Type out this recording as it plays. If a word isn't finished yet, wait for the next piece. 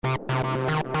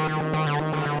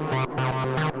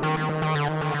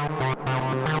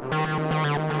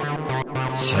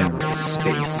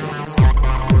TerraSpaces.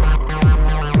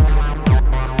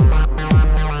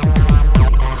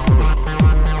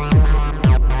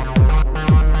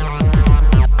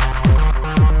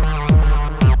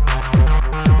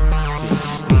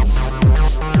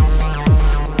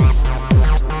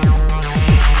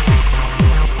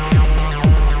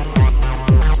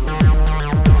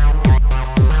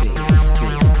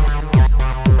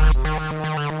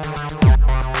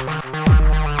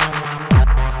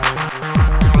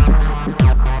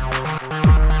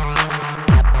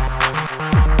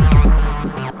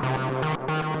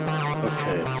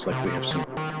 Like we have some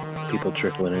people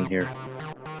trickling in here.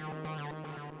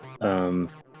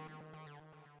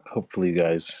 Hopefully you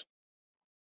guys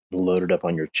loaded up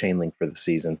on your chain link for the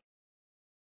season.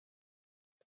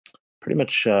 Pretty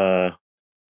much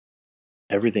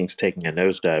everything's taking a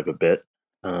nosedive a bit.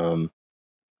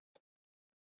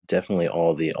 Definitely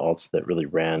all the alts that really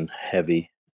ran heavy.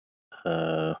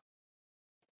 Fetch,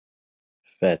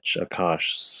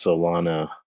 Akash, Solana,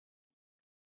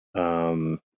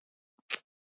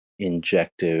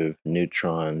 Injective,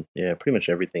 Neutron. Yeah, pretty much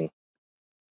everything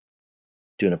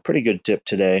doing a pretty good dip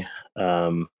today.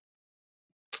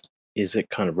 Is it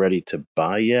kind of ready to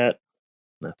buy yet?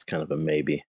 That's kind of a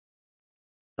maybe.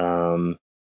 Hard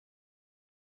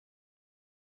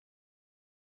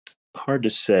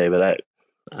to say, but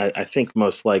I think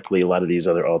most likely a lot of these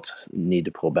other alts need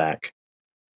to pull back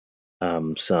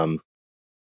some.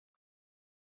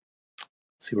 Let's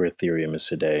see where Ethereum is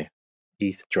today.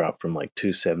 ETH dropped from like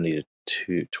 270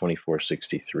 to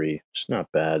 2463. It's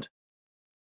not bad.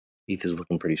 ETH is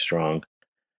looking pretty strong.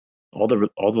 All the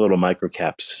little micro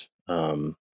caps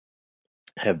have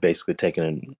basically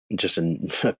taken just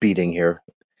a beating here,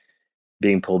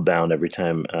 being pulled down every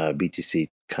time BTC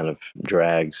kind of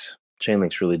drags.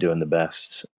 Chainlink's really doing the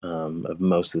best of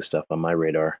most of the stuff on my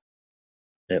radar,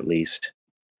 at least.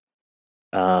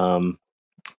 I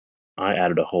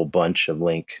added a whole bunch of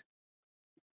Link.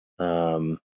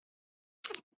 I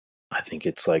think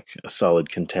it's like a solid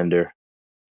contender.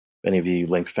 If any of you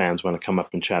Link fans want to come up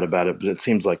and chat about it, but it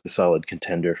seems like the solid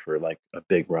contender for like a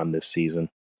big run this season.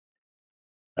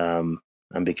 I'm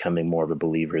becoming more of a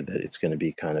believer that it's going to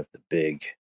be kind of the big,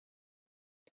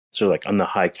 so like on the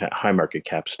high market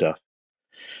cap stuff.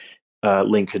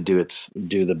 Link could do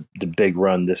the big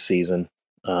run this season.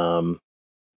 Pull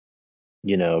a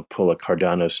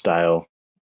Cardano style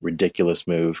ridiculous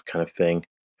move kind of thing.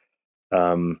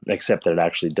 Except that it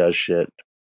actually does shit.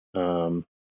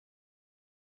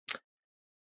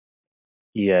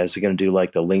 Yeah, is it going to do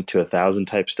like the Link to 1,000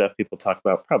 type stuff people talk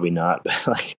about? Probably not,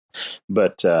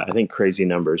 but I think crazy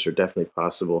numbers are definitely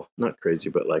possible. Not crazy,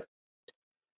 but like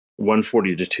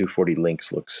 140 to 240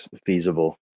 links looks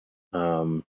feasible,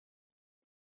 given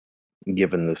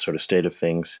the sort of state of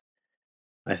things.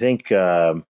 I think,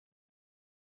 yeah,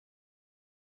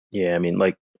 I mean,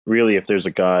 like really, if there's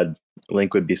a god,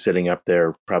 Link would be sitting up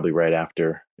there probably right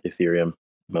after Ethereum,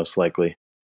 most likely.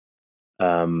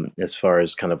 As far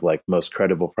as kind of like most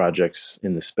credible projects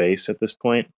in the space at this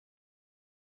point.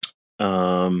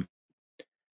 Let's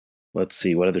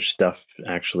see what other stuff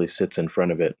actually sits in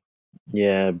front of it.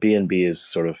 Yeah, BNB is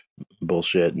sort of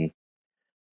bullshit, and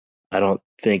I don't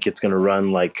think it's going to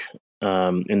run like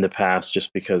in the past,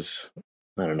 just because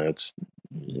I don't know.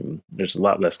 There's a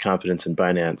lot less confidence in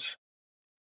Binance,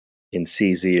 in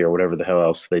CZ or whatever the hell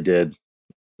else they did,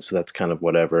 so that's kind of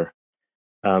whatever.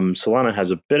 Solana has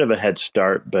a bit of a head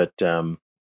start, but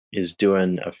is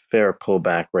doing a fair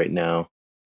pullback right now.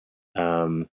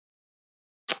 I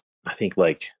think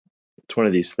like it's one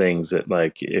of these things that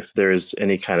like if there's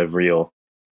any kind of real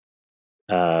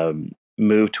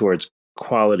move towards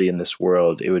quality in this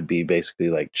world, it would be basically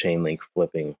like Chainlink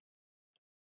flipping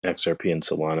XRP and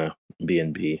Solana,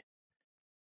 BNB,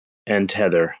 and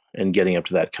Tether, and getting up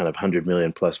to that kind of 100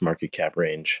 million plus market cap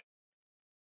range.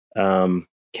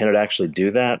 Can it actually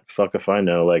do that? Fuck if I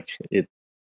know. Like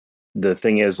the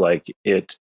thing is, like,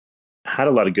 it had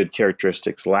a lot of good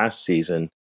characteristics last season,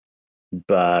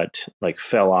 but like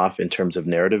fell off in terms of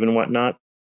narrative and whatnot.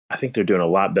 I think they're doing a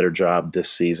lot better job this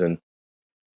season.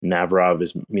 Navrov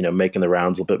is, making the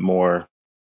rounds a little bit more.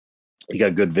 You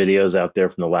got good videos out there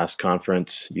from the last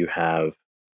conference. You have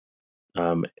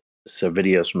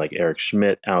videos from like Eric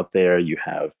Schmidt out there. You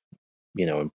have,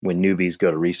 when newbies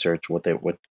go to research what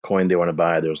coin they want to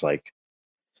buy, there's like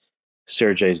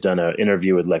Sergey's done an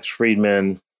interview with Lex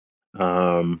Friedman.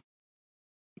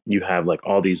 You have like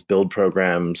all these build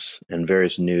programs and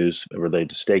various news related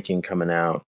to staking coming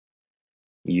out.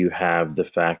 You have the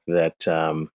fact that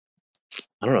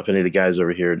I don't know if any of the guys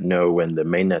over here know when the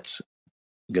mainnet's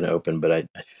going to open, but I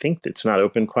think it's not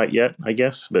open quite yet, I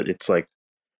guess. But it's like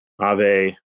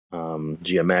Aave,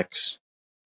 GMX.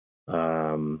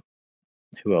 Um,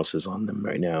 who else is on them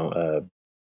right now?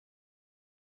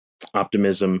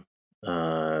 Optimism,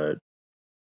 uh,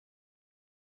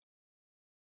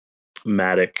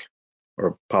 Matic,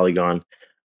 or Polygon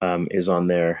is on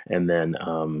there, and then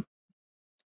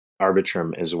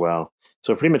Arbitrum as well.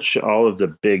 So pretty much all of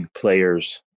the big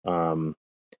players in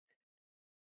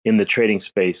the trading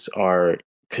space are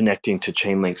connecting to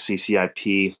Chainlink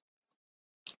CCIP.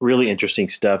 Really interesting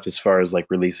stuff as far as like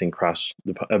releasing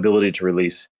the ability to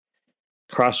release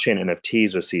cross-chain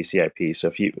NFTs with CCIP.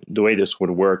 So the way this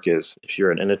would work is if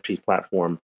you're an NFT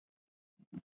platform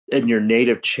and your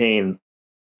native chain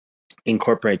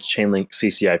incorporates Chainlink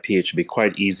CCIP, it should be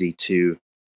quite easy to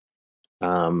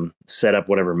set up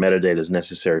whatever metadata is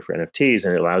necessary for NFTs,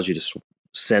 and it allows you to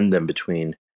send them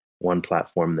between one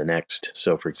platform and the next.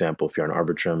 So, for example, if you're on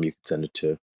Arbitrum, you could send it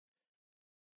to,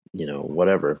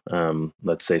 whatever.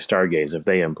 Let's say Stargaze if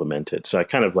they implement it. So I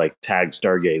kind of like tagged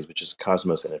Stargaze, which is a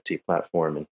Cosmos NFT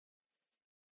platform, and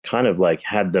kind of like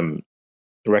had them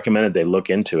recommended they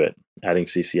look into it, adding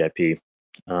CCIP.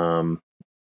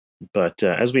 But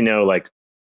as we know, like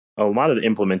a lot of the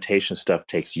implementation stuff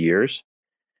takes years,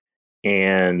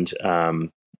 and a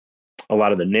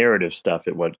lot of the narrative stuff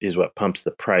is what pumps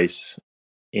the price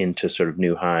into sort of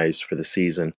new highs for the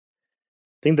season. I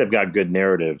think they've got good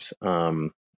narratives.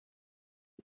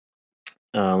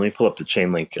 Let me pull up the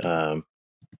Chainlink kind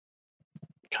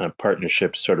of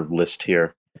partnership sort of list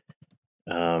here.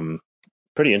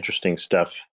 Pretty interesting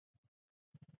stuff.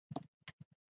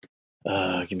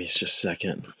 Give me just a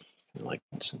second. Like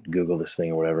just Google this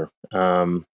thing or whatever.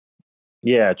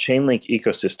 Yeah,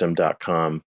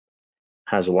 chainlinkecosystem.com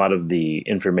has a lot of the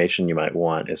information you might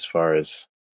want as far as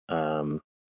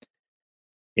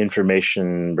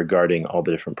information regarding all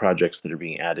the different projects that are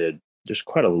being added. There's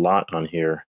quite a lot on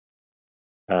here.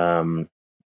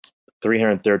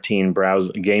 313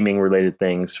 browse gaming related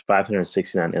things,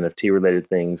 569 NFT related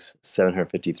things,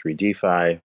 753 DeFi,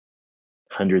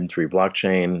 103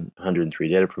 blockchain, 103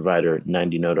 data provider,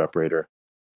 90 node operator.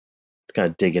 Let's kind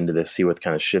of dig into this, see what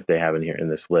kind of shit they have in here in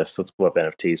this list. Let's pull up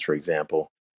NFTs, for example.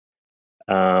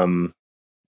 I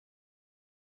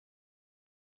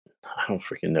don't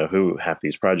freaking know who half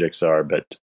these projects are,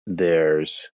 but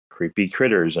there's Creepy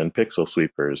Critters and Pixel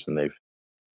Sweepers, and they've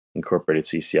incorporated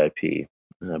CCIP.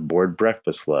 Board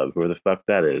Breakfast Love, whoever the fuck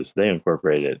that is, they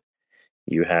incorporated it.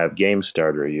 You have Game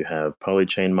Starter, you have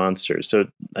Polychain Monsters. So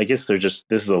I guess this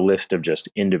is a list of just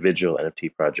individual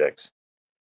NFT projects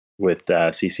with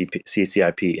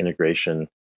CCIP integration.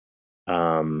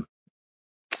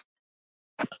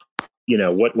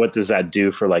 What does that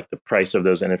do for like the price of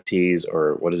those NFTs,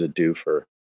 or what does it do for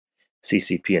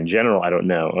CCP in general? I don't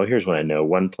know. Oh, here's what I know.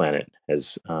 One Planet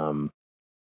has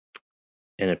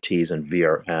NFTs and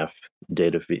VRF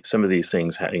data feed. Some of these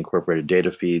things have incorporated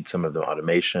data feed, some of them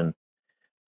automation.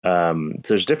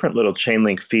 There's different little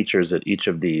Chainlink features that each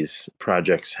of these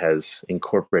projects has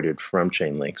incorporated from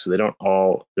Chainlink. So they're not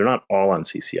all on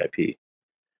CCIP,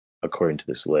 according to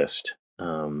this list.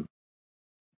 But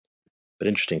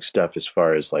interesting stuff as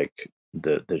far as like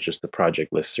the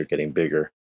project lists are getting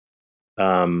bigger.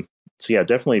 So yeah,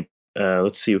 definitely.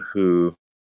 Let's see who.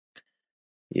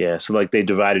 Yeah, so like they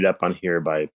divided up on here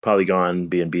by Polygon,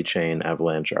 BNB Chain,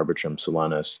 Avalanche, Arbitrum,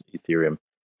 Solana, Ethereum.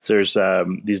 So there's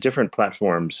these different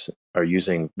platforms are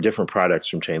using different products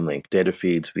from Chainlink: data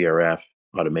feeds, VRF,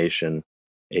 automation,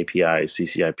 API,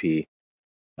 CCIP.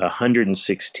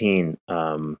 116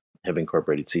 have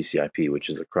incorporated CCIP, which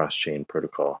is a cross-chain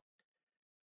protocol.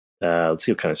 Let's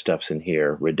see what kind of stuff's in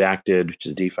here. Redacted, which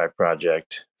is a DeFi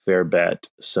project. Fairbet,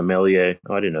 Sommelier.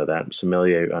 Oh, I didn't know that.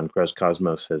 Sommelier on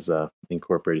Cosmos has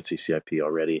incorporated CCIP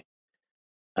already.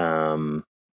 Vodafone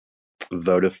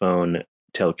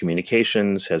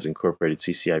Telecommunications has incorporated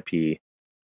CCIP,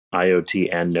 IoT,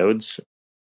 and nodes.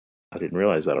 I didn't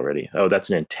realize that already. Oh,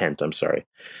 that's an intent. I'm sorry.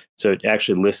 So it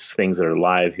actually lists things that are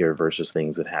live here versus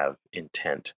things that have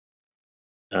intent.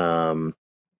 Let's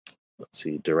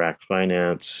see, Direct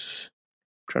Finance.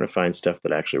 I'm trying to find stuff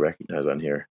that I actually recognize on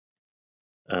here.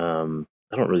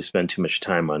 I don't really spend too much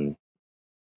time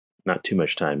not too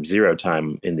much time, zero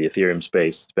time in the Ethereum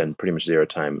space. Spend pretty much zero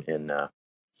time in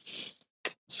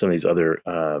some of these other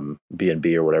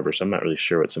BNB or whatever. So I'm not really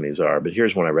sure what some of these are. But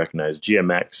here's one I recognize.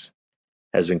 GMX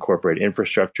has incorporated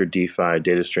infrastructure, DeFi,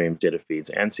 data streams, data feeds,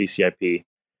 and CCIP.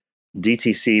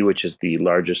 DTC, which is the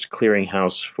largest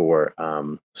clearinghouse for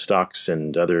stocks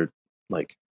and other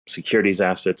like securities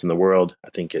assets in the world. I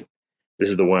think This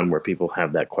is the one where people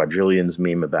have that quadrillions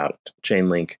meme about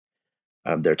Chainlink.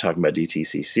 They're talking about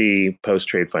DTCC, post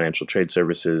trade financial trade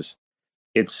services.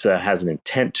 It has an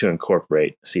intent to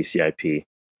incorporate CCIP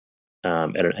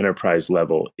at an enterprise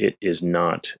level. It is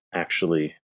not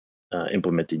actually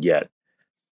implemented yet.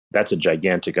 That's a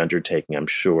gigantic undertaking, I'm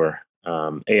sure.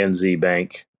 ANZ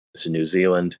Bank is in New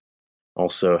Zealand,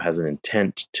 also has an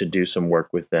intent to do some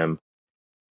work with them,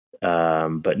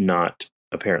 but not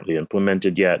apparently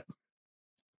implemented yet.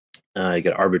 You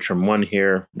got Arbitrum 1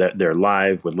 here. They're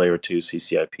live with Layer 2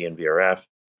 CCIP and VRF.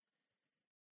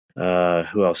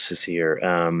 Who else is here?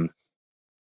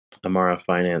 Amara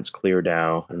Finance,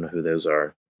 ClearDAO. I don't know who those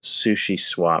are. Sushi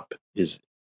Swap has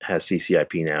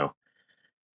CCIP now.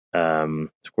 Of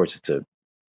course, it's a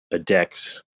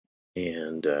DEX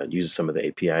and uses some of the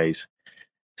APIs.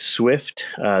 Swift,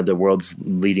 the world's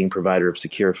leading provider of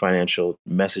secure financial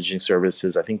messaging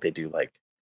services. I think they do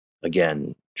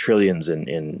again, trillions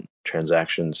in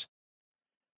transactions.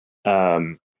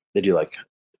 They do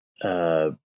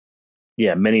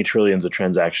many trillions of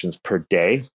transactions per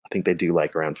day. I think they do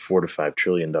around $4 to $5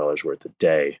 trillion worth a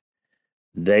day.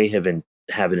 They have an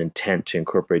intent to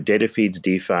incorporate data feeds,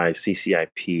 DeFi,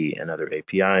 CCIP, and other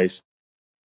APIs.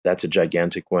 That's a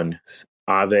gigantic one.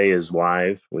 Aave is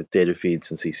live with data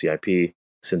feeds and CCIP.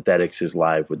 Synthetics is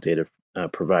live with data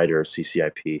provider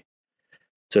CCIP.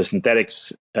 So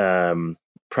Synthetics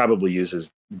probably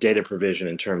uses data provision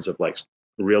in terms of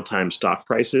real-time stock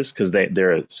prices, because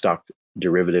they're a stock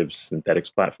derivatives synthetics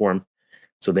platform.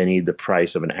 So they need the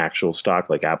price of an actual stock,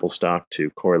 like Apple stock, to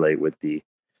correlate with the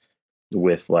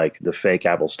fake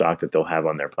Apple stock that they'll have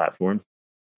on their platform.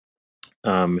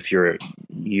 If you're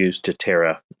used to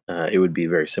Terra, it would be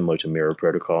very similar to Mirror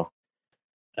Protocol.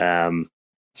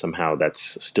 Somehow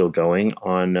that's still going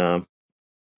on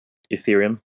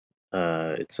Ethereum.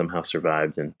 It somehow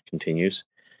survived and continues.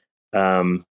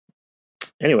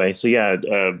 Anyway, so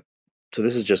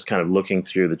this is just kind of looking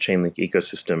through the Chainlink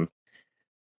ecosystem,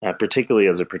 particularly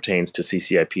as it pertains to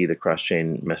CCIP, the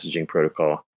cross-chain messaging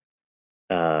protocol.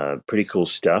 Pretty cool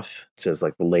stuff. It says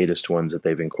the latest ones that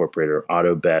they've incorporated are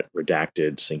AutoBet,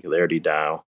 Redacted, Singularity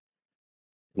DAO.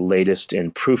 Latest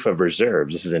in proof of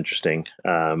reserves. This is interesting.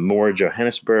 More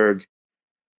Johannesburg,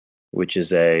 which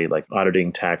is a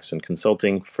auditing, tax, and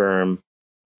consulting firm.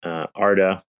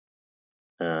 Arda,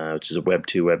 which is a Web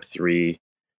 2, Web 3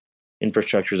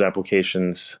 infrastructures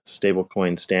applications,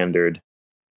 stablecoin standard.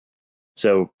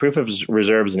 So proof of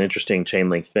reserve is an interesting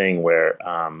Chainlink thing where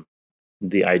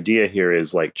the idea here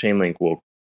is Chainlink will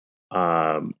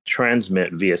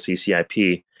transmit via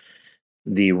CCIP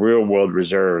the real world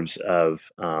reserves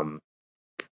of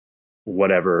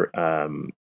whatever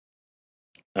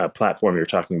platform you're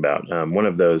talking about. One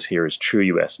of those here is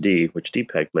TrueUSD, which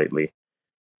depegged lately.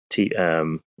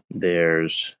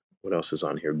 There's, what else is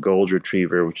on here? Gold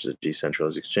Retriever, which is a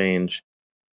decentralized exchange.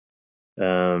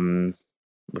 Looking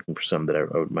for some that I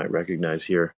might recognize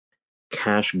here.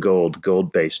 Cash Gold,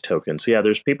 gold-based token. So yeah,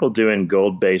 there's people doing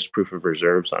gold-based proof of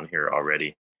reserves on here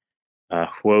already.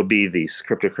 Huobi, the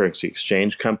cryptocurrency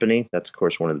exchange company, that's of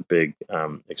course one of the big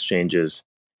exchanges,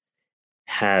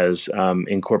 has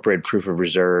incorporated proof of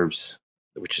reserves,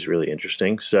 which is really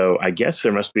interesting. So I guess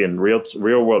there must be a real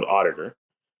world auditor,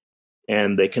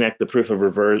 and they connect the proof of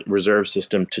reserve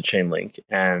system to Chainlink,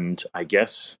 and I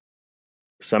guess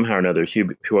somehow or another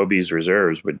Huobi's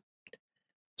reserves would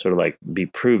sort of be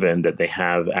proven that they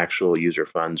have actual user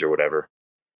funds or whatever.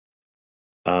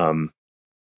 And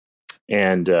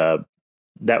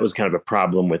that was kind of a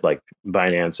problem with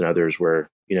Binance and others, where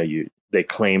they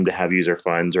claim to have user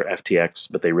funds, or FTX,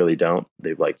 but they really don't.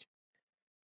 They've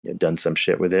done some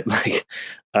shit with it.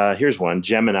 Here's one,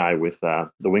 Gemini, with the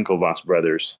Winklevoss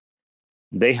brothers.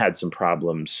 They had some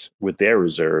problems with their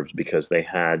reserves because they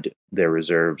had their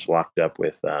reserves locked up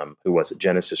with who was it,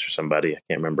 Genesis or somebody, I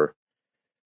can't remember.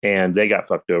 And they got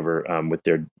fucked over with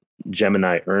their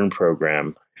Gemini Earn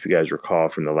program. If you guys recall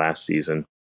from the last season,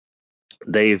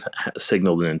 they've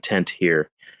signaled an intent here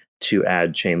to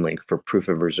add Chainlink for proof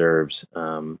of reserves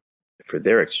for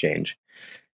their exchange.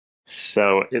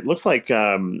 So it looks like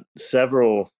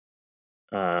several,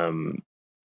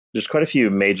 there's quite a few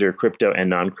major crypto and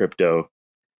non-crypto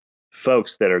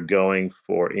folks that are going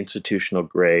for institutional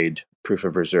grade proof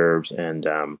of reserves and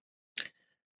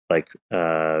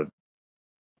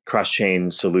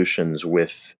cross-chain solutions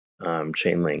with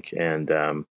Chainlink.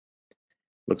 And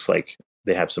looks like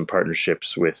they have some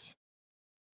partnerships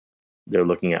they're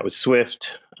looking at with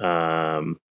Swift.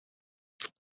 Let's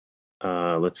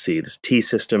see, this T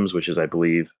Systems, which is, I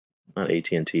believe, not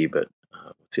AT&T, but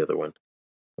what's the other one?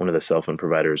 One of the cell phone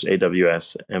providers,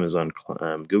 AWS, Amazon,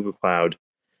 Google Cloud.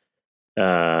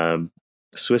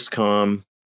 Swisscom,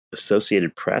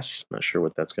 Associated Press. Not sure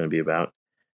what that's going to be about.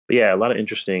 But yeah, a lot of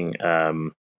interesting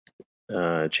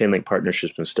Chainlink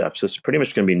partnerships and stuff. So it's pretty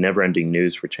much going to be never-ending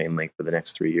news for Chainlink for the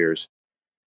next 3 years.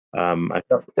 I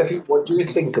felt, Steffi, what do you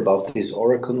think about these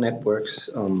Oracle networks?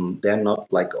 They're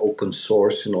not like open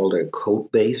source in all their code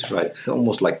base, right? It's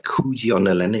almost like Kuji on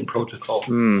the lending protocol.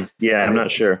 yeah, I'm And not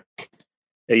it's, sure.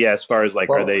 Yeah, as far as like,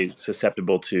 are well, they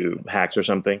susceptible to hacks or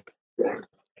something?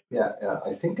 yeah, yeah.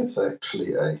 I think it's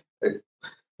actually a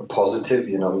positive.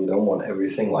 You know, you don't want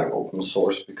everything like open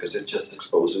source because it just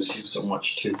exposes you so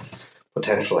much to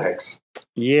potential hacks.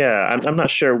 Yeah, I'm not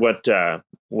sure what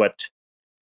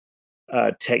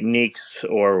techniques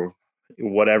or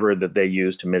whatever that they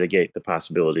use to mitigate the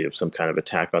possibility of some kind of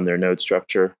attack on their node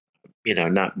structure.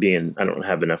 Not being, I don't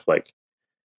have enough like,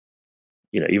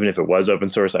 even if it was open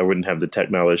source, I wouldn't have the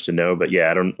tech knowledge to know. But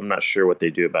yeah, I'm not sure what they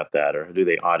do about that, or do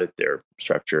they audit their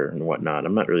structure and whatnot.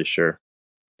 I'm not really sure,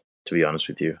 to be honest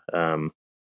with you.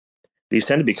 These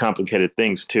tend to be complicated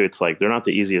things too. It's like they're not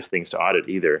the easiest things to audit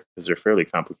either because they're fairly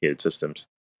complicated systems.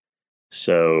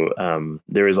 So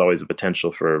there is always a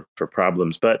potential for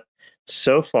problems. But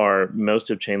so far, most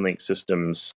of Chainlink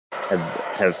systems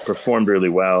have performed really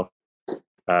well.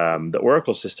 The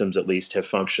Oracle systems, at least, have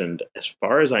functioned, as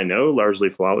far as I know, largely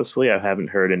flawlessly. I haven't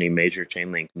heard any major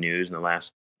Chainlink news in the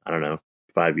last, I don't know,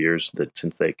 5 years that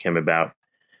since they came about.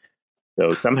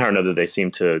 So somehow or another, they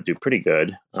seem to do pretty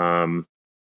good.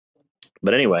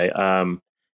 But anyway,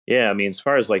 yeah, I mean, as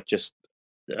far as like just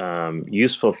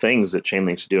useful things that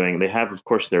Chainlink's doing, they have, of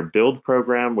course, their build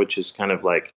program, which is kind of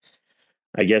like,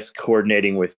 I guess,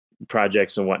 coordinating with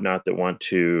projects and whatnot that want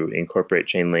to incorporate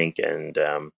Chainlink. And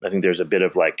I think there's a bit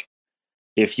of like,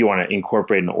 if you want to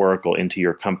incorporate an Oracle into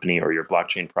your company or your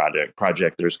blockchain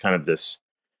project, there's kind of this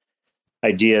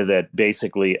idea that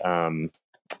basically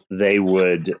they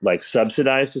would like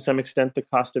subsidize to some extent the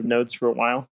cost of nodes for a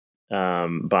while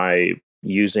by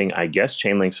using, I guess,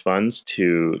 Chainlink's funds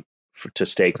to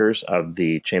stakers of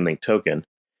the Chainlink token,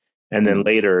 and then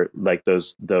later, like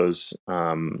those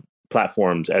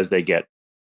platforms, as they get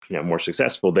more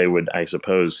successful, they would, I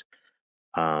suppose,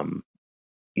 um,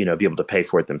 be able to pay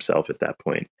for it themselves at that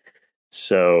point.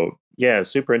 So yeah,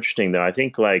 super interesting though. I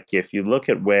think like if you look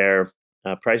at where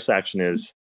price action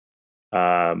is,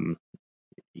 um,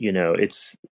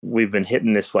 it's we've been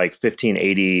hitting this like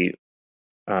 1580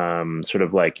 sort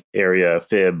of like area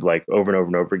fib like over and over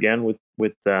and over again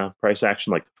with price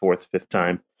action like the fourth, fifth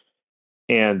time,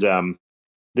 and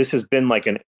this has been like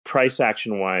an price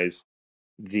action wise,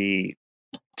 the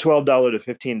 $12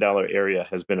 to $15 area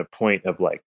has been a point of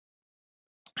like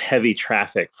heavy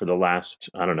traffic for the last,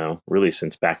 I don't know, really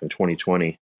since back in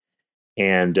 2020,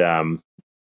 and a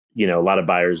lot of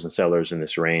buyers and sellers in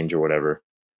this range or whatever.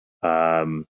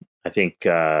 I think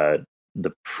the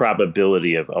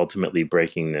probability of ultimately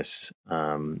breaking this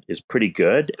is pretty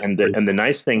good. And the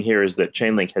nice thing here is that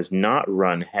Chainlink has not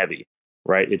run heavy,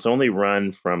 right? It's only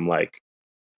run from like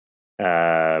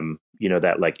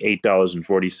that like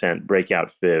 $8.40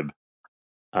 breakout fib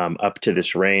up to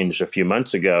this range a few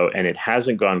months ago, and it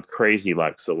hasn't gone crazy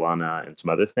like Solana and some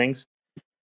other things.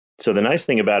 So the nice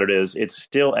thing about it is it's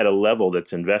still at a level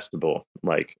that's investable.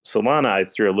 Like Solana, I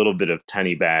threw a little bit of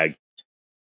tiny bag,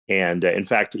 and in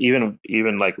fact, even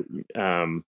like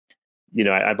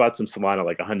I bought some Solana at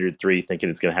like 103, thinking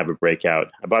it's going to have a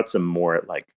breakout. I bought some more at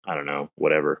like, I don't know,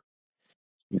 whatever.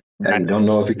 Yeah, you don't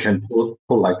know if you can pull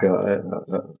like a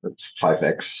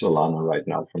 5x Solana right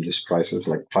now from these prices.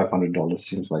 Like $500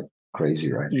 seems like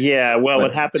crazy, right? Yeah, well, what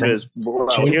But happened is, well,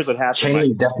 chain here's what happened.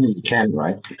 Chainlink definitely can,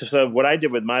 right? So what I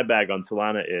did with my bag on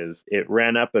Solana is it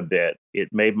ran up a bit.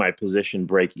 It made my position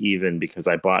break even because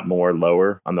I bought more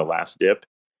lower on the last dip.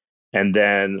 And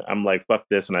then I'm like, fuck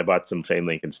this, and I bought some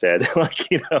Chainlink instead.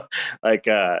 Like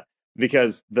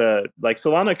because the like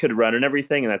Solana could run and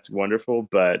everything, and that's wonderful.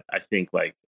 But I think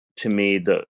like to me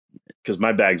because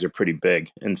my bags are pretty big,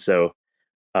 and so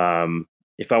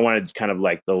if I wanted kind of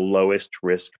like the lowest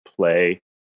risk play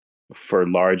for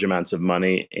large amounts of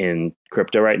money in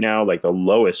crypto right now, like the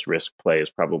lowest risk play is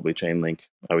probably Chainlink,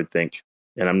 I would think.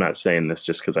 And I'm not saying this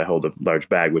just because I hold a large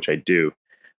bag, which I do.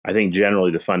 I think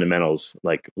generally the fundamentals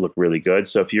like look really good.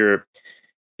 So if you're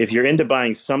into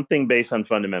buying something based on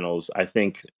fundamentals, I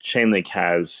think Chainlink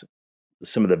has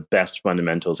some of the best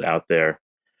fundamentals out there.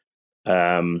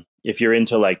 If you're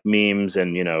into like memes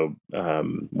and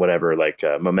whatever, like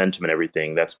momentum and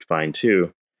everything, that's fine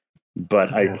too.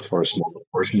 But I That's for a small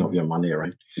portion of your money,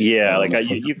 right? Yeah, like On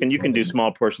a you can do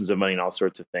small portions of money and all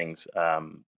sorts of things.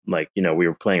 Like we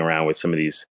were playing around with some of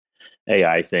these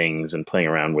AI things and playing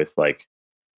around with like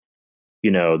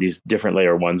these different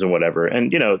layer ones and whatever.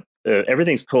 And,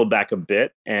 everything's pulled back a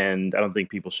bit, and I don't think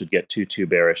people should get too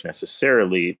bearish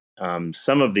necessarily.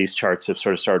 Some of these charts have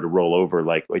sort of started to roll over.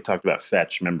 Like we talked about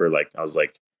fetch. Remember, like I was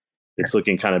like, it's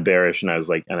looking kind of bearish, and I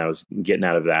was getting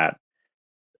out of that.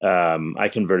 I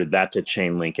converted that to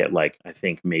Chainlink at like, I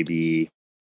think maybe,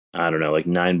 I don't know, like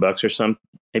 $9 or something,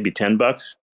 maybe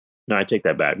 $10. No, I take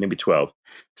that back. Maybe 12,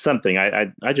 something.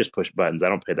 I just push buttons. I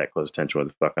don't pay that close attention what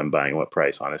the fuck I'm buying, what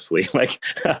price, honestly. Like,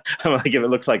 I'm like, if it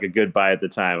looks like a good buy at the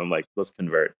time, I'm like, let's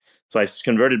convert. So I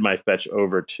converted my fetch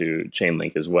over to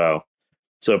Chainlink as well.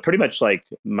 So pretty much like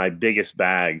my biggest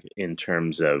bag in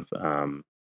terms of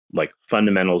like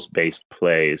fundamentals based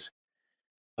plays,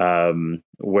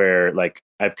 where like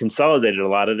I've consolidated a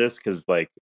lot of this because like,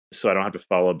 so I don't have to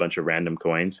follow a bunch of random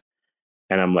coins.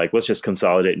 And I'm like, let's just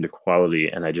consolidate into quality.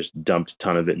 And I just dumped a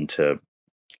ton of it into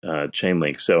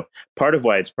Chainlink. So part of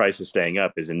why its price is staying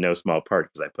up is in no small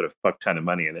part because I put a fuck ton of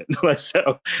money in it.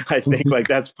 So I think like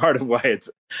that's part of why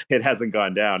it hasn't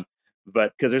gone down.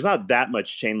 But because there's not that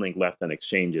much Chainlink left on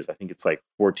exchanges, I think it's like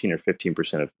 14 or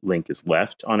 15% of Link is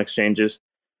left on exchanges.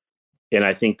 And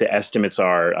I think the estimates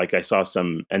are like, I saw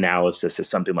some analysis is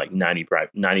something like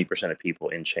 90% of people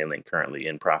in Chainlink currently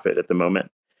in profit at the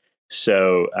moment.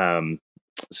 So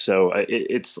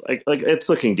it's like it's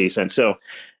looking decent. So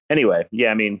anyway,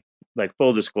 yeah, I mean, like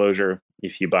full disclosure,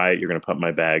 if you buy it, you're going to pump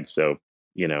my bag. So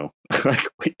like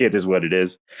it is what it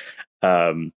is.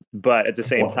 But at the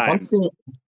same One, one time, thing,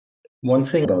 one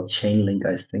thing about Chainlink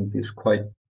I think is quite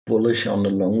bullish on the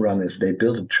long run is they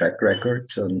build a track record.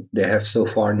 So they have so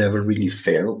far never really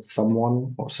failed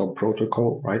someone or some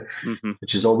protocol, right? mhm,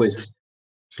 Which is always,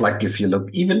 it's like if you look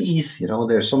even ETH,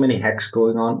 there's so many hacks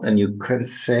going on, and you can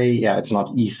say, yeah, it's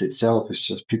not ETH itself, it's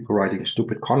just people writing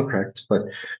stupid contracts. But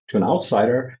to an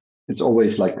outsider, it's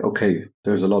always like, okay,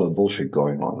 there's a lot of bullshit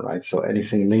going on, right? So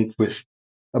anything linked with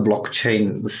a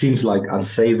blockchain seems like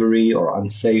unsavory or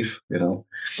unsafe.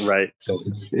 right, So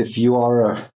if you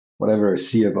are whatever a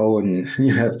CFO and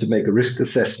you have to make a risk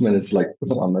assessment, it's like,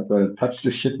 well, I'm not going to touch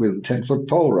this shit with a 10-foot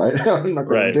pole, right? I'm not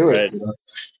going to right, do it. right.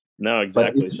 No, But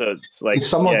exactly. So it's if like,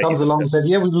 someone yeah, comes along and said,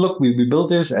 "Yeah, look, we built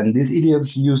this, and these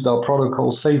idiots used our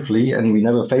protocol safely, and we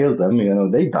never failed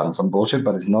them," they done some bullshit,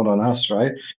 but it's not on us,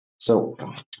 right? So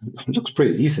it looks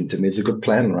pretty decent to me. It's a good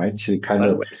plan, right? To kind by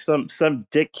the of way, some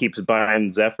dick keeps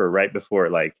buying Zephyr right before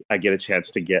like I get a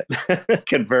chance to get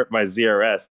convert my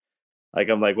ZRS. Like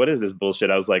I'm like, what is this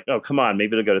bullshit? I was like, oh come on,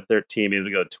 maybe it'll go to 13, maybe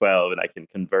it'll go to 12, and I can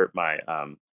convert my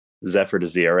Zephyr to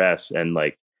ZRS. And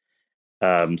like,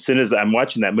 soon as I'm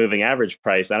watching that moving average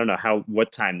price, I don't know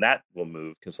what time that will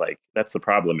move because like that's the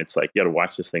problem. It's like you got to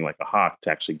watch this thing like a hawk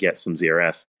to actually get some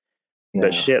ZRS.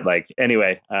 But yeah. shit, like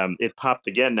anyway, it popped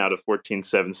again now to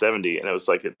 14,770, and it was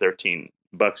like at $13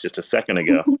 just a second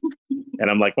ago. And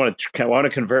I'm like, I want to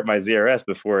convert my ZRS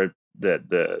before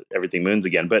the everything moons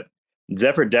again. But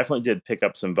Zephyr definitely did pick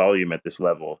up some volume at this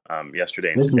level yesterday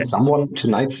and Listen,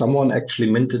 today. someone actually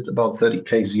minted about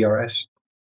 30K ZRS.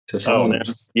 So Oh someone man,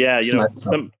 yeah, sniped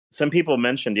some. some people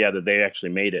mentioned that they actually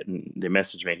made it, and they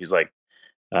messaged me. He's like,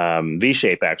 V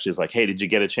Shape actually is like, hey, did you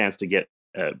get a chance to get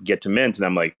to mint? And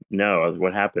I'm like, no. I was like,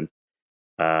 what happened?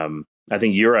 I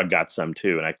think Euro got some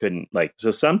too, and I couldn't like.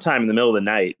 So sometime in the middle of the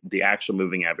night, the actual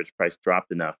moving average price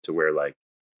dropped enough to where like,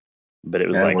 but it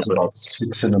was Yeah, it like, was about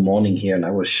 6 in the morning here, and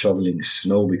I was shoveling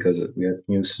snow because we had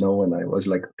new snow, and I was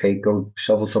like, okay, go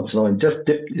shovel some snow and just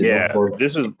dip, yeah, for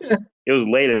it was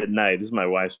late at night. This is my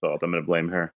wife's fault. I'm gonna blame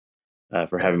her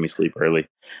for yeah. having me sleep early.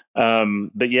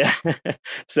 But yeah,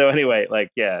 so anyway,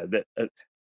 like yeah,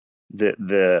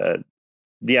 the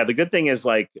yeah, the good thing is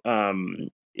like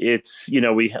it's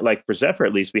we like for Zephyr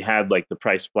at least we had like the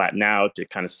price flatten out. It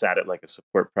kind of sat at like a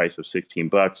support price of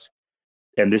 $16,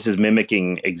 and this is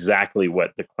mimicking exactly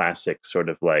what the classic sort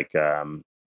of like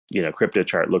crypto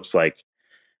chart looks like.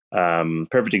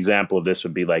 Perfect example of this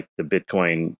would be like the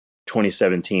Bitcoin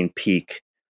 2017 peak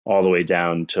all the way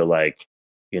down to like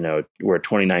where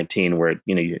 2019 where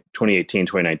 2018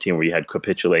 2019 where you had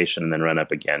capitulation and then run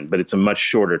up again, but it's a much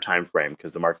shorter time frame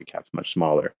because the market cap's much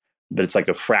smaller, but it's like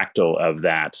a fractal of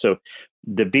that. So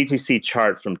the BTC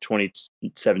chart from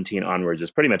 2017 onwards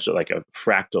is pretty much like a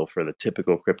fractal for the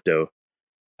typical crypto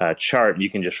chart. You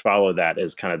can just follow that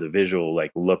as kind of the visual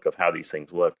like look of how these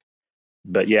things look.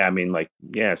 But yeah, I mean, like,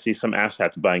 yeah, see some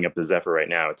asshats buying up the Zephyr right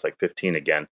now. It's like 15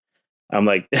 again. I'm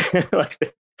like,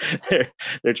 like they're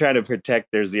they're trying to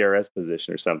protect their ZRS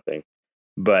position or something.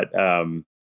 But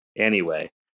anyway,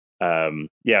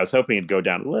 yeah, I was hoping it'd go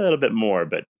down a little bit more,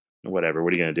 but whatever.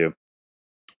 What are you gonna do?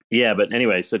 Yeah, but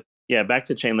anyway, so yeah, back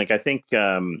to Chainlink. I think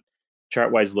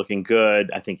chart wise looking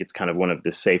good. I think it's kind of one of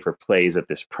the safer plays at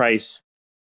this price.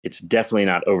 It's definitely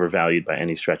not overvalued by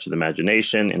any stretch of the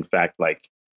imagination. In fact, like,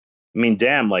 I mean,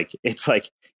 damn, like it's like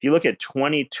if you look at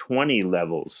 2020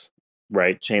 levels,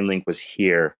 right? Chainlink was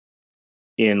here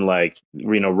in like,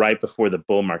 right before the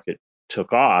bull market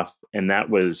took off, and that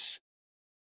was,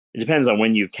 it depends on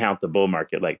when you count the bull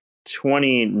market. Like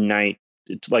 29,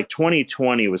 like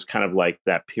 2020 was kind of like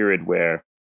that period where,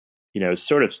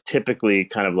 sort of typically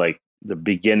kind of like the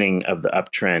beginning of the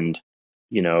uptrend,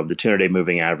 of the 200-day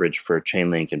moving average for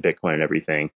Chainlink and Bitcoin and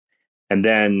everything. And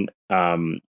then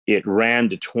it ran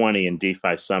to 20 in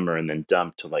DeFi summer and then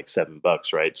dumped to like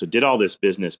 $7, right? So did all this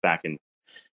business back in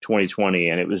 2020,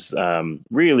 and it was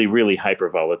really, really hyper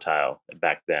volatile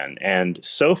back then. And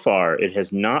so far, it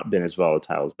has not been as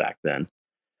volatile as back then.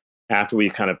 After we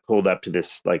kind of pulled up to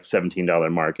this like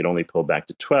 $17 mark, it only pulled back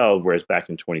to 12, whereas back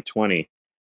in 2020,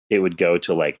 it would go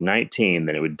to like 19,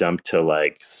 then it would dump to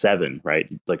like 7, right?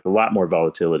 Like a lot more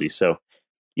volatility. So,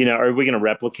 are we going to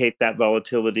replicate that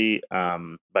volatility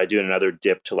by doing another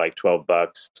dip to like $12?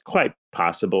 It's quite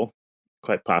possible,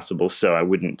 quite possible. So I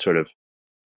wouldn't sort of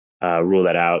rule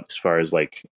that out as far as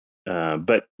like,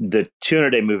 but the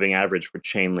 200-day moving average for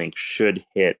Chainlink should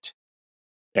hit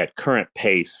at current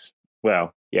pace.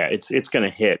 Well, yeah, it's going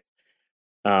to hit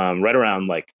right around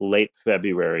like late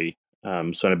February.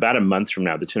 So in about a month from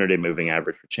now, the 200-day moving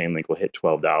average for Chainlink will hit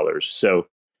 $12. So,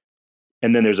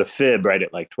 and then there's a fib right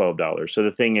at like $12. So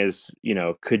the thing is,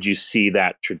 could you see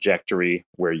that trajectory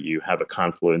where you have a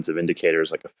confluence of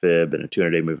indicators like a fib and a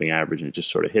 200-day moving average, and it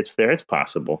just sort of hits there? It's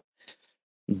possible.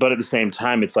 But at the same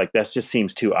time, it's like that just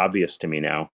seems too obvious to me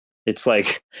now. It's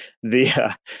like the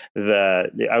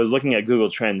I was looking at Google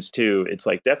Trends too. It's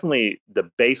like definitely the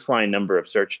baseline number of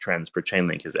search trends for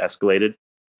Chainlink has escalated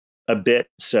a bit.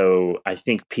 So I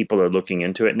think people are looking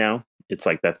into it now. It's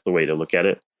like that's the way to look at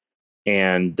it.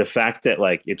 And the fact that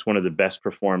like it's one of the best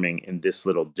performing in this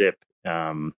little dip,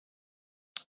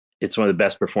 it's one of the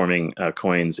best performing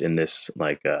coins in this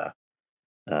like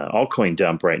altcoin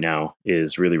dump right now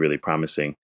is really, really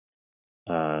promising.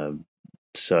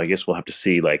 So I guess we'll have to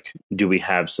see, like, do we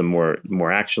have some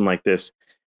more action like this?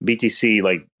 BTC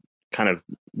like kind of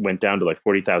went down to like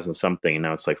 40,000 something, and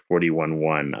now it's like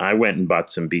 41.1. I went and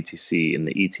bought some BTC in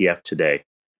the ETF today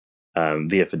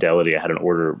via Fidelity. I had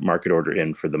an market order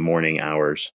in for the morning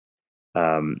hours,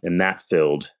 and that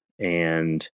filled.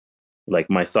 And like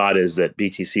my thought is that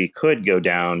BTC could go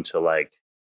down to like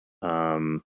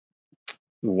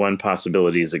one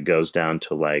possibility is it goes down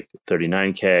to like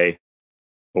 39K,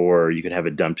 or you could have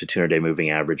it dump to 200-day moving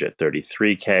average at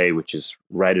 33K, which is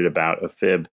right at about a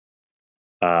fib,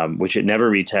 which it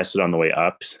never retested on the way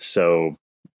up. So,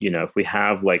 if we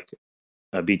have like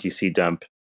a BTC dump,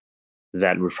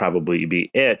 that would probably be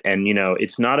it. And,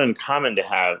 it's not uncommon to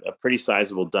have a pretty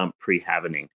sizable dump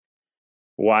pre-halvening.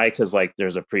 Why? Because like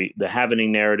there's the halvening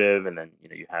narrative, and then,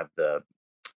 you have the,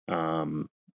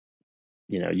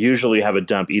 usually you have a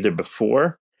dump either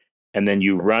before and then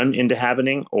you run into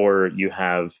halvening, or you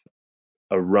have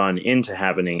a run into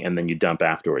halvening and then you dump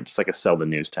afterwards. It's like a sell the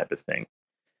news type of thing.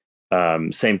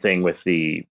 Same thing with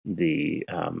the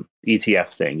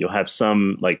ETF thing. You'll have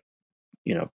some like,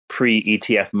 pre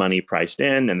ETF money priced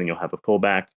in, and then you'll have a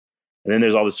pullback. And then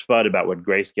there's all this FUD about what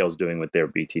Grayscale's doing with their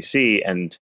BTC.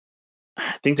 And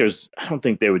I don't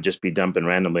think they would just be dumping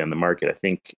randomly on the market. I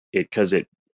think because it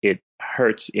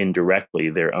hurts indirectly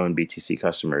their own BTC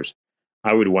customers.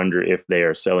 I would wonder if they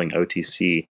are selling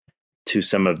OTC to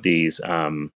some of these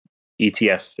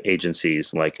ETF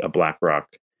agencies like a BlackRock,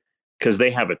 because they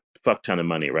have a fuck ton of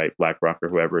money, right? BlackRock or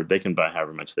whoever, they can buy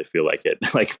however much they feel like it.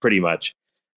 Like pretty much,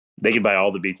 they can buy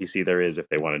all the BTC there is if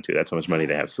they wanted to. That's how much money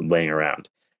they have laying around.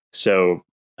 So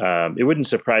it wouldn't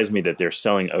surprise me that they're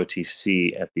selling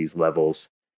OTC at these levels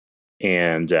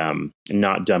and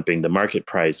not dumping the market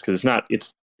price, because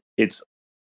it's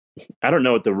I don't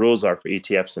know what the rules are for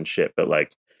ETFs and shit, but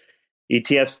like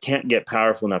ETFs can't get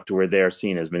powerful enough to where they're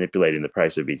seen as manipulating the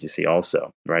price of BTC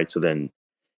also, right? So then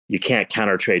you can't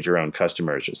counter trade your own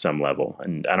customers at some level.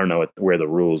 And I don't know where the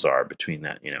rules are between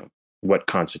that, what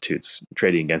constitutes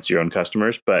trading against your own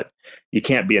customers, but you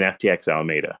can't be an FTX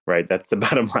Alameda, right? That's the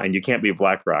bottom line. You can't be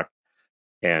BlackRock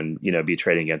and, be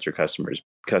trading against your customers.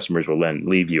 Customers will then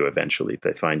leave you eventually if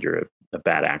they find you're a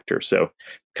bad actor. So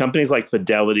companies like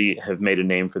Fidelity have made a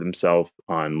name for themselves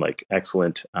on like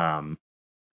excellent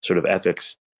sort of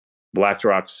ethics.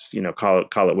 BlackRock's,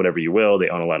 call it whatever you will. They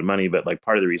own a lot of money, but like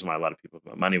part of the reason why a lot of people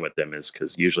put money with them is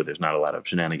because usually there's not a lot of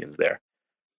shenanigans there.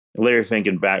 Larry Fink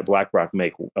and BlackRock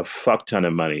make a fuck ton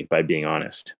of money by being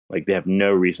honest. Like they have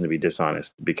no reason to be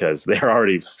dishonest because they're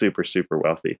already super, super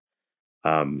wealthy.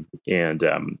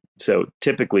 So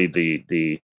typically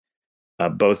the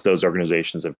Both those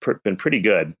organizations have been pretty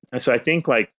good. And so I think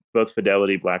like both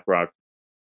Fidelity, BlackRock,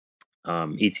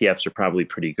 ETFs are probably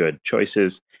pretty good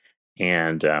choices.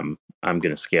 And I'm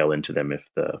going to scale into them if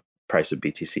the price of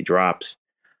BTC drops.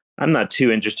 I'm not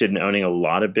too interested in owning a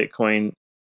lot of Bitcoin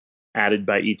added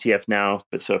by ETF now,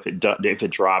 but so if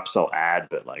it drops, I'll add.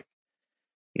 But like,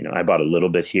 I bought a little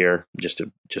bit here, just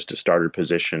a starter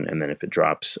position, and then if it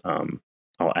drops,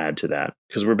 I'll add to that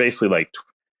because we're basically like,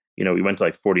 we went to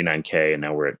like 49K, and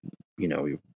now we're at,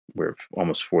 we're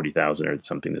almost 40,000 or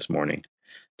something this morning.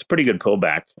 It's a pretty good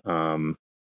pullback,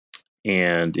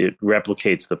 and it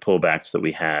replicates the pullbacks that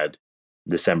we had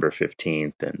December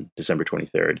 15th and December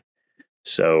 23rd.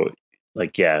 So,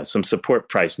 like, yeah, some support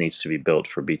price needs to be built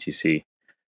for BTC,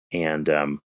 and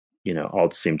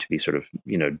alts seem to be sort of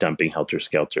dumping helter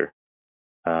skelter.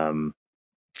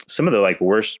 Some of the like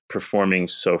worst performing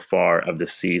so far of the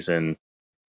season,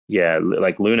 yeah,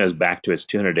 like Luna's back to its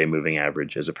 200-day moving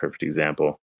average as a perfect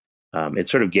example. It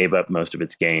sort of gave up most of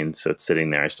its gains, so it's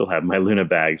sitting there. I still have my Luna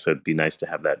bag, so it'd be nice to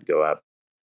have that go up.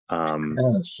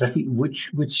 Cephii, which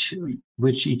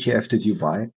ETF did you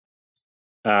buy?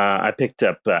 I picked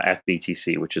up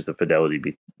FBTC, which is the Fidelity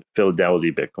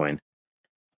Bitcoin.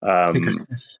 Ticker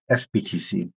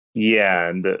FBTC. Yeah,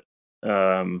 and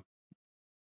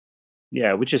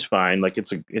yeah, which is fine. Like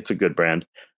it's a good brand.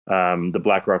 The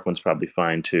BlackRock one's probably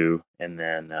fine too. And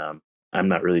then I'm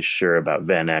not really sure about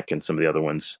Van Eck and some of the other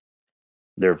ones.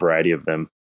 There are a variety of them.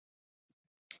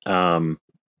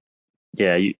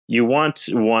 Yeah, you want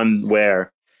one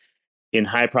where in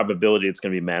high probability it's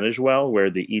going to be managed well, where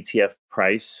the ETF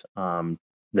price, the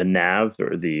NAV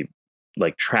or the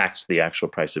like tracks the actual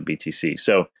price of BTC.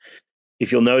 So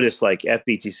if you'll notice, like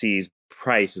FBTC's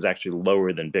price is actually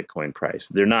lower than Bitcoin price.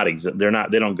 They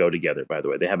don't go together, by the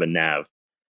way. They have a NAV,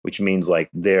 which means like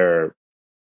the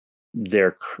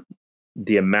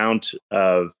amount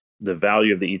of the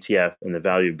value of the ETF and the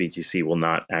value of BTC will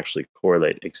not actually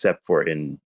correlate except for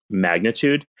in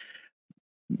magnitude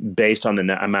based on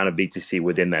the amount of BTC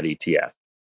within that ETF.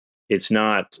 It's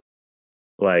not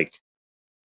like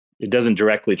it doesn't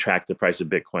directly track the price of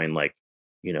Bitcoin like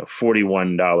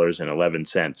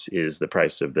 $41.11 is the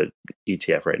price of the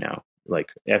ETF right now.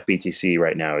 Like FBTC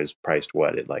right now is priced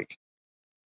what at like,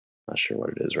 not sure what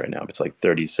it is right now, but it's like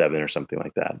 37 or something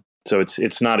like that. So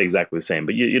it's not exactly the same,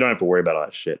 but you don't have to worry about all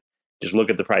that shit. Just look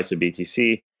at the price of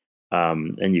BTC,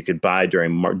 and you could buy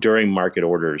during market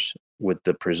orders with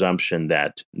the presumption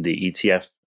that the ETF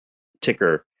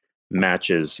ticker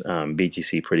matches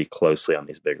BTC pretty closely on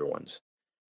these bigger ones.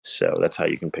 So that's how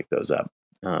you can pick those up.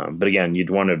 But again, you'd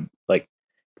want to like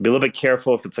be a little bit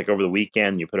careful if it's like over the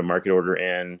weekend, you put a market order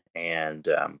in and,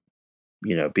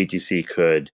 BTC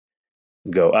could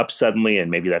go up suddenly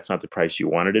and maybe that's not the price you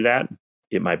wanted it at.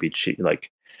 It might be cheap.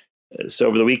 So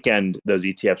over the weekend, those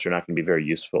ETFs are not going to be very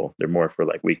useful. They're more for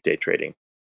like weekday trading.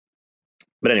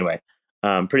 But anyway,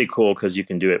 pretty cool because you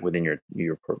can do it within your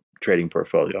trading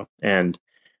portfolio. And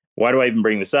why do I even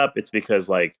bring this up? It's because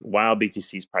like while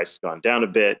BTC's price has gone down a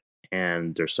bit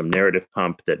and there's some narrative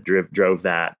pump that drove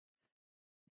that,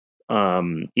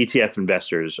 ETF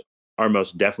investors are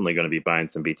most definitely going to be buying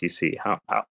some BTC. How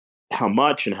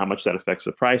much and how much that affects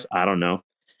the price, I don't know.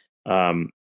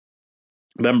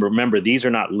 Remember, these are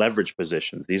not leverage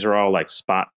positions. These are all like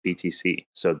spot BTC.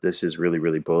 So this is really,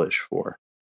 really bullish for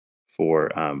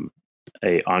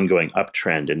a ongoing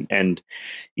uptrend. And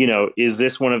is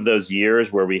this one of those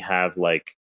years where we have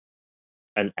like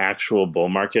an actual bull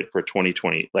market for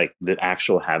 2020, like the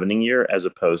actual halvening year, as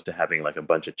opposed to having like a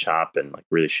bunch of chop and like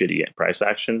really shitty price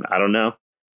action? I don't know.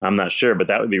 I'm not sure, but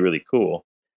that would be really cool.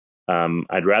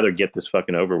 I'd rather get this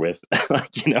fucking over with,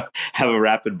 like, have a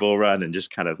rapid bull run and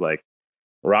just kind of like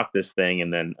rock this thing.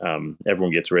 And then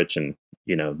everyone gets rich and,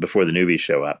 before the newbies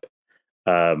show up.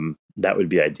 That would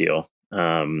be ideal.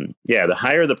 Yeah, the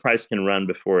higher the price can run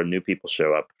before new people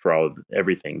show up for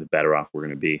everything, the better off we're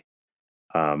going to be.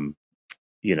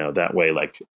 That way,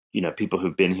 like, people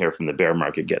who've been here from the bear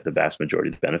market get the vast majority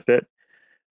of the benefit.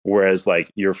 Whereas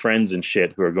like your friends and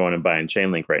shit who are going and buying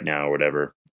Chainlink right now or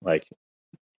whatever, like,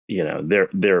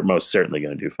 they're most certainly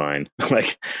going to do fine.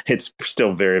 Like it's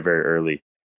still very, very early.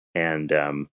 And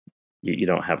you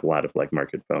don't have a lot of like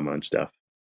market FOMO and stuff.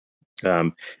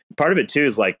 Part of it too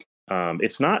is like,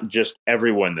 it's not just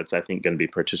everyone that's I think going to be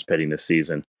participating this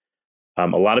season. A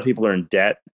lot of people are in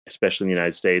debt, especially in the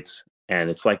United States. And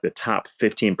it's like the top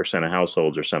 15% of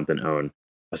households or something own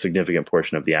a significant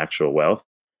portion of the actual wealth.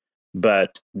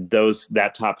 But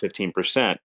that top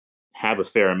 15% have a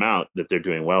fair amount that they're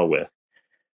doing well with.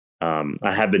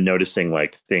 I have been noticing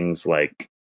like things like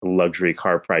luxury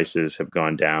car prices have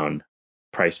gone down,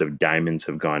 price of diamonds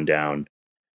have gone down.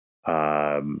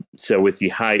 So with the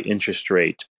high interest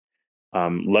rate,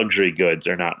 luxury goods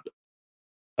are not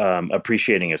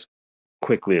appreciating as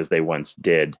quickly as they once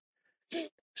did.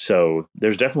 So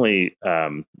there's definitely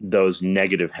those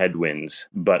negative headwinds.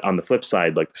 But on the flip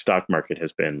side, like the stock market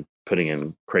has been putting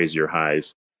in crazier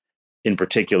highs. In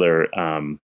particular,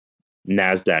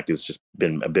 NASDAQ has just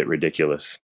been a bit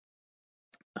ridiculous,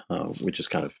 which is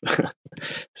kind of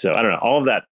so I don't know. All of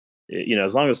that,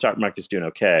 as long as the stock market's doing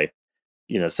okay,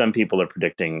 some people are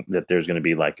predicting that there's going to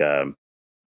be like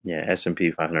S&P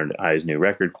 500 highs new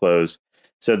record close.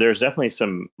 So there's definitely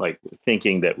some like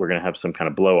thinking that we're going to have some kind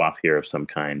of blow off here of some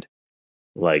kind.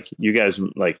 Like you guys,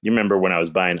 like you remember when I was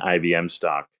buying IBM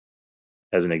stock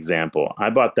as an example, I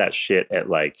bought that shit at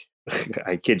like,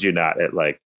 I kid you not, at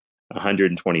like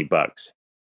 $120.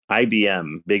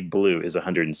 IBM Big Blue is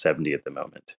 170 at the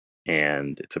moment,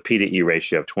 and it's a P to E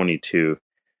ratio of 22.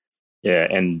 Yeah,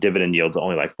 and dividend yields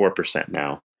only like 4%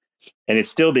 now, and it's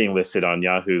still being listed on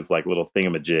Yahoo's like little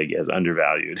thingamajig as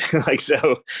undervalued. Like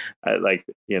so, this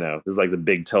is like the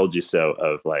big told you so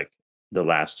of like the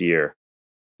last year.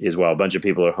 Is while a bunch of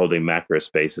people are holding macro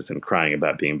spaces and crying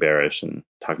about being bearish and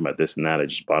talking about this and that, I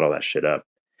just bought all that shit up.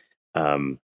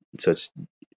 Um, so it's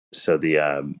so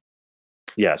the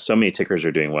so many tickers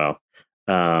are doing well.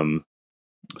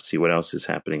 Let's see what else is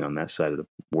happening on that side of the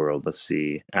world. Let's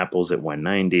see, Apple's at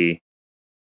 190.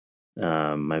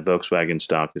 My Volkswagen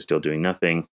stock is still doing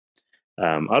nothing.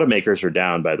 Automakers are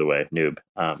down, by the way, noob.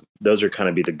 Those are kind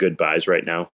of be the good buys right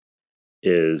now.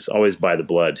 Is always buy the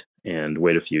blood and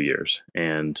wait a few years.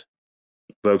 And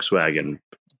Volkswagen,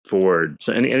 Ford,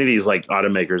 so any of these like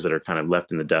automakers that are kind of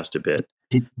left in the dust a bit.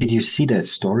 Did you see that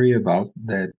story about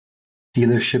that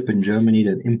dealership in Germany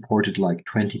that imported like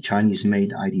 20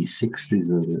 Chinese-made ID.6?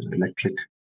 These are the electric.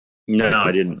 No,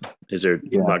 I didn't. Is there?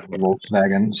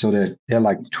 Volkswagen. So they're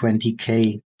like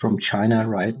 20K from China,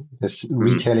 right? They're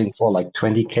retailing for like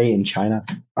 20K in China.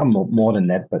 More than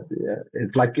that, but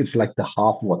it's like the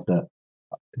half what the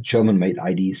German-made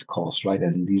IDs cost, right?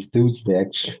 And these dudes, they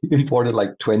actually imported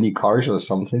like 20 cars or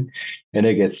something, and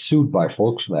they get sued by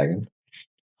Volkswagen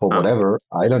for whatever.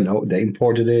 I don't know. They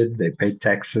imported it, they paid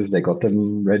taxes, they got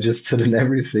them registered and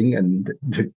everything, and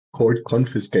the court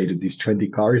confiscated these 20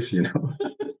 cars,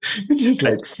 It's just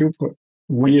like super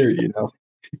weird,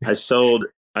 I sold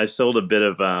a bit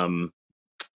of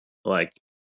like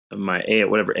my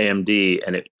AMD,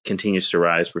 and it continues to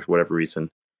rise for whatever reason.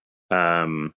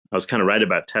 I was kind of right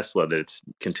about Tesla that it's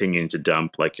continuing to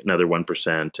dump like another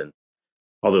 1%, and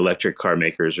all the electric car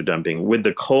makers are dumping. With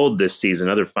the cold this season,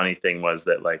 another funny thing was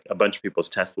that like a bunch of people's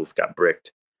Teslas got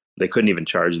bricked. They couldn't even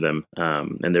charge them,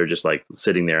 and they're just like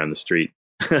sitting there on the street.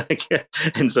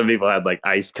 And some people had like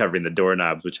ice covering the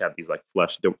doorknobs, which have these like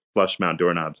flush mount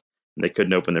doorknobs, and they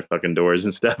couldn't open their fucking doors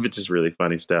and stuff. It's just really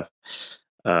funny stuff.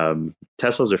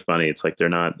 Teslas are funny. It's like they're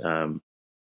not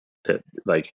that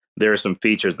like there are some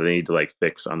features that they need to like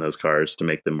fix on those cars to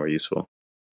make them more useful,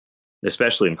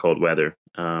 especially in cold weather.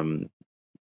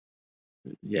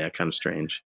 Yeah, kind of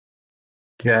strange.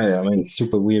 Yeah, I mean, it's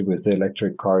super weird with the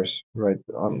electric cars, right?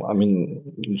 I mean,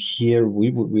 here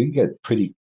we get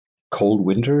pretty cold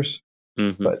winters,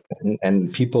 but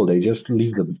and people they just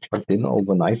leave them plugged in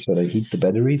overnight so they heat the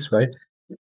batteries, right?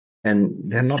 And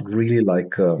they're not really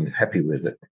like happy with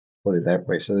it, put it that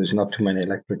way. So there's not too many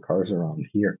electric cars around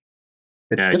here.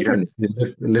 It's different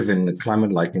if you live in a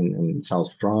climate like in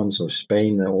South France or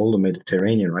Spain, all the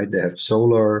Mediterranean, right? They have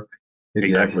solar. If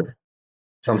you have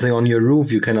something on your roof,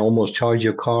 you can almost charge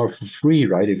your car for free,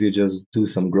 right? If you just do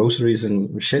some groceries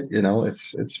and shit,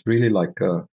 it's really like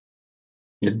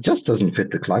it just doesn't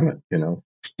fit the climate,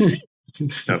 Yeah,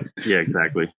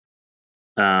 exactly.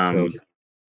 So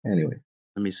anyway,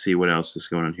 let me see what else is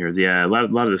going on here. Yeah, a lot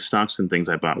of the stocks and things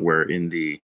I bought were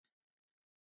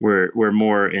were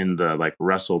more in the like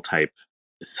Russell type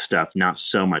stuff, not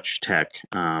so much tech.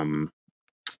 And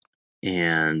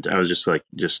I was just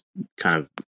kind of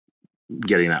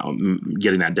getting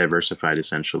that diversified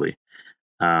essentially.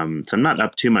 So I'm not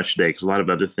up too much today because a lot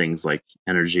of other things like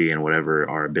energy and whatever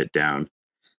are a bit down.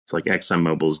 It's like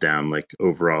ExxonMobil's down like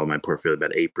overall in my portfolio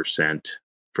about 8%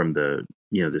 from the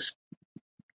this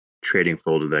trading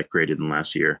folder that I created in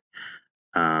last year.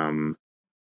 Let's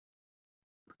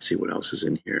see what else is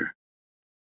in here.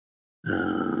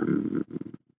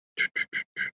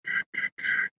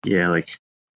 Yeah, like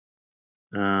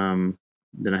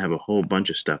then I have a whole bunch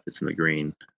of stuff that's in the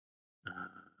green.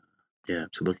 Yeah,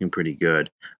 it's looking pretty good.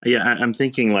 Yeah, I'm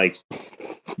thinking like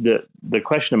the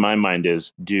question in my mind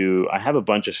is, do I have a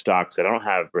bunch of stocks that I don't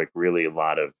have like really a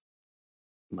lot of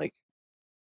like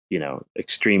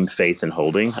extreme faith in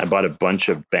holding? I bought a bunch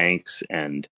of banks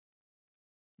and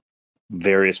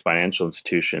various financial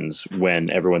institutions when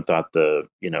everyone thought the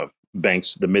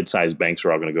banks, the mid-sized banks,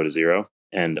 were all going to go to zero,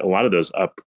 and a lot of those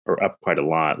are up quite a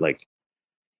lot, like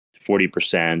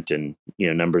 40%, and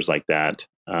numbers like that.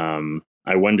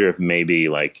 I wonder if maybe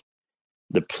like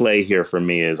the play here for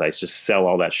me is I just sell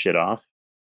all that shit off,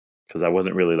 because I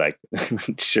wasn't really like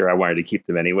sure I wanted to keep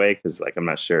them anyway, because like I'm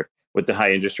not sure with the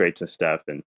high interest rates and stuff,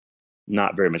 and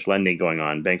not very much lending going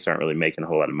on. Banks aren't really making a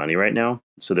whole lot of money right now,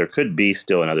 so there could be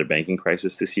still another banking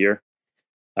crisis this year,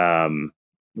 um,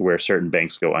 where certain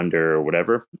banks go under or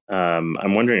whatever. I'm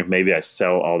wondering if maybe I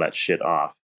sell all that shit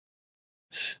off,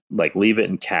 like leave it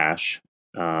in cash,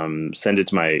 send it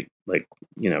to my like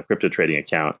crypto trading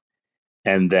account,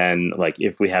 and then like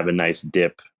if we have a nice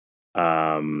dip,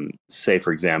 say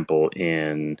for example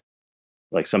in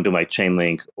like something like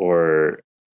Chainlink or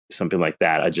something like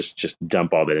that, I just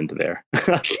dump all that into there.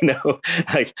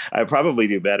 Like I probably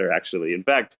do better actually. In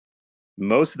fact,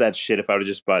 most of that shit, if I would have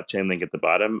just bought Chainlink at the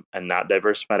bottom and not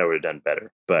diversified, I would have done better.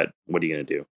 But what are you going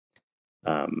to do?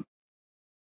 Um,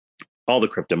 all the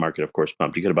crypto market, of course,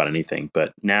 pumped. You could have bought anything.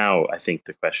 But now I think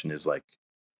the question is like,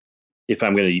 if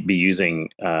I'm going to be using,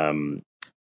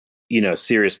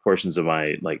 serious portions of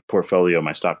my like portfolio,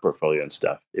 my stock portfolio and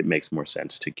stuff, it makes more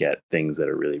sense to get things that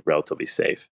are really relatively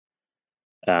safe.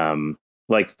 Um,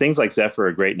 like things like Zephyr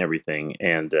are great and everything,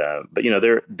 and but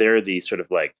they're the sort of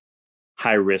like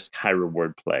high risk, high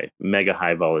reward play, mega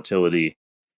high volatility.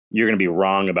 You're going to be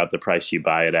wrong about the price you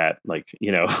buy it at, like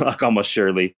like almost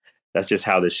surely. That's just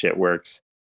how this shit works.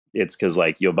 It's because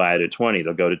like you'll buy it at 20,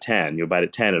 it'll go to 10. You'll buy it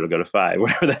at 10, it'll go to 5.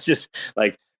 Whatever. That's just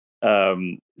like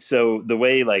so the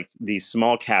way like these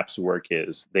small caps work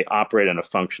is they operate on a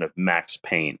function of max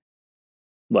pain.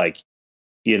 Like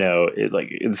like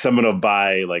someone will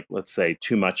buy like let's say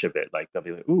too much of it. Like they'll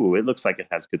be like, "Ooh, it looks like it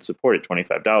has good support at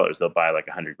 $25." They'll buy like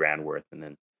 100 grand worth, and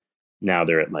then now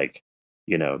they're at like,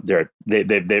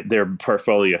 their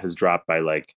portfolio has dropped by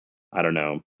like I don't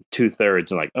know 2/3,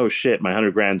 and like, oh shit, my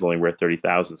 100 grand's only worth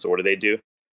 30,000. So what do?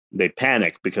 They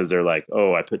panic because they're like,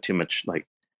 oh, I put too much. Like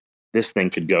this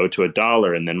thing could go to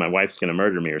 $1, and then my wife's gonna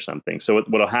murder me or something. So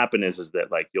what'll happen is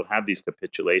that like you'll have these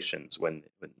capitulations when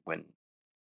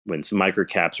some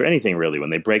microcaps or anything really, when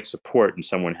they break support and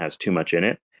someone has too much in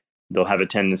it, they'll have a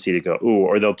tendency to go, ooh,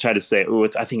 or they'll try to say, ooh,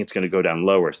 I think it's going to go down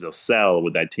lower. So they'll sell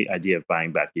with that idea of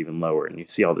buying back even lower. And you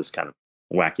see all this kind of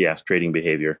wacky ass trading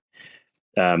behavior.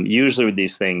 Usually with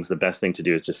these things, the best thing to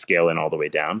do is just scale in all the way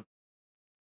down.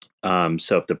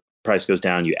 So if the price goes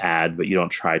down, you add, but you don't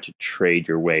try to trade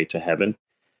your way to heaven.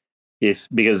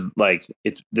 Because like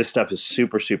this stuff is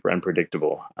super super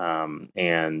unpredictable,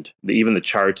 and even the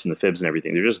charts and the fibs and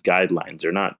everything, they're just guidelines.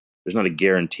 There's not a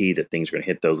guarantee that things are going to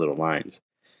hit those little lines.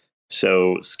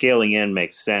 So scaling in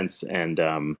makes sense. And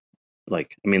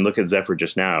like I mean, look at Zephyr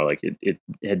just now. Like it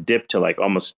had dipped to like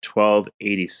almost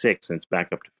 1286, and it's back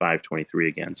up to 523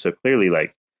 again. So clearly,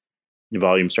 like the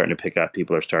volume's starting to pick up.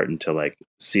 People are starting to like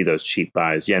see those cheap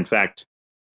buys. Yeah, in fact,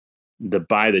 the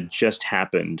buy that just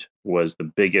happened was the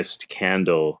biggest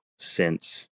candle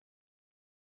since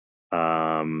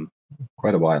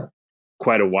quite a while.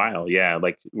 Quite a while. Yeah,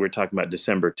 like we're talking about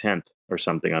December 10th or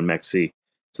something on MEXC.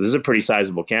 So this is a pretty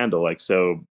sizable candle. Like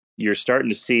so, you're starting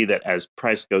to see that as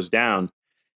price goes down,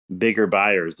 bigger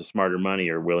buyers, the smarter money,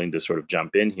 are willing to sort of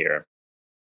jump in here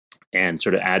and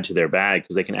sort of add to their bag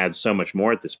because they can add so much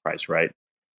more at this price, right?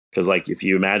 Because like if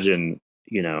you imagine,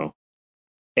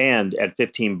 and at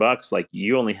 $15, like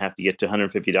you only have to get to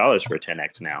 $150 for a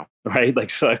 10x now, right? Like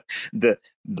so, the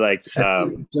like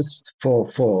just for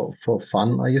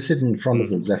fun, are you sitting in front of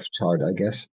the Zeph chart? I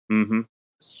guess. Mm-hmm.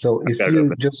 So if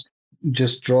you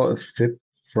just draw a fib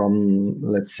from,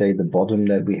 let's say, the bottom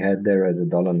that we had there at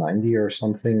 $1.90 or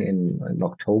something in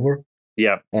October.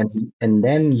 Yeah. And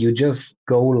then you just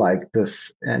go like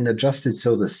this and adjust it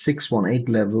so the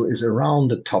 618 level is around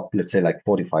the top, let's say like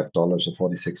 $45 or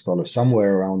 $46,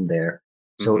 somewhere around there.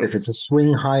 So if it's a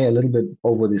swing high a little bit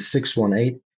over the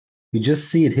 618, you just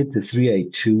see it hit the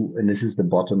 382, and this is the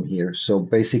bottom here. So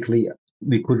basically,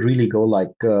 we could really go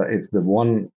like if the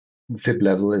one fib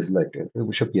level is like it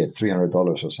should be at $300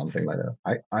 or something like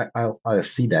that. I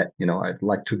see that. I'd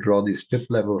like to draw these fib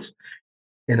levels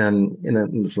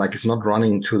it's like it's not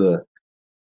running to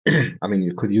the. I mean,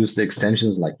 you could use the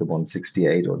extensions like the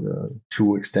 168 or the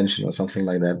 2 extension or something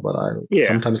like that, but I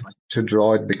sometimes like to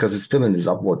draw it because it's still in this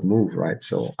upward move, right?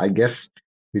 So I guess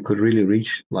we could really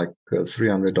reach like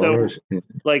 $300 in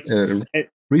like a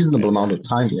reasonable amount of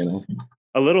time,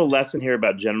 A little lesson here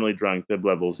about generally drawing fib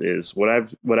levels is what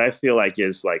I feel like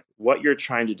is like what you're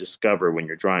trying to discover when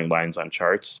you're drawing lines on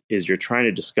charts is you're trying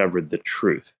to discover the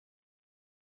truth.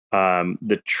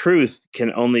 the truth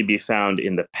can only be found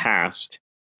in the past,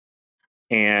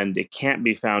 and it can't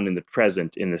be found in the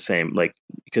present in the same, like,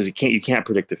 because you can't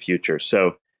predict the future.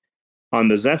 So on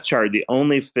the Zeph chart, the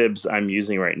only fibs I'm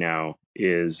using right now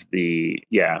is the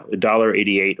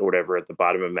 $1.88 or whatever at the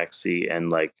bottom of MEXC,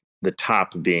 and like the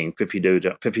top being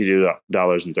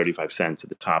 $52.35 at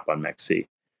the top on MEXC.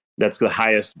 That's the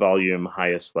highest volume,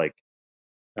 highest like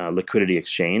liquidity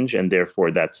exchange, and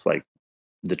therefore that's like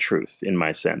the truth in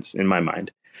my sense, in my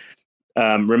mind.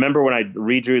 Remember when I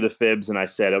redrew the fibs and I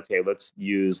said, okay, let's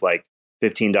use like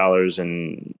 $15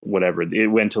 and whatever. It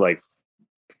went to like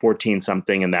 14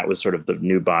 something, and that was sort of the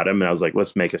new bottom. And I was like,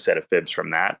 let's make a set of fibs from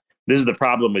that. This is the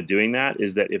problem with doing that,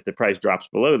 is that if the price drops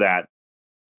below that,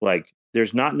 like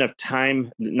there's not enough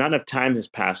time has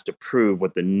passed to prove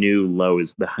what the new low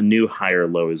is, the new higher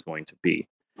low is going to be.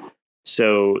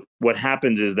 So what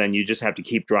happens is then you just have to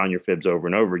keep drawing your fibs over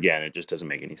and over again. It just doesn't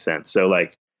make any sense. So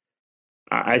like,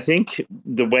 I think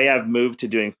the way I've moved to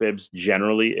doing fibs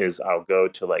generally is I'll go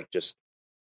to like just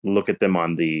look at them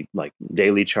on the like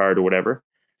daily chart or whatever,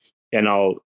 and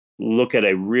I'll look at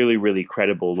a really, really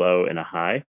credible low and a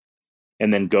high,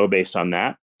 and then go based on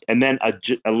that. And then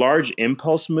a large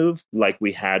impulse move like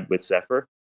we had with Zephyr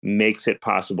makes it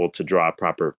possible to draw a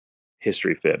proper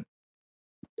history fib.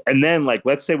 And then like,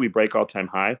 let's say we break all-time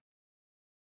high,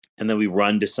 and then we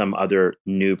run to some other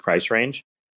new price range.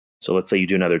 So let's say you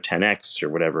do another 10x or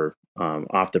whatever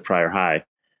off the prior high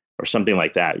or something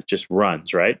like that. It just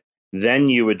runs, right? Then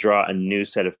you would draw a new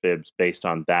set of fibs based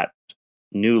on that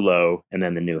new low and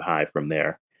then the new high from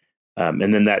there.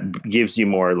 And then that gives you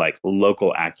more like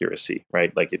local accuracy,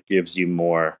 right? Like it gives you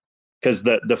more, because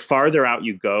the farther out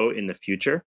you go in the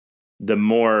future, the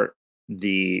more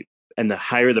the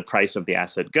higher the price of the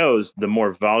asset goes, the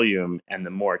more volume and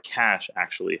the more cash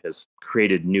actually has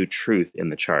created new truth in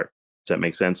the chart. Does that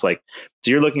make sense? Like, so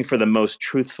you're looking for the most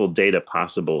truthful data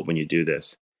possible when you do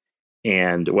this.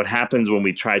 And what happens when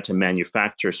we try to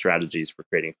manufacture strategies for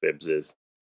creating fibs is,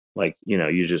 like,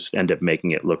 you just end up making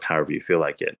it look however you feel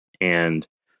like it. And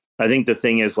I think the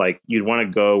thing is, like, you'd want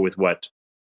to go with what,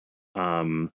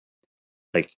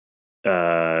 like,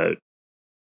 what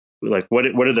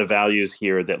are the values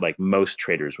here that like most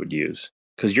traders would use?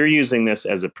 Because you're using this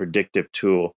as a predictive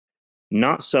tool,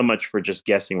 not so much for just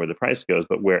guessing where the price goes,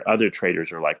 but where other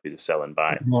traders are likely to sell and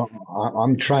buy. Well,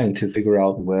 I'm trying to figure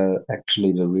out where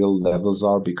actually the real levels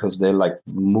are, because they're like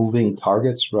moving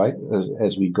targets, right?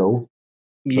 As we go.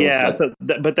 So it's Yeah, like,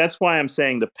 but that's why I'm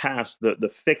saying the past,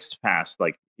 the fixed past,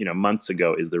 like months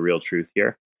ago, is the real truth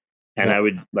here. And yeah. I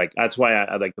would like, that's why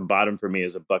I like the bottom for me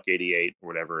is $1.88 or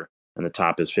whatever, and the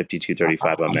top is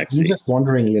 52.35 on I'm MEXC. just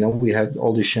wondering, we had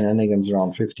all these shenanigans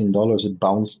around $15. It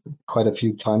bounced quite a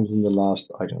few times in the last,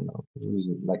 I don't know, it was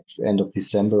like end of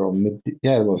December or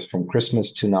yeah, it was from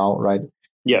Christmas to now, right?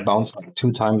 Yeah. It bounced like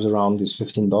two times around this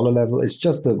 $15 level. It's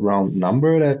just a round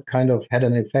number that kind of had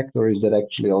an effect, or is that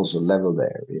actually also level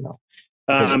there,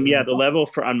 Because Yeah, the level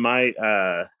for on my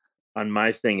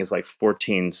thing is like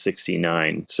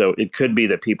 1469. So it could be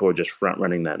that people are just front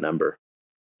running that number.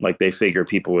 Like they figure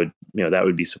people would, that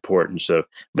would be support. And so,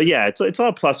 but yeah, it's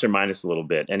all plus or minus a little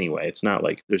bit anyway. It's not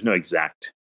like there's no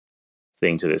exact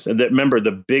thing to this. And remember,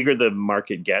 the bigger the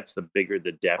market gets, the bigger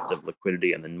the depth of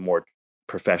liquidity, and the more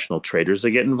professional traders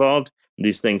that get involved.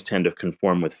 These things tend to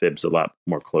conform with fibs a lot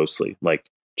more closely. Like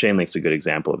Chainlink's a good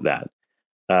example of that.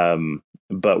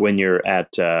 But when you're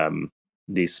at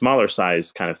these smaller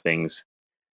size kind of things,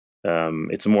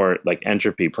 it's more like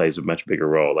entropy plays a much bigger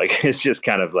role. Like it's just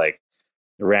kind of like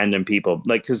random people,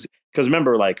 like because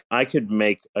remember, like I could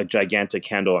make a gigantic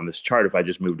candle on this chart if I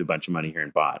just moved a bunch of money here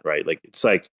and bought, right? Like it's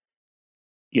like,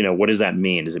 what does that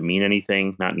mean? Does it mean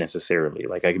anything? Not necessarily.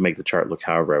 Like I can make the chart look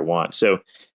however I want. So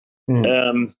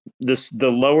the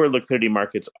lower liquidity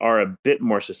markets are a bit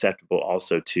more susceptible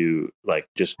also to like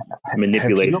just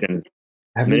manipulation.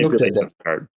 Have you looked at the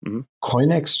Chart. Mm-hmm.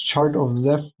 CoinEx chart of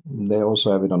Zeph? They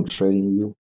also have it on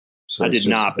TradingView. So I did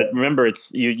not, but remember,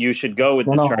 it's you should go with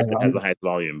the chart that has the highest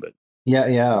volume. But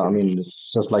yeah. I mean,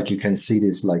 it's just like you can see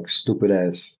this like stupid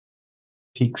ass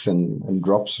peaks and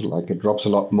drops. Like it drops a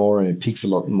lot more and it peaks a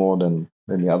lot more than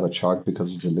the other chart,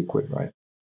 because it's a liquid, right?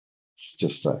 It's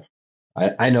just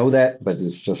I know that, but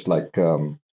it's just like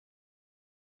the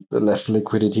less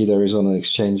liquidity there is on an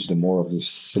exchange, the more of these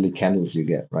silly candles you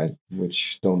get, right?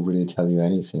 Which don't really tell you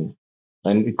anything.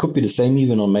 And it could be the same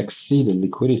even on MEXC. The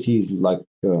liquidity is like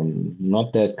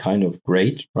not that kind of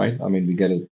great, right? I mean, we get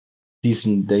a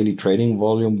decent daily trading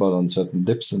volume, but on certain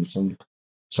dips and some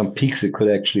peaks, it could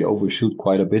actually overshoot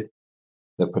quite a bit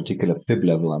the particular fib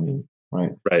level. I mean,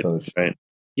 right? Right, So it's right.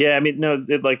 Yeah, I mean, no,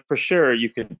 like for sure, you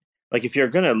could. like if you're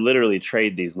going to literally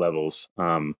trade these levels,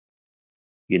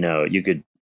 you could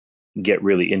get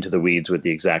really into the weeds with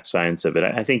the exact science of it.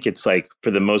 I think it's like,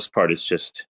 for the most part,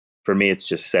 for me, it's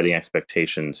just setting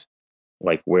expectations,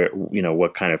 like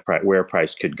what kind of price, where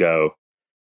price could go,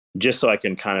 just so I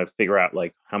can kind of figure out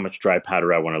like how much dry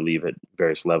powder I want to leave at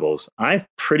various levels. I've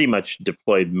pretty much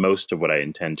deployed most of what I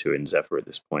intend to in Zephyr at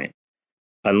this point,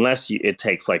 unless it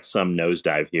takes like some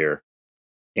nosedive here.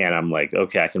 And I'm like,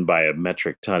 okay, I can buy a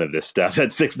metric ton of this stuff at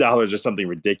 $6 or something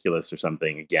ridiculous or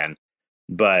something again.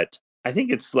 But I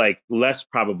think it's like less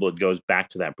probable it goes back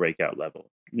to that breakout level.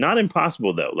 Not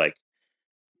impossible though. Like,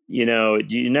 you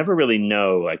never really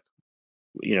know, like,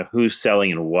 who's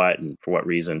selling and what and for what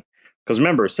reason. Because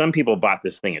remember, some people bought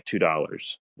this thing at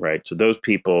 $2, right? So those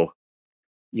people,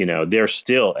 they're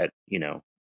still at,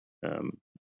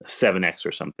 7x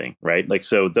or something, right? Like,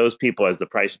 so those people, as the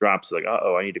price drops, like,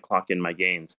 oh, I need to clock in my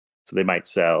gains. So they might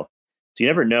sell. So you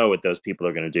never know what those people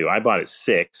are going to do. I bought at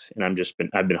 6 and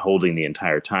I've been holding the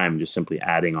entire time, just simply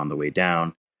adding on the way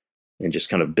down and just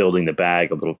kind of building the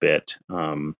bag a little bit.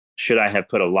 Should I have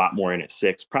put a lot more in at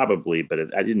 6? Probably, but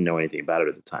I didn't know anything about it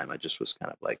at the time. I just was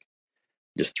kind of like,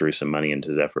 just threw some money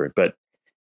into Zephyr. But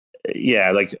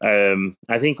yeah, like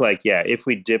I think like, yeah, if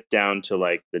we dip down to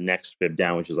like the next fib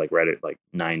down, which is like right at like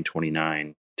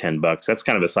 9.29, $10, that's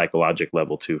kind of a psychological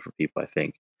level too for people, I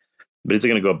think. But is it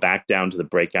going to go back down to the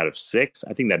breakout of 6?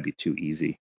 I think that'd be too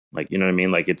easy. Like, you know what I mean?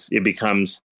 Like it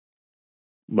becomes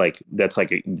like, that's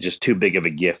like just too big of a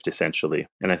gift essentially.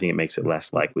 And I think it makes it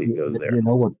less likely it goes there. You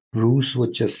know what Bruce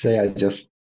would just say? I just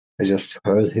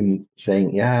heard him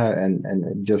saying, yeah,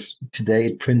 and just today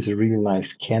it prints a really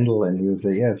nice candle, and he would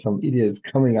say, yeah, some idiot is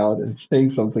coming out and saying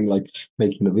something like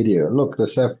making a video. Look, the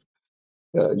chef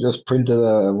just printed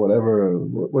a whatever.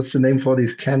 What's the name for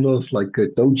these candles? Like a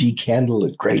doji candle,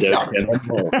 a graveyard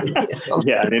candle.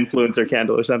 Yeah, an influencer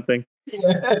candle or something.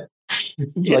 Yeah.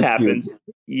 It like happens.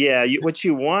 Yeah, what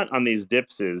you want on these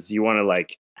dips is you want to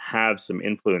like have some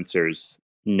influencers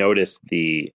notice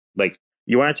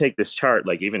you want to take this chart,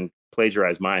 like even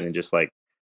plagiarize mine and just like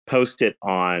post it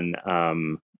on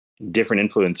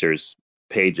different influencers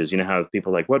pages. You know how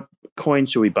people are like, what coin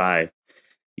should we buy?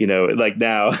 Like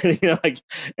now, like,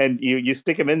 and you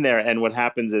stick them in there, and what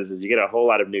happens is you get a whole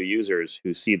lot of new users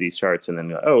who see these charts and then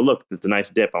go, oh, look, it's a nice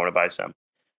dip, I want to buy some.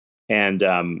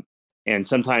 And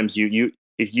sometimes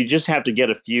if you just have to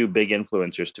get a few big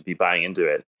influencers to be buying into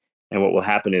it, and what will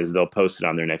happen is they'll post it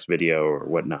on their next video or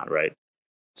whatnot, right?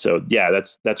 So yeah,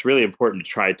 that's really important to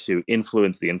try to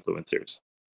influence the influencers.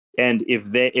 And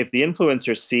if the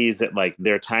influencer sees that like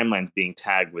their timeline's being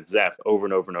tagged with Zeph over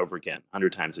and over and over again,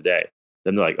 100 times a day,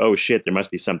 then they're like, oh shit, there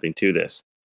must be something to this.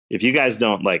 If you guys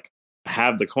don't like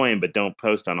have the coin but don't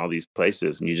post on all these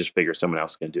places, and you just figure someone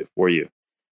else is going to do it for you,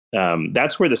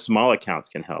 that's where the small accounts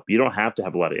can help. You don't have to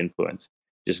have a lot of influence.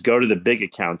 Just go to the big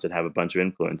accounts that have a bunch of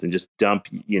influence and just dump,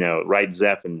 write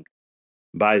Zeph and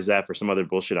buy Zeph or some other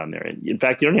bullshit on there. And in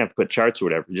fact, you don't even have to put charts or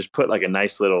whatever. Just put like a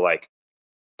nice little like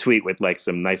tweet with like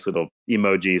some nice little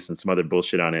emojis and some other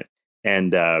bullshit on it,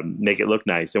 and make it look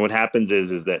nice. And what happens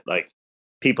is that like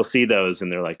people see those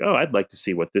and they're like, oh, I'd like to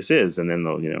see what this is. And then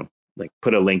they'll, like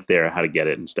put a link there how to get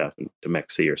it and stuff, and to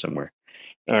MEXC or somewhere.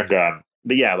 And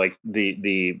but yeah, like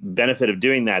the benefit of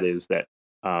doing that is that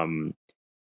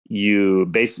you're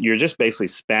just basically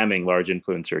spamming large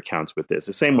influencer accounts with this,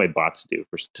 the same way bots do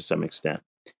to some extent.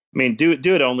 I mean, do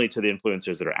it only to the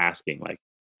influencers that are asking, like,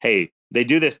 hey, they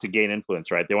do this to gain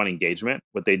influence, right? They want engagement.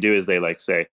 What they do is they like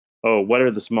say, oh, what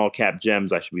are the small cap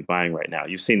gems I should be buying right now?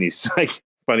 You've seen these like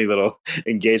funny little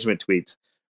engagement tweets.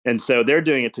 And so they're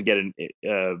doing it to get an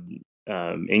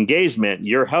engagement.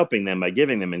 You're helping them by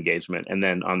giving them engagement. And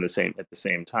then at the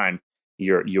same time,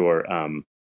 you're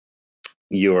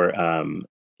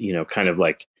kind of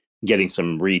like getting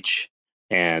some reach,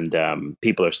 and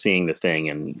people are seeing the thing.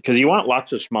 And because you want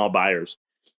lots of small buyers.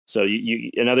 So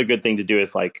another good thing to do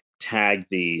is like tag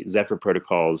the Zephyr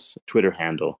Protocol's Twitter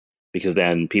handle, because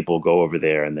then people go over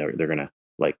there and they're gonna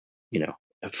like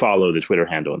follow the Twitter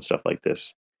handle and stuff like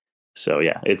this. So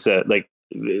yeah, it's like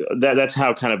that's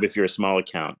how kind of, if you're a small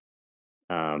account,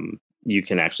 you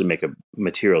can actually make a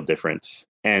material difference.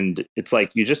 And it's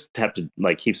like you just have to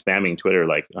like keep spamming Twitter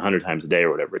like 100 times a day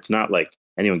or whatever. It's not like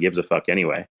anyone gives a fuck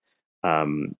anyway.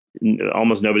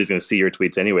 Almost nobody's going to see your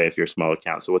tweets anyway if you're a small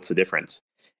account. So what's the difference?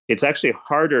 It's actually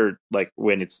harder like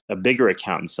when it's a bigger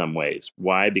account in some ways.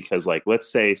 Why? Because like, let's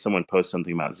say someone posts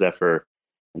something about Zephyr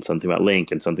and something about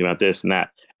Link and something about this and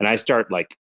that, and I start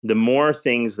like, the more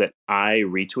things that I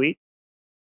retweet,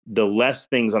 the less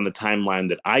things on the timeline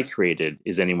that I created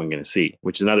is anyone going to see,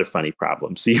 which is another funny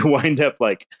problem. So you wind up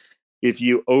like if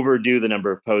you overdo the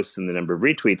number of posts and the number of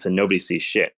retweets, then nobody sees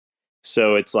shit.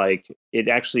 So it's like it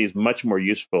actually is much more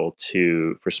useful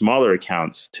for smaller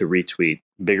accounts to retweet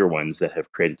bigger ones that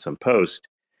have created some post.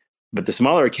 But the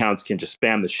smaller accounts can just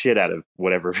spam the shit out of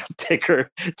whatever ticker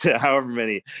to however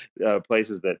many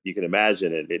places that you can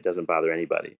imagine, and it doesn't bother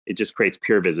anybody. It just creates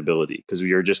pure visibility because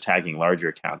you're just tagging larger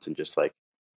accounts and just like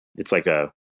it's like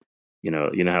a you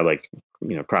know how like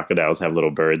crocodiles have little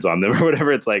birds on them or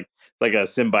whatever. It's like a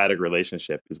symbiotic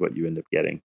relationship is what you end up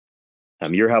getting.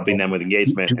 You're helping them with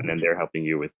engagement, and then they're helping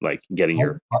you with like getting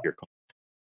your.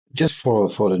 Just for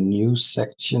the news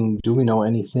section, do we know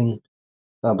anything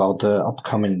about the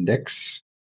upcoming decks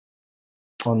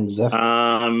on Zeph?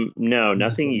 No,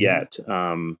 nothing yet.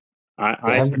 I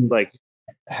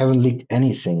haven't leaked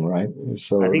anything, right?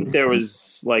 So I think there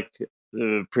was like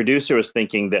the producer was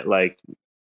thinking that like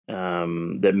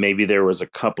that maybe there was a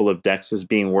couple of dexes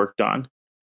being worked on.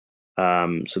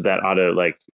 So that ought to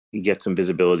like get some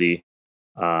visibility.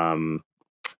 And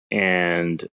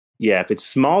yeah, if it's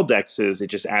small dexes, it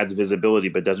just adds visibility,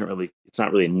 but it's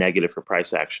not really negative for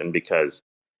price action because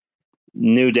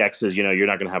new dexes, you're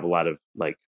not going to have a lot of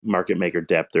like market maker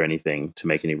depth or anything to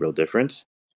make any real difference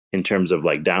in terms of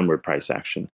like downward price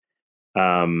action.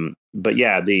 But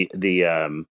yeah,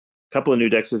 the couple of new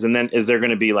dexes, and then is there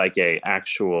going to be like a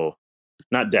actual,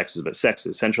 not dexes, but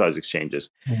sexes, centralized exchanges?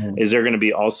 Mm-hmm. Is there going to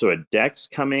be also a dex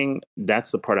coming?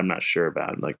 That's the part I'm not sure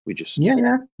about. Like we just they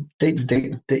have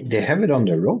it on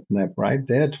their roadmap, right?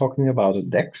 They're talking about a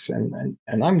dex, and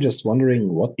I'm just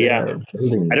wondering what they're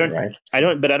building. Right? I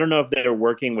don't know if they're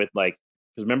working with like,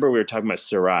 because remember we were talking about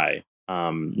Cephii.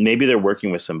 Maybe they're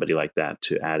working with somebody like that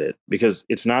to add it because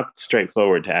it's not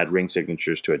straightforward to add ring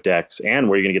signatures to a dex, and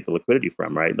where are you going to get the liquidity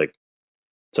from, right? Like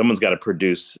someone's got to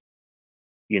produce,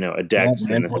 a dex.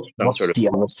 Yeah, and what's the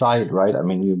other side, right? I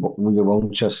mean, you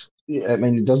won't just. I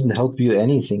mean, it doesn't help you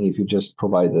anything if you just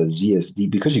provide a ZSD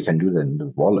because you can do that in the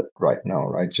wallet right now,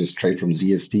 right? Just trade from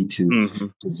ZSD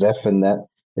to Zeph, and that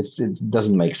it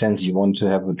doesn't make sense. You want to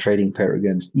have a trading pair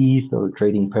against ETH or a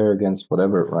trading pair against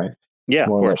whatever, right? Yeah, of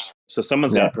course. So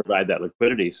someone's got to provide that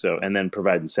liquidity, and then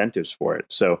provide incentives for it.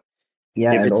 So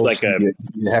yeah, and also like you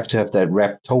have to have that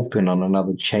wrapped token on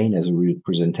another chain as a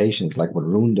representation. It's like what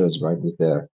Rune does, right? With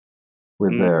their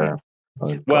what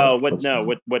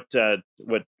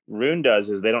Rune does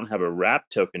is they don't have a wrap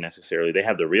token necessarily. They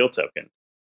have the real token.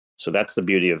 So that's the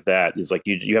beauty of that. Is like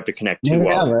you have to connect two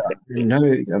wallets.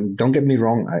 No, don't get me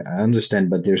wrong. I understand,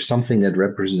 but there's something that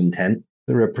represents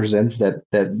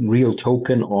that real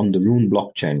token on the Rune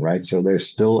blockchain, right? So there's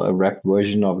still a wrapped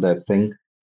version of that thing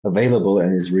available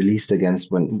and is released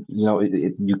against when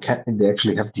you can't. They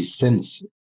actually have these synths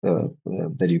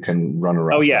that you can run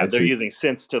around. Oh yeah, right? They're using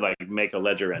synths to like make a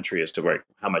ledger entry as to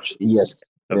how much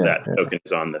that token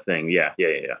is on the thing. Yeah,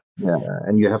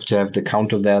 and you have to have the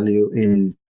counter value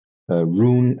in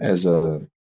Rune as a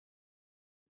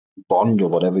bond or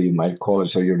whatever you might call it,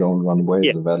 so you don't run away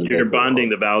as a validator. You're bonding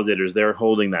the validators. They're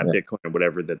holding that Bitcoin or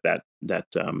whatever that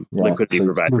liquidity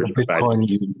provider. Bitcoin,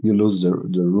 you lose the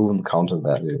Rune counter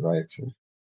value, right?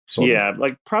 So,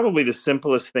 like probably the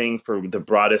simplest thing for the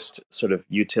broadest sort of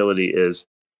utility is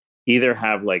either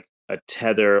have like a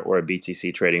Tether or a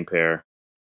BTC trading pair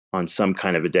on some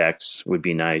kind of a DEX would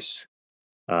be nice.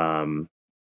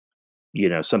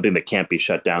 Something that can't be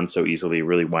shut down so easily,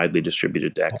 really widely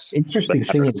distributed DEX. Interesting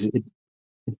thing is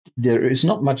there is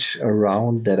not much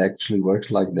around that actually works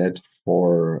like that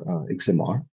for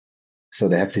XMR. So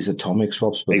they have these atomic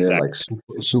swaps, but they're like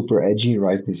super edgy,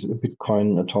 right? These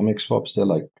Bitcoin atomic swaps, they're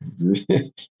like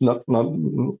not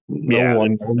no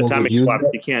one atomic swaps.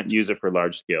 You can't use it for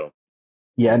large scale.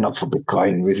 Yeah, not for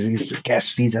Bitcoin with these gas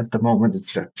fees at the moment.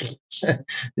 It's it's like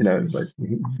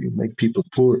you make people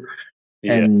poor.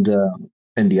 Yeah.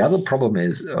 And the other problem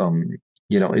is,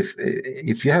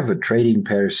 if you have a trading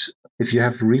pairs,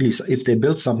 if they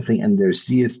build something and there's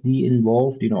CSD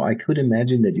involved, I could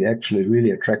imagine that you actually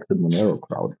really attract the Monero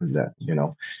crowd with that,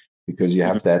 because you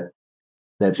have that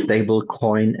stable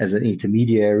coin as an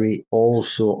intermediary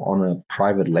also on a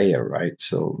private layer, right?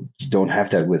 So you don't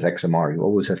have that with XMR. You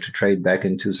always have to trade back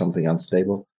into something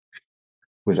unstable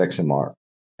with XMR.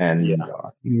 And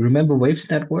you remember Waves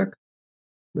Network?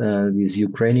 These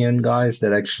Ukrainian guys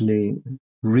that actually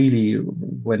really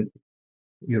went.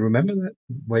 You remember that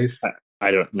Wave?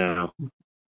 I don't know.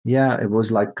 Yeah, it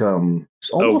was like Waves.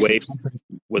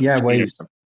 Waves.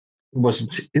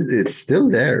 It's still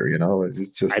there?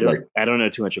 It's just I don't know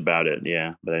too much about it.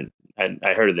 Yeah, but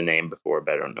I heard of the name before,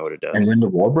 but I don't know what it does. And when the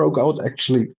war broke out,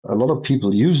 actually, a lot of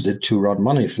people used it to run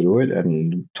money through it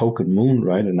and token Moon,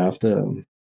 right? And after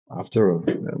after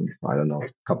I don't know, a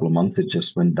couple of months, it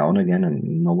just went down again,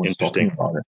 and no one's talking Interesting.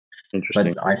 about it.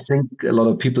 Interesting. But I think a lot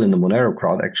of people in the Monero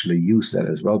crowd actually use that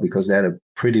as well because they had a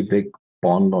pretty big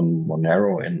bond on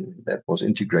Monero, and that was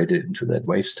integrated into that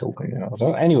Waves token.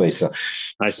 So anyway, so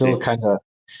I still see. kind of,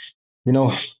 you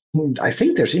know, I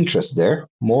think there's interest there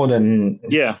more than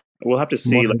Yeah, we'll have to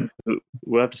more see. than.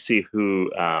 We'll have to see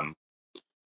who.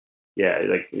 Yeah,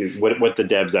 like what the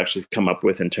devs actually come up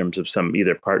with in terms of some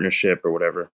either partnership or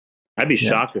whatever. I'd be Yeah,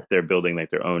 shocked if they're building like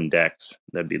their own decks.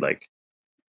 That'd be like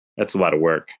that's a lot of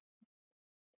work.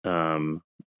 Um,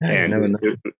 yeah, you and never know.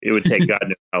 it would take God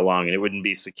knows how long, and it wouldn't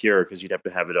be secure because you'd have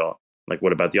to have it all. Like,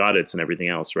 what about the audits and everything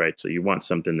else, right? So you want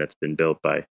something that's been built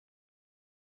by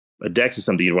a Dex is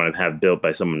something you'd want to have built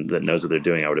by someone that knows what they're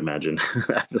doing. I would imagine.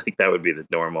 I feel like that would be the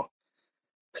normal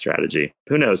strategy.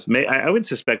 Who knows? I would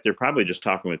suspect they're probably just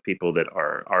talking with people that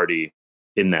are already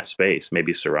in that space.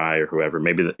 Maybe Sarai or whoever.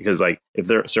 Maybe because like if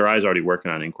Sarai's already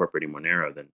working on incorporating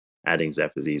Monero, then adding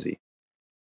Zeph is easy.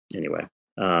 Anyway,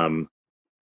 um,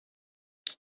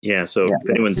 yeah. So Yeah, if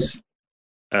anyone's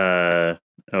oh,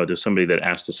 there's somebody that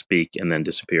asked to speak and then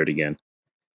disappeared again.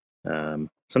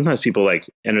 Sometimes people like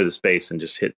enter the space and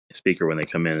just hit speaker when they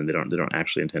come in, and they don't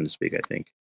actually intend to speak. I think.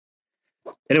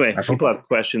 Anyway, I people forgot have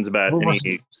questions about what any was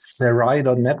it?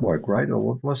 Serai.network, right? Or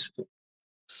what was it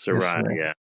Sarai,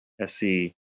 yesterday? yeah,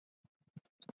 SC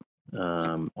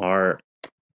RAI,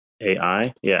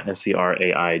 yeah,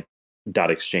 SCRAI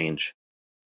dot exchange,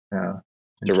 Yeah,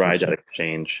 Sarai dot interesting.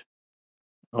 exchange.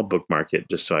 I'll bookmark it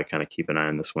just so I kind of keep an eye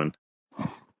on this one.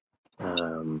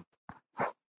 Second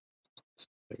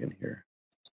here.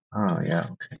 Oh, yeah,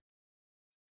 okay.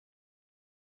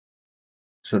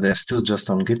 So they're still just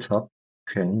on GitHub.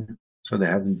 Okay. So they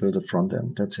haven't built a front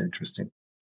end. That's interesting.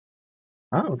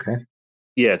 Ah, okay.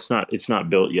 Yeah, it's not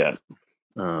built yet.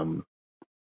 I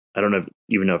don't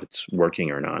even know if it's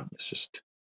working or not. It's just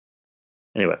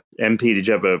anyway. MP, did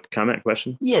you have a comment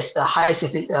question? Yes, hi,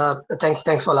 Cephii.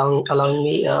 Thanks for allowing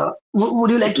me.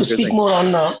 Would you like to Sure speak thing. more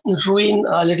on Ruin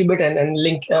a little bit and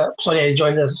link? Sorry, I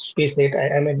joined the space late.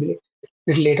 I might be a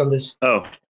little late on this. Oh,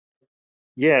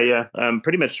 yeah.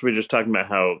 Pretty much we're just talking about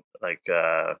how like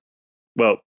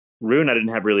well, Rune, I didn't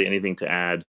have really anything to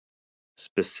add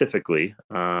specifically.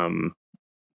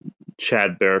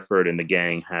 Chad Bareford and the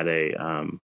gang had a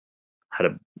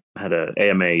had a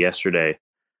AMA yesterday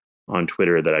on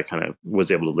Twitter that I kind of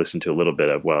was able to listen to a little bit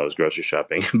of while I was grocery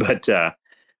shopping. But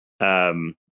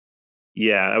um,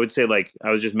 yeah, I would say like I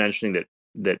was just mentioning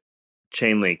that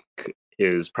Chainlink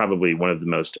is probably one of the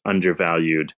most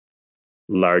undervalued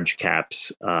large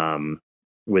caps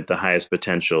with the highest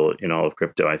potential in all of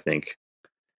crypto, I think,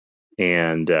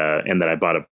 and that I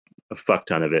bought a fuck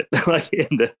ton of it, like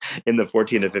in the $14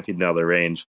 to $15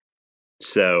 range.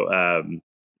 So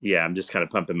yeah, I'm just kind of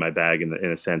pumping my bag in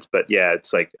a sense. But yeah,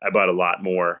 it's like I bought a lot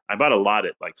more. I bought a lot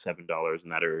at like $7 in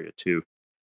that area too.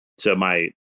 So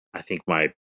I think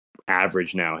my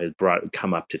average now has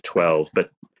come up to 12. But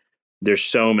there's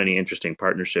so many interesting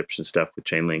partnerships and stuff with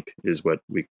Chainlink is what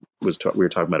we were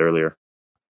talking about earlier.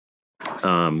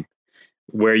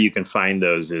 Where you can find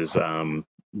those is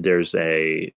there's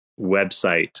a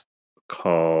website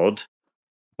called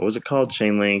what was it called?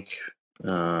 Chainlink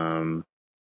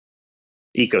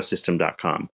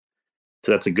ecosystem.com.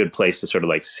 So that's a good place to sort of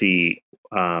like see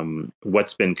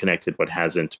what's been connected, what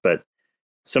hasn't. But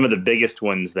some of the biggest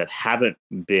ones that haven't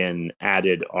been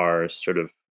added are sort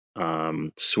of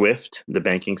Swift, the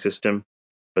banking system,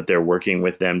 but they're working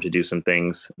with them to do some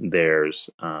things. There's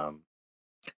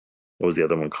what was the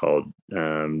other one called?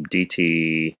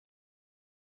 DT.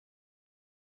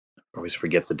 I always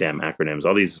forget the damn acronyms.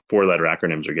 All these 4-letter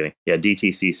acronyms are getting. Yeah,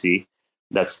 DTCC.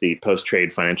 That's the Post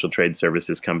Trade Financial Trade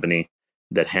Services company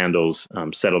that handles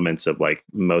settlements of like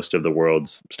most of the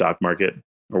world's stock market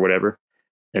or whatever.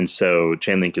 And so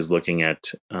Chainlink is looking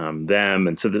at them.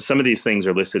 And so some of these things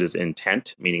are listed as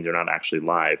intent, meaning they're not actually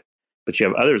live. But you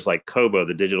have others like Kobo,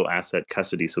 the digital asset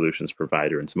custody solutions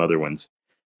provider, and some other ones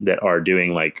that are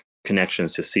doing like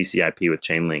connections to CCIP with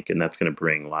Chainlink. And that's going to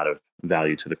bring a lot of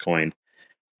value to the coin.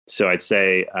 So I'd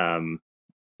say,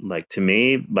 like to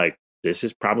me, like this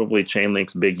is probably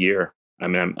Chainlink's big year. I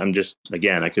mean, I'm just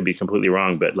again, I could be completely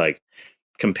wrong, but like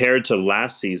compared to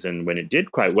last season when it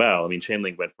did quite well, I mean,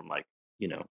 Chainlink went from like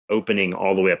opening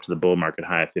all the way up to the bull market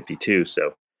high of 52.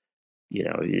 So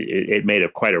it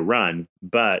made quite a run,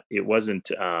 but it wasn't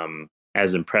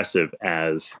as impressive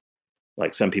as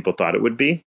like some people thought it would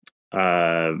be.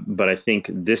 But I think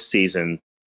this season,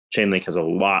 Chainlink has a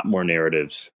lot more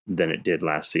narratives than it did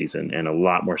last season, and a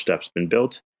lot more stuff's been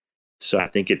built. So I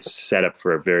think it's set up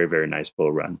for a very, very nice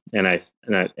bull run.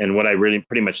 And what I really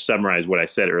pretty much summarized what I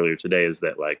said earlier today is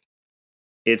that like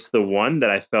it's the one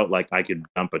that I felt like I could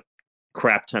dump a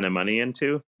crap ton of money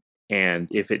into, and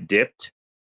if it dipped,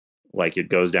 like it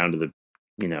goes down to the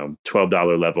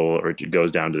 $12 level, or it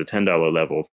goes down to the $10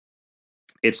 level,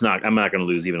 I'm not going to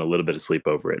lose even a little bit of sleep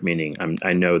over it. Meaning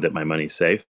I know that my money's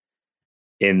safe.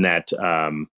 In that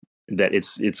that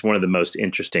it's one of the most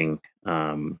interesting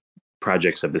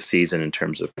projects of the season in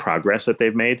terms of progress that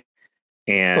they've made.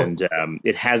 And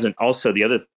it hasn't, also the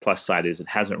other plus side is it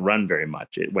hasn't run very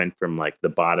much. It went from like the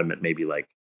bottom at maybe like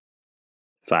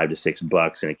 $5 to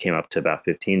 $6 and it came up to about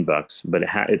 $15, but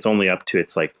it's only up to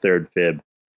its like third fib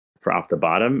for off the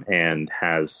bottom, and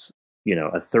has a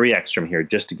 3x from here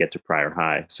just to get to prior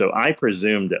high. So I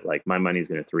presumed that like my money's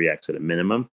going to 3x at a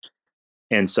minimum,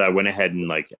 and so I went ahead and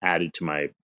like added to my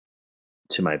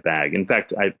bag. In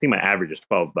fact, I think my average is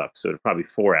 $12, so it'd probably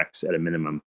 4x at a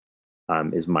minimum,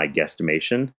 is my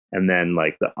guesstimation. And then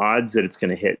like the odds that it's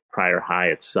going to hit prior high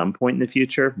at some point in the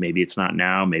future, maybe it's not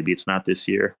now, maybe it's not this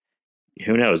year,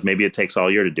 who knows? Maybe it takes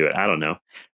all year to do it. I don't know.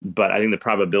 But I think the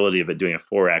probability of it doing a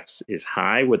 4x is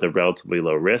high with a relatively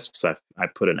low risk. So I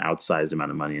put an outsized amount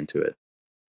of money into it.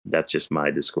 That's just my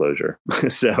disclosure.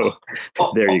 So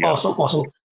there you go.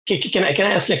 Awesome. Can I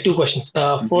ask like two questions?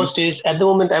 First is, at the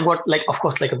moment I've got like, of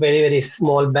course, like a very, very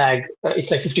small bag.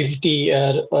 It's like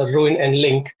 50-50 Ruin and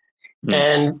Link.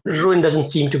 And Ruin doesn't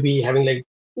seem to be having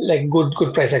like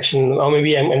good price action, or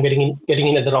maybe I'm getting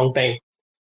in at the wrong time.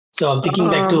 So I'm thinking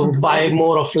like to buy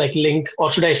more of like Link, or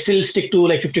should I still stick to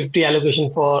like 50-50 allocation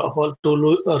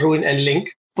to Ruin and Link?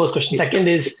 First question. Second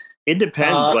is, it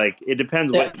depends. It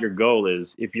depends what your goal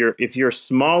is. If you're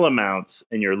small amounts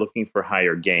and you're looking for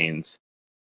higher gains,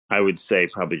 I would say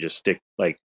probably just stick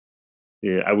I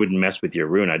wouldn't mess with your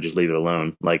Ruin. I'd just leave it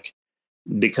alone. Like,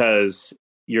 because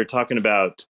you're talking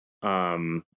about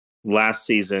last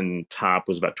season top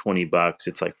was about $20.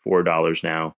 It's like $4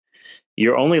 now.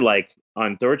 You're only like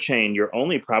on Thorchain, you're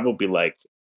only probably like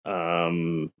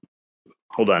hold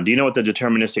on. Do you know what the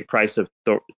deterministic price of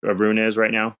Ruin is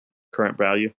right now? Current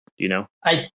value? Do you know?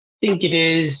 I think it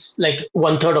is like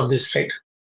 1/3 of this, right?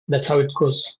 That's how it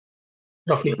goes,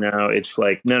 roughly. No, it's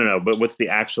like no. But what's the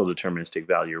actual deterministic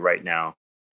value right now?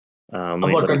 About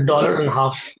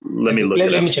 $1.50. Let me look it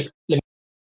up. Let me check.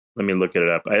 Let me look it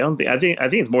up. I think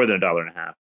it's more than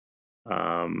 $1.50.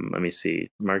 Let me see.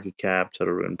 Market cap,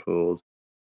 total Ruin pooled.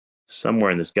 Somewhere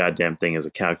in this goddamn thing is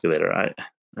a calculator. I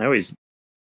always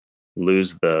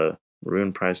lose the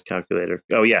Ruin price calculator.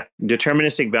 Oh yeah,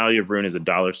 deterministic value of Ruin is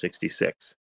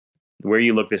 $1.66. Where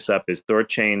you look this up is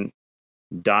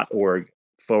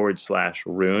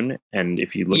thorchain.org/Ruin, and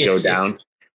if you go down,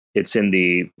 it's in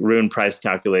the Ruin price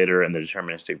calculator and the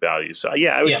deterministic value. So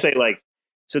yeah, I would say like,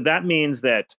 so that means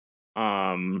that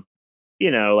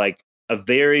like a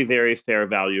very, very fair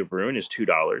value of Ruin is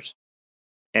 $2.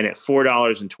 And at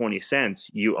 $4.20,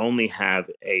 you only have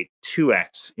a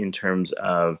 2x in terms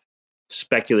of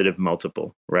speculative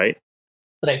multiple, right?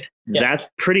 Right. Yeah. That's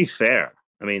pretty fair.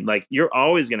 I mean, like, you're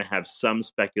always going to have some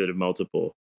speculative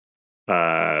multiple,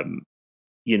 in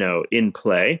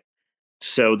play.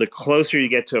 So the closer you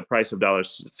get to a price of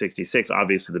 $1.66,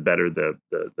 obviously the better the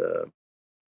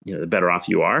better off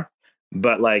you are.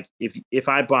 But like, if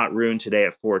I bought Ruin today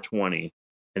at 420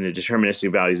 and the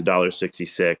deterministic value is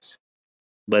 $1.66,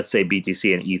 let's say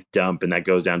BTC and ETH dump and that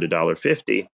goes down to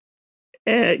 $1.50,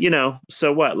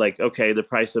 so what? Like, okay, the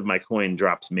price of my coin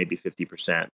drops maybe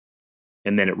 50%,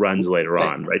 and then it runs later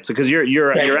on, right? So because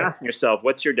you're asking yourself,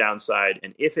 what's your downside,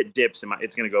 and if it dips,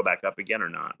 it's going to go back up again or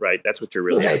not, right? That's what you're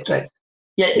really asking. Right.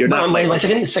 Yeah, my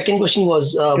second question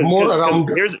was more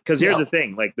around. Here's the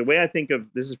thing. Like, the way I think of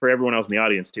this is for everyone else in the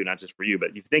audience too, not just for you.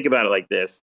 But if you think about it like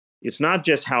this, it's not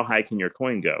just how high can your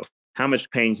coin go, how much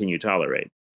pain can you tolerate?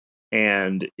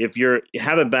 And if you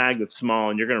have a bag that's small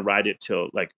and you're going to ride it till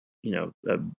like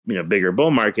bigger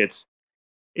bull markets,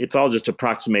 it's all just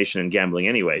approximation and gambling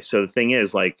anyway. So the thing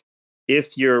is, like,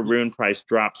 if your Ruin price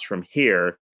drops from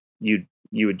here, you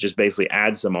would just basically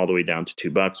add some all the way down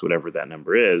to $2, whatever that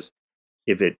number is.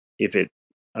 If it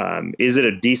is it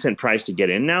a decent price to get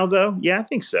in now though? Yeah, I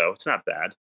think so. It's not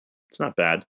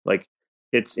bad. Like,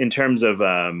 it's in terms of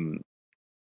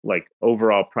like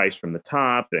overall price from the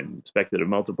top and speculative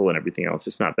multiple and everything else,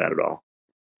 it's not bad at all.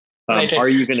 Right. Are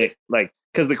you going to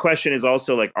because the question is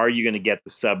also like, are you going to get the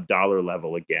sub-dollar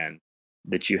level again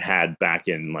that you had back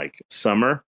in like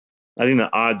summer? I think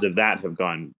the odds of that have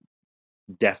gone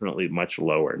definitely much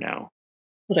lower now.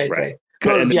 Right.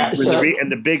 And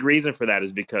the big reason for that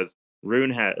is because Rune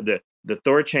had the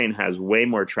Thor chain has way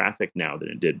more traffic now than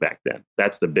it did back then.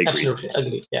 That's the big Absolutely reason.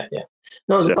 agree. Yeah.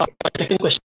 No, So, my second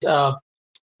question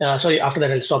is, sorry, after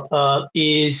that I'll stop.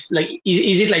 Is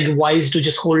it like wise to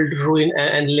just hold Ruin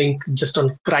and Link just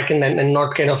on Kraken and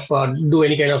not kind of do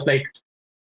any kind of like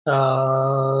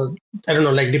I don't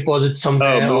know, like deposit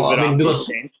somewhere, move or it I mean off the because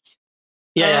exchange.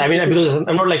 I mean because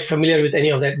I'm not like familiar with any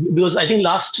of that, because I think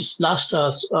last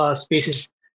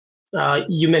spaces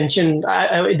you mentioned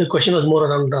the question was more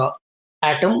around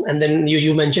Atom, and then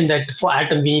you mentioned that for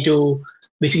Atom we need to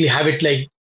basically have it like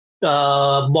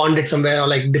bonded somewhere or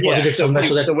like deposited somewhere,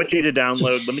 so that. So what you need to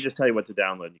download, let me just tell you what to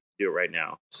download. You can do it right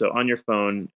now. So on your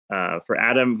phone, for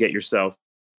Atom, get yourself.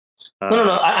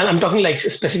 No. I'm talking like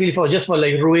specifically for just for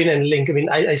like Ruin and Link. I mean,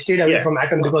 I stayed away from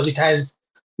Atom because it has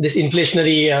this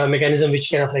inflationary mechanism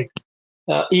which kind of like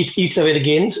eats away the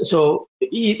gains. So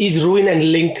is Ruin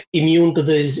and Link immune to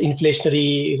this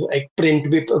inflationary like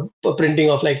printing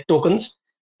of like tokens?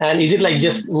 And is it like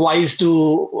just wise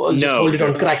to just hold it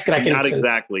on Kraken not itself?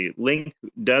 Exactly. Link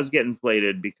does get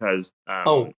inflated because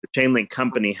the Chainlink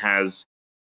company has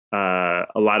a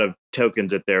lot of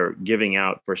tokens that they're giving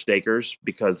out for stakers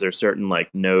because there's certain like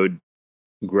node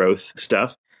growth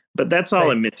stuff. But that's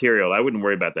all immaterial. I wouldn't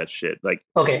worry about that shit. Like,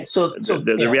 okay, so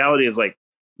the reality is like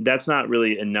that's not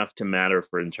really enough to matter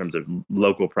for in terms of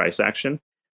local price action.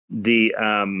 The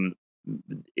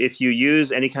if you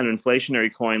use any kind of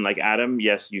inflationary coin like Atom,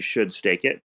 yes, you should stake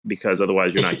it because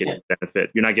otherwise you're not getting the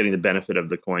benefit. You're not getting the benefit of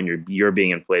the coin. You're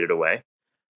being inflated away.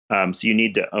 So you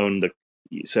need to own the.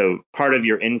 So part of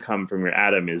your income from your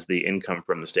Atom is the income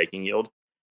from the staking yield.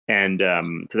 And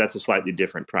so that's a slightly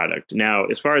different product. Now,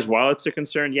 as far as wallets are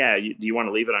concerned, do you want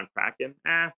to leave it on Kraken?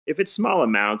 If it's small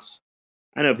amounts,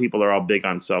 I know people are all big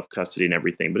on self-custody and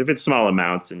everything, but if it's small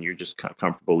amounts and you're just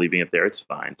comfortable leaving it there, it's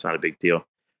fine. It's not a big deal.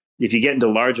 If you get into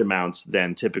large amounts,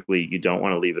 then typically you don't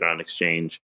want to leave it on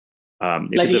exchange. If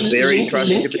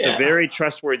it's a very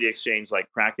trustworthy exchange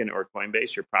like Kraken or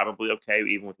Coinbase, you're probably okay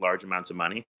even with large amounts of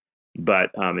money.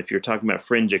 But if you're talking about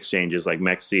fringe exchanges like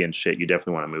Mexi and shit, you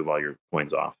definitely want to move all your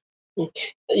coins off.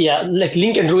 Yeah, like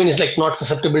Link and Ruin is like not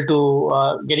susceptible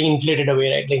to getting inflated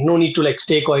away, right? Like no need to like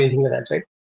stake or anything like that,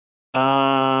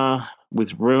 right?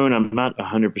 With Rune, I'm not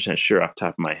 100% sure off the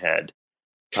top of my head.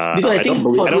 Because I think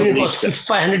for Rune it was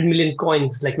 500 million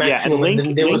coins, like maximum. Yeah, and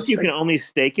Link you can only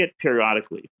stake it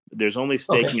periodically. There's only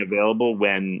staking available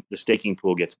when the staking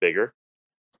pool gets bigger.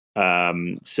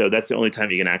 So that's the only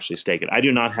time you can actually stake it. I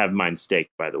do not have mine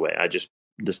staked, by the way.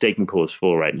 The staking pool is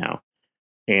full right now.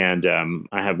 And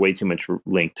I have way too much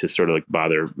Link to sort of like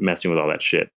bother messing with all that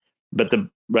shit. But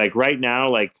right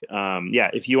now,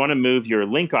 if you want to move your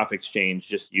Link off exchange,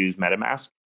 just use MetaMask,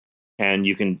 and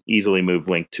you can easily move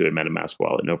Link to a MetaMask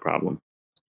wallet, no problem.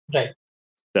 Right.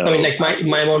 So, I mean, like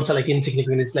my amounts are like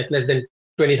insignificant. It's like less than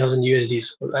 20,000 USD.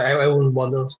 So I wouldn't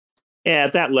bother. Yeah,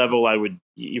 at that level, I would.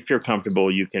 If you're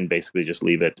comfortable, you can basically just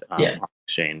leave it on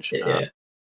exchange.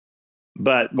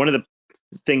 But one of the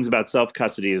things about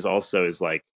self-custody is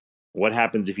like, what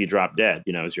happens if you drop dead?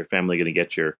 Is your family going to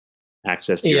get your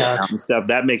access to your account and stuff?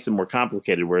 That makes it more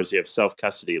complicated. Whereas you have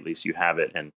self-custody, at least you have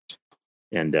it, and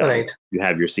you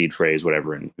have your seed phrase,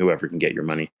 whatever, and whoever can get your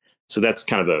money. So that's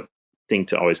kind of a thing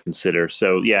to always consider.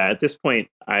 So at this point,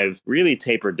 I've really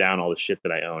tapered down all the shit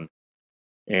that I own.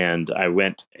 And I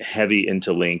went heavy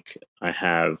into Link. I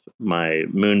have my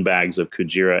moon bags of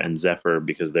Kujira and Zephyr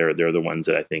because they're the ones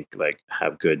that I think like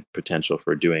have good potential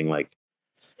for doing like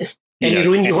 10 and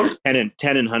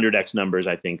 100x numbers.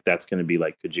 I think that's going to be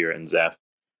like Kujira and Zeph.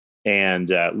 And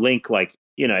Link, like,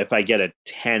 if I get a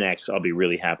 10x, I'll be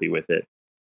really happy with it.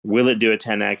 Will it do a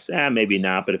 10x? Maybe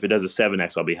not. But if it does a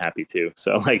 7x, I'll be happy too.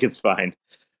 So like, it's fine.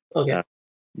 Okay.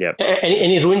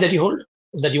 Any Ruin that you hold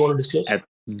that you want to disclose? At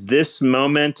this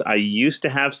moment, I used to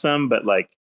have some, but like,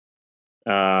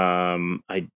 I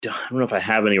don't know if I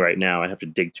have any right now. I'd have to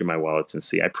dig through my wallets and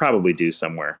see. I probably do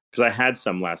somewhere because I had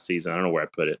some last season. I don't know where I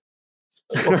put it.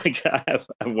 Like I have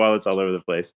wallets all over the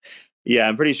place. Yeah,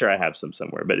 I'm pretty sure I have some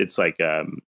somewhere, but it's like,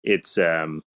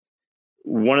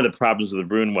 one of the problems with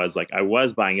the Rune was like I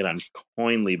was buying it on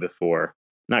Coinly before,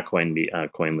 not Coinly,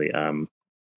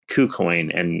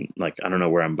 KuCoin, and like I don't know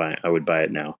where I would buy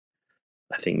it now.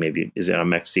 I think maybe is it on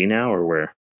Mexi now or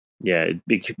where? Yeah,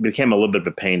 it became a little bit of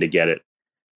a pain to get it.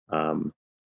 Did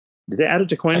they add it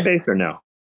to Coinbase or no?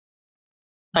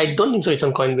 I don't think so. It's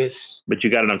on Coinbase. But you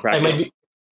got it on Kraken?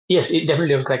 Yes, it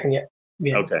definitely on Kraken. Yeah.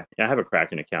 Okay. Yeah, I have a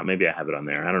Kraken account. Maybe I have it on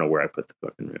there. I don't know where I put the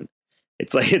fucking Rune.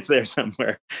 It's like it's there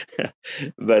somewhere.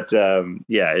 But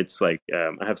it's like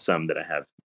I have some that I have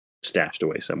stashed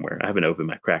away somewhere. I haven't opened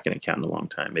my Kraken account in a long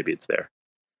time. Maybe it's there.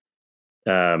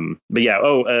 But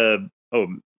yeah.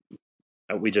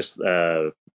 we just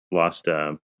lost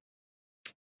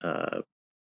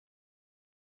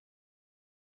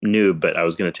Noob, but I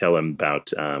was going to tell him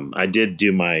about. I did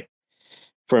do my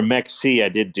for MEXC. I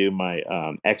did do my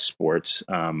exports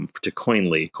to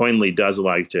Coinly. Coinly does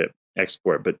allow you to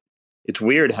export, but it's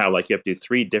weird how like you have to do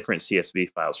 3 different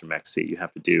CSV files for MEXC. You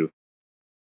have to do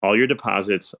all your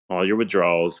deposits, all your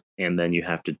withdrawals, and then you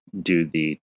have to do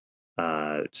the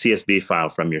CSV file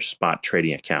from your spot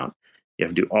trading account. You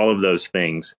have to do all of those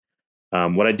things.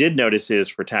 What I did notice is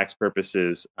for tax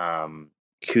purposes,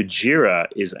 Kujira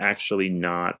is actually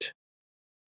not,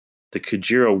 the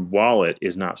Kujira wallet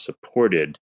is not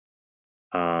supported.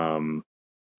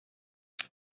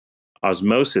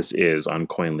 Osmosis is on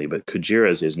Coinly, but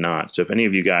Kujira's is not. So if any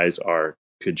of you guys are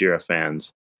Kujira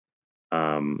fans,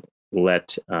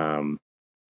 let in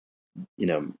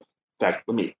fact,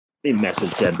 let me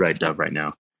message Dead Right Dove right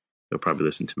now. He'll probably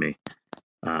listen to me.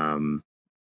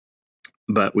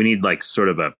 But we need like sort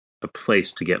of a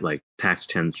place to get like tax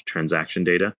transaction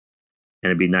data. And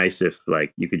it'd be nice if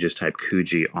like you could just type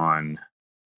Kuji on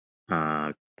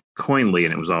Coinly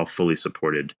and it was all fully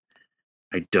supported.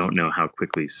 I don't know how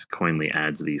quickly Coinly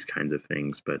adds these kinds of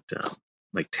things, but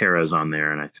like Terra's on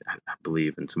there, and I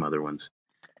believe in some other ones.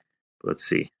 But let's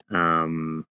see.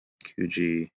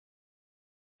 Kuji.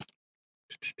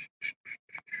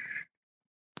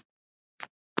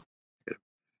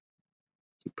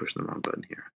 Keep pushing the wrong button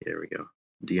here. There we go.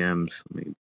 DMs.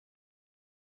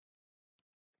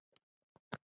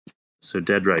 So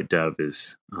Dead Right Dove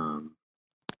is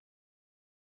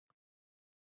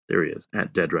there he is,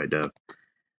 at Dead Right Dove.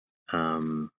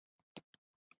 I'm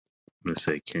going to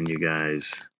say, can you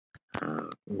guys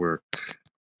work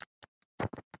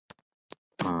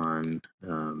on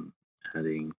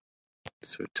adding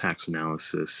sort of tax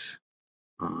analysis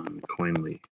on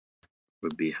Coinly?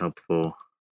 Would be helpful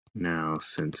now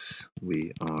since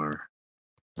we are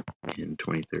in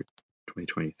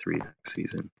 2023 tax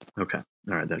season. Okay.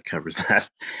 All right. That covers that.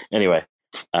 Anyway,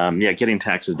 yeah, getting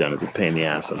taxes done is a pain in the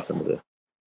ass on some of the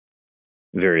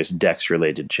various DEX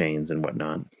related chains and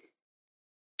whatnot.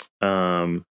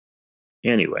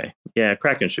 Anyway, yeah,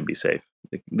 Kraken should be safe.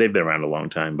 They've been around a long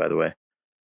time, by the way.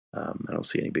 I don't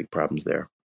see any big problems there.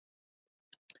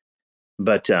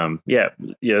 But yeah,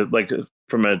 like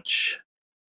from a,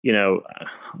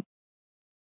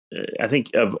 I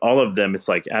think of all of them, it's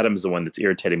like Atom's the one that's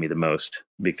irritating me the most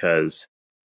because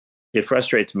it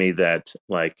frustrates me that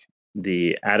like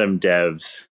the Atom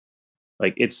devs,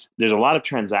 like there's a lot of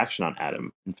transaction on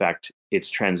Atom. In fact, its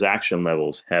transaction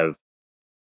levels have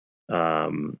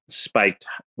spiked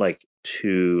like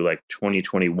to like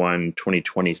 2021,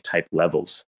 2020s type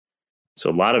levels. So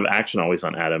a lot of action always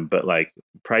on Atom, but like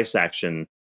price action,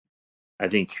 I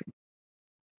think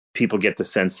people get the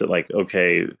sense that like,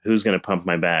 okay, who's going to pump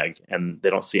my bag? And they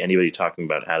don't see anybody talking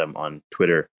about Atom on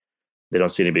Twitter. They don't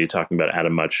see anybody talking about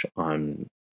Atom much on,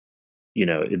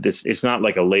 it's not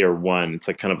like a layer one. It's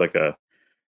like kind of like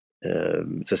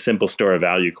it's a simple store of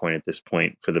value coin at this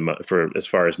point for as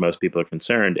far as most people are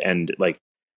concerned. And like,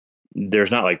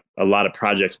 there's not like a lot of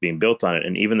projects being built on it.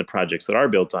 And even the projects that are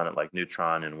built on it, like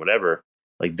Neutron and whatever,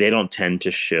 like they don't tend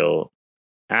to shill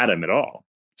Atom at all.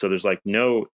 So there's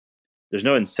no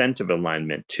incentive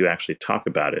alignment to actually talk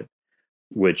about it,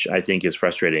 which I think is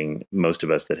frustrating most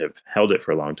of us that have held it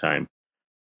for a long time.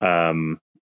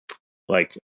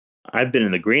 Like I've been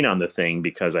in the green on the thing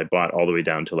because I bought all the way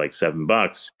down to like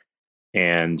 $7,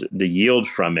 and the yield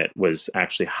from it was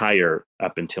actually higher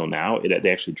up until now. They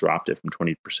actually dropped it from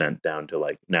 20% down to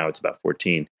like now it's about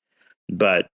 14.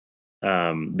 But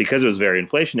because it was very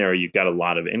inflationary, you got a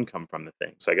lot of income from the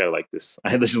thing. So I got like this.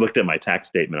 I just looked at my tax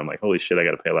statement. I'm like, holy shit, I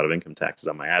got to pay a lot of income taxes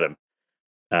on my Atom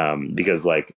because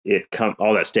like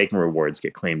all that staking rewards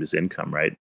get claimed as income,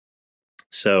 right?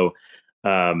 So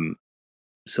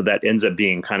so that ends up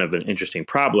being kind of an interesting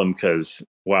problem because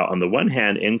while on the one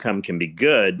hand, income can be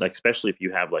good, like especially if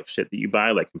you have like shit that you buy,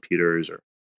 like computers or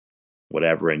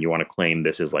whatever, and you want to claim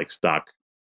this as like stock,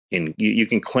 you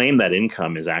can claim that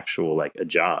income is actual like a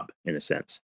job in a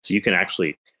sense. So you can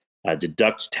actually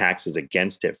deduct taxes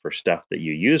against it for stuff that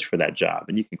you use for that job,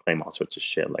 and you can claim all sorts of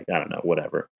shit, like I don't know,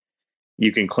 whatever.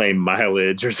 You can claim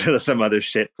mileage or some other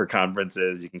shit for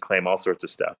conferences. You can claim all sorts of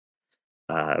stuff.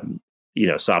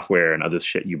 Software and other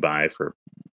shit you buy for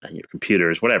your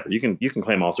computers, whatever. You can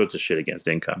claim all sorts of shit against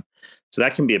income. So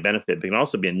that can be a benefit, but it can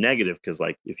also be a negative because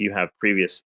like if you have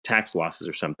previous tax losses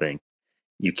or something,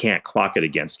 you can't clock it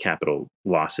against capital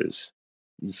losses.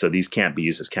 So these can't be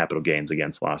used as capital gains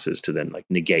against losses to then like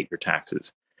negate your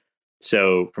taxes.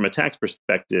 So from a tax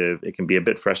perspective, it can be a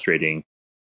bit frustrating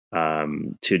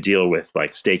to deal with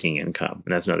like staking income.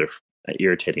 And that's another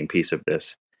irritating piece of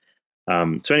this.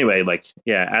 So anyway, like,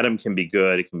 yeah, Atom can be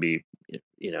good. It can be,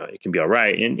 it can be all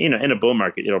right. And, in a bull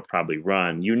market, it'll probably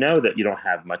run. You know that you don't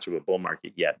have much of a bull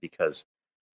market yet because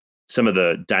some of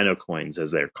the dino coins,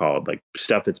 as they're called, like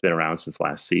stuff that's been around since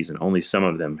last season, only some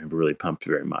of them have really pumped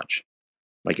very much.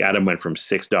 Like Atom went from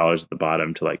 $6 at the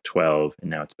bottom to like 12, and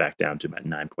now it's back down to about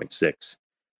 9.6.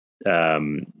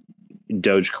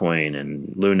 Dogecoin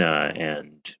and Luna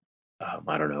and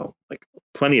I don't know, like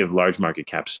plenty of large market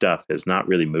cap stuff has not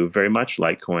really moved very much.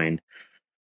 Litecoin,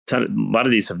 a lot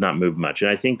of these have not moved much, and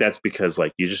I think that's because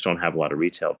like you just don't have a lot of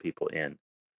retail people in.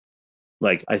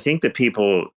 Like I think that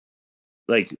people,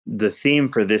 like the theme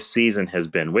for this season has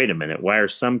been, wait a minute, why are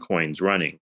some coins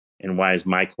running, and why is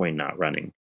my coin not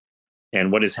running?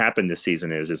 And what has happened this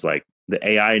season is like the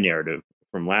AI narrative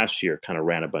from last year kind of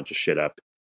ran a bunch of shit up.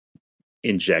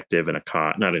 Injective and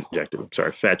not injective, I'm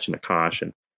sorry, Fetch and Akash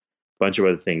and a bunch of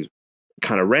other things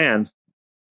kind of ran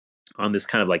on this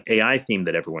kind of like AI theme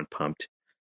that everyone pumped.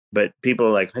 But people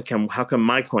are like, how come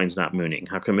my coin's not mooning?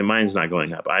 How come mine's not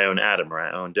going up? I own Atom or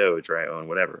I own Doge or I own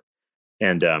whatever.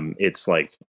 And it's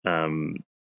like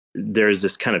there's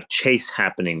this kind of chase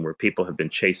happening where people have been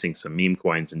chasing some meme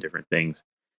coins and different things.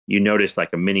 You notice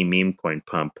like a mini meme coin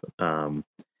pump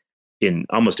in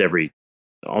almost every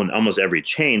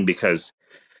chain because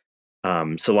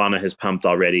Solana has pumped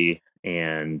already,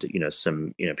 and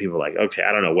some people are like, okay,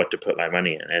 I don't know what to put my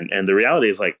money in, and the reality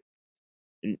is like,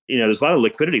 there's a lot of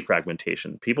liquidity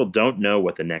fragmentation. People don't know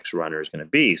what the next runner is going to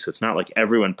be, so it's not like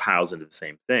everyone piles into the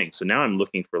same thing. So now I'm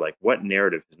looking for like what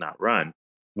narrative has not run,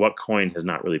 what coin has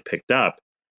not really picked up,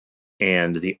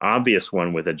 and the obvious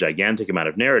one with a gigantic amount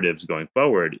of narratives going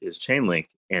forward is Chainlink,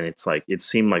 and it's like it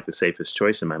seemed like the safest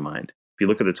choice in my mind. If you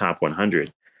look at the top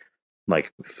 100.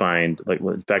 Like in fact,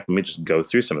 let me just go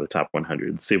through some of the top 100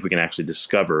 and see if we can actually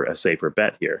discover a safer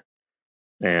bet here.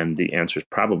 And the answer is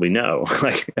probably no,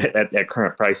 like at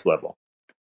current price level.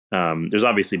 There's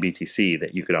obviously BTC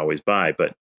that you could always buy,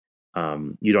 but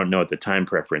you don't know what the time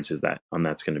preference is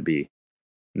that's going to be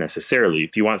necessarily.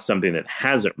 If you want something that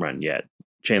hasn't run yet,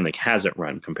 Chainlink hasn't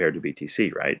run compared to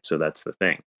BTC, right? So that's the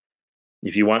thing.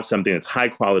 If you want something that's high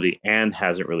quality and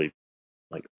hasn't really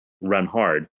like run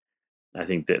hard, I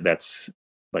think that's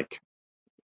like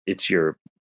it's your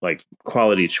like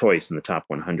quality choice in the top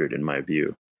 100 in my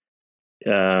view.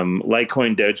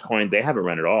 Litecoin, Dogecoin, they haven't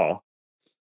run at all.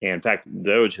 And in fact,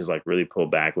 Doge has like really pulled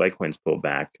back. Litecoin's pulled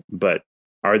back, but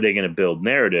are they going to build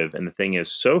narrative? And the thing is,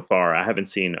 so far, I haven't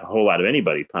seen a whole lot of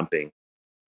anybody pumping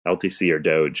LTC or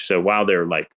Doge. So while they're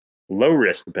like low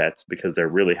risk bets because they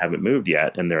really haven't moved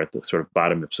yet and they're at the sort of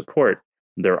bottom of support,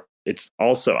 it's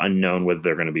also unknown whether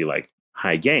they're going to be like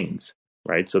high gains.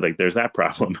 Right. So like there's that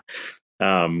problem.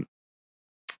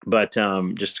 But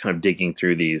just kind of digging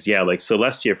through these. Yeah. Like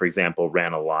Celestia, for example,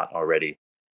 ran a lot already.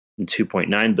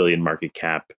 2.9 billion market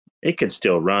cap. It could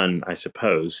still run, I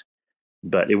suppose,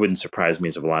 but it wouldn't surprise me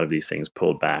if a lot of these things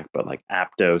pulled back. But like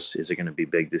Aptos, is it going to be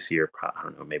big this year? I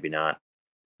don't know. Maybe not.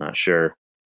 Not sure.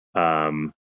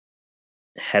 Hedera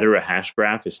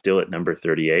Hashgraph is still at number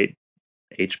 38.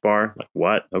 HBAR, like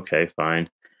what? Okay, fine.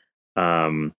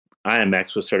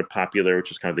 IMX was sort of popular,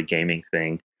 which is kind of the gaming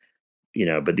thing,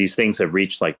 but these things have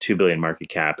reached like 2 billion market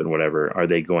cap and whatever. Are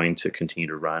they going to continue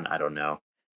to run? I don't know.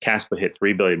 Caspa hit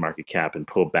 3 billion market cap and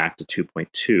pulled back to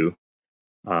 2.2.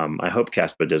 I hope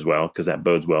Caspa does well because that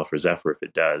bodes well for Zephyr if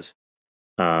it does.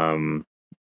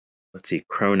 Let's see,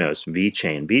 Kronos,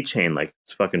 VeChain, like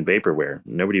it's fucking vaporware.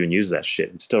 Nobody even uses that shit.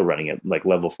 It's still running at like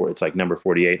level 4. It's like number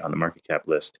 48 on the market cap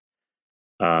list.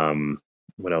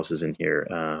 What else is in here?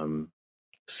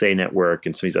 Say Network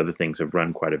and some of these other things have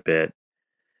run quite a bit.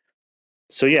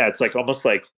 So yeah, it's like almost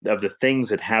like of the things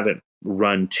that haven't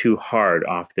run too hard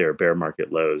off their bear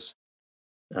market lows.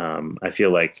 I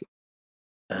feel like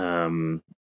Chainlink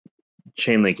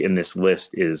in this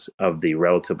list is of the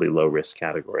relatively low risk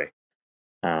category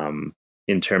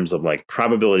in terms of like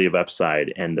probability of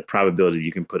upside and the probability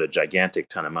you can put a gigantic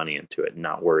ton of money into it and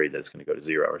not worry that it's going to go to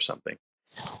zero or something.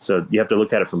 So you have to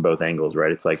look at it from both angles,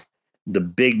 right? It's like the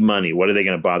big money, what are they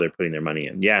going to bother putting their money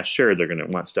in? Yeah, sure, they're going to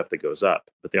want stuff that goes up,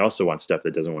 but they also want stuff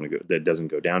that doesn't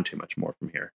go down too much more from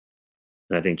here.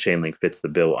 And I think Chainlink fits the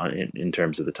bill in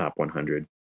terms of the top 100.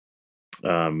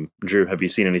 Drew, have you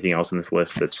seen anything else in this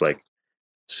list that's like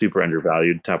super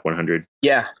undervalued, top 100?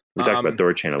 Yeah. We talked about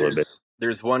Thorchain a little bit.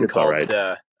 There's one It's called right.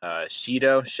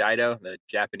 Shido, the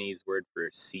Japanese word for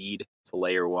seed. It's a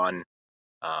layer 1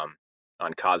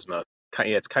 on Cosmo.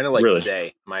 It's kind of like Really?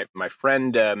 Say. My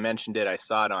friend mentioned it. I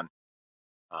saw it on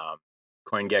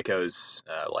CoinGecko's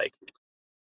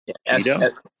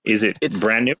Is it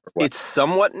brand new or what? It's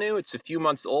somewhat new. It's a few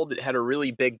months old. It had a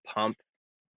really big pump.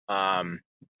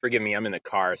 Forgive me, I'm in the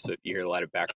car, so if you hear a lot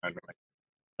of background noise.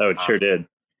 Oh, it sure did.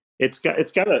 It's got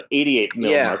a 88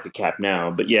 mil market cap now,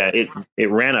 but yeah,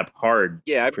 it ran up hard.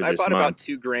 Yeah, for I this bought month.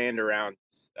 about $2,000 around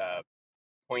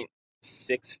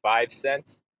 0.65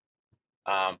 cents.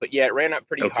 But yeah, it ran up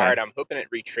pretty hard. I'm hoping it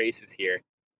retraces here.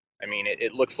 I mean,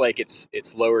 it looks like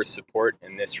its lower support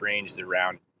in this range is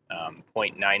around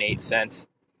 0.98 cents.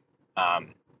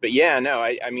 But yeah, no,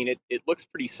 I mean, it looks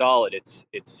pretty solid. It's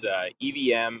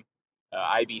EVM,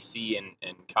 IBC,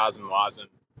 and CosmWasm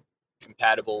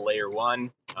compatible layer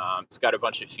 1. It's got a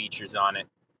bunch of features on it.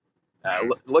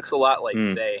 Looks a lot like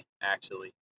Say,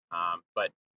 actually,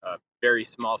 but a very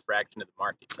small fraction of the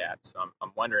market cap. So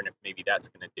I'm wondering if maybe that's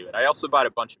going to do it. I also bought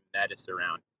a bunch of Metis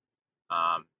around,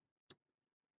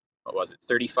 what was it,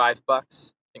 $35? I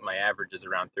think my average is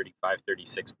around $35,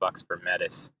 $36 for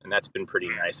Metis, and that's been pretty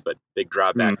nice, but big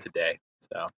drawback today.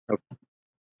 So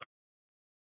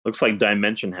looks like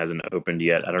Dimension hasn't opened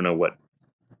yet. I don't know what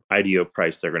IDO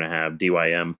price they're going to have.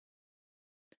 DYM.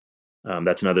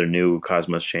 That's another new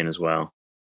Cosmos chain as well.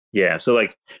 Yeah, so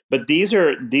like, but these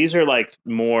are like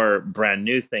more brand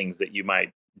new things that you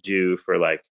might do for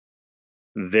like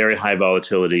very high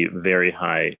volatility, very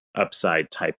high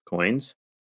upside type coins.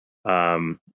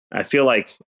 I feel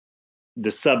like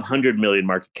the sub 100 million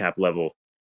market cap level,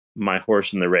 my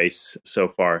horse in the race so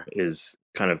far is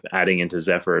kind of adding into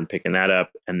Zephyr and picking that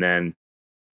up. And then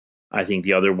I think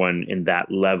the other one in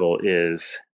that level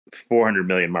is 400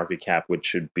 million market cap, which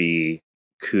should be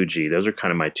Kuji. Those are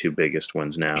kind of my two biggest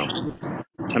ones now.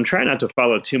 I'm trying not to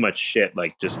follow too much shit.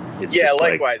 Like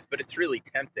likewise, but it's really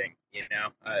tempting,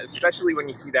 especially when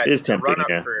you see that run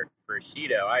up for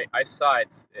Shido. I saw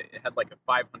it had like a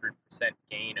 500%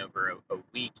 gain over a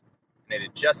week, and it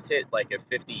had just hit like a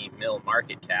 50 mil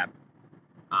market cap.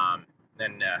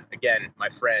 Then again, my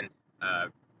friend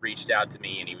reached out to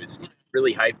me, and he was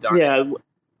really hyped on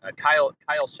it. Kyle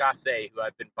Chasse, who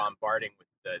I've been bombarding with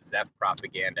the Zeph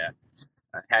propaganda,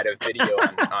 had a video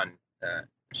on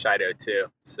Shido too.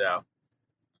 So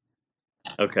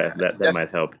that might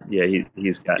help. Yeah,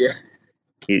 he's got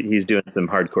he's doing some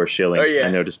hardcore shilling. Oh yeah,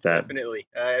 I noticed that. Definitely.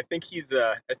 I think he's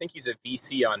a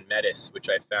VC on Metis, which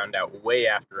I found out way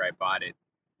after I bought it.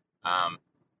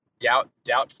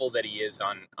 Doubtful that he is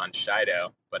on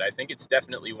Shido, but I think it's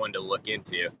definitely one to look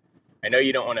into. I know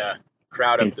you don't want to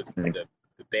crowd up the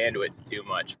bandwidth too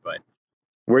much, but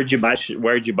where'd you buy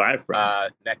it from?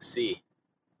 Nexi.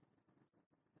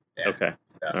 Yeah, okay.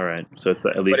 So, all right. So it's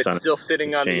at least still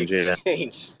sitting on the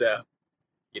exchange. So,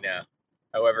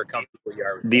 however comfortable you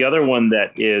are with the other one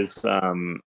that is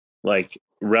like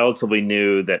relatively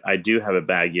new that I do have a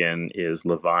bag in is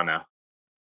Levana,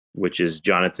 which is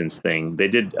Jonathan's thing. They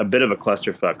did a bit of a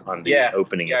clusterfuck on the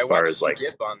opening as far as like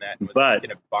dip on that and was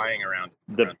thinking of buying around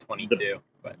 22.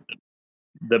 But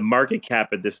the market cap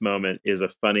at this moment is a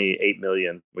funny 8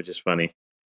 million, which is funny.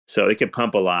 So it could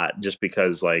pump a lot just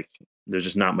because like there's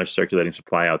just not much circulating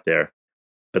supply out there.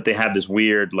 But they have this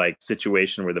weird like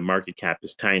situation where the market cap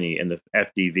is tiny and the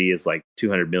FDV is like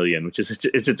 200 million, which is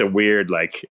it's just a weird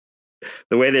like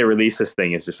the way they release this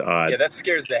thing is just odd. Yeah, that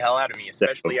scares the hell out of me,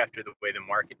 especially after the way the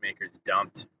market makers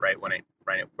dumped right when it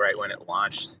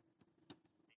launched.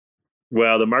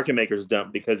 Well, the market makers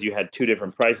dumped because you had two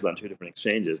different prices on two different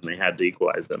exchanges, and they had to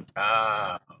equalize them.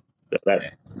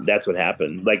 That's what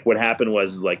happened. Like what happened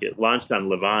was like it launched on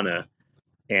Levana,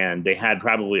 and they had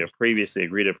probably a previously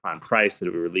agreed upon price that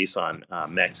it would release on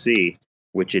MEXC,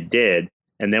 which it did.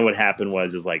 And then what happened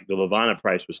was like the Levana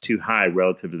price was too high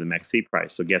relative to the MEXC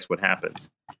price. So guess what happens?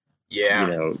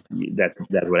 Yeah, that's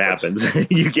what happens.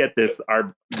 You get this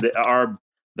the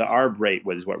arb rate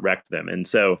was what wrecked them, and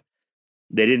so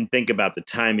they didn't think about the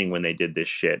timing when they did this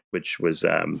shit, which was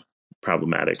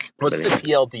problematic. What's the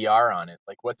TLDR on it?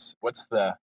 Like, what's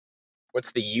the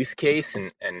use case,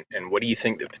 and what do you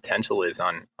think the potential is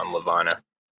on Levana?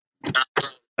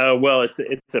 Well, it's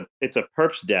a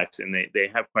perps dex, and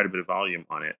they have quite a bit of volume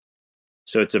on it.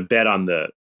 So it's a bet on the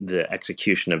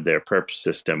execution of their perps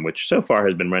system, which so far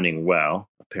has been running well.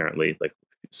 Apparently, like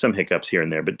some hiccups here and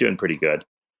there, but doing pretty good.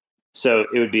 So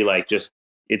it would be like just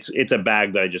it's a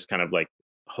bag that I just kind of like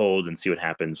hold and see what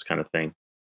happens, kind of thing.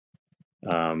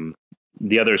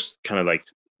 The others kind of like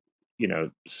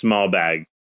small bag,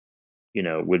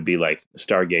 would be like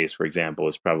Stargaze, for example,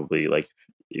 is probably like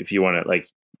if you want to like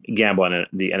gamble on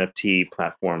the NFT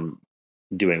platform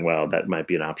doing well, that might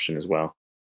be an option as well.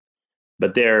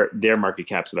 But their market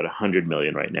cap's about 100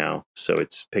 million right now, so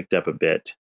it's picked up a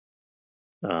bit.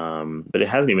 But it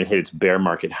hasn't even hit its bear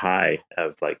market high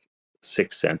of like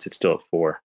 6 cents. It's still at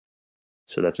 4.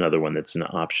 So that's another one that's an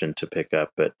option to pick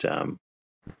up. But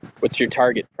what's your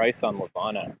target price on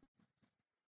Levana?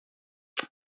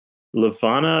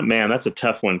 Levana, man, that's a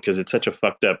tough one because it's such a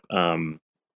fucked up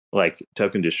like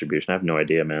token distribution. I have no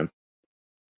idea, man.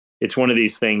 It's one of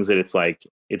these things that it's like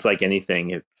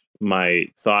anything. If my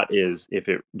thought is if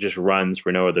it just runs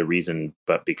for no other reason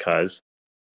but because,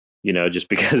 just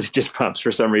because it just pumps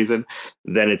for some reason,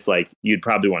 then it's like you'd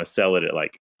probably want to sell it at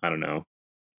like, I don't know,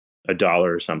 $1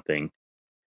 or something,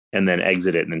 and then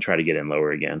exit it and then try to get in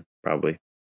lower again, probably.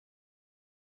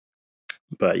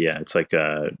 But yeah, it's like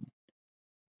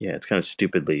it's kind of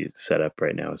stupidly set up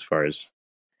right now as far as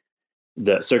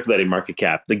the circulating market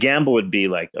cap. The gamble would be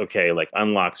like, okay, like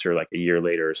unlocks are like a year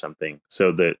later or something.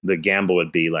 So the gamble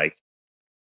would be like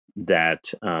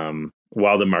that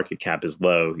while the market cap is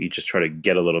low, you just try to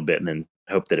get a little bit and then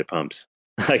hope that it pumps.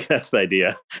 Like that's the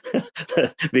idea.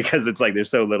 Because it's like there's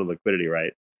so little liquidity,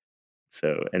 right?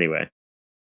 So anyway,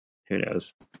 who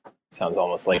knows? Sounds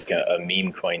almost like a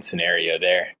meme coin scenario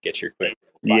there. Get your quick.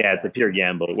 Yeah, it's a pure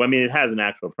gamble. Well, I mean, it has an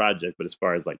actual project, but as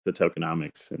far as like the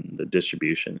tokenomics and the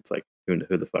distribution, it's like who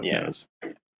the fuck knows?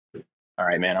 All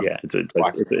right, man. It's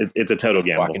a total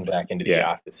gamble. Walking back into the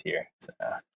office here. So,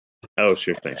 oh,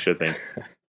 sure thing.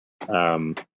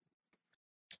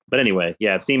 But anyway,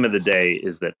 theme of the day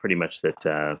is that pretty much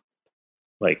that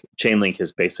like Chainlink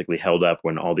has basically held up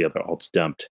when all the other alts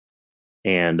dumped,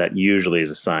 and that usually is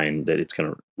a sign that it's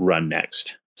going to run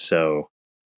next. So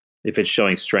if it's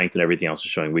showing strength and everything else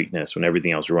is showing weakness, when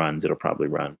everything else runs, it'll probably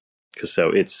run. Because so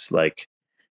it's like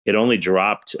it only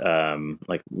dropped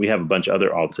like we have a bunch of other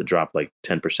alts that dropped like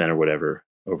 10% or whatever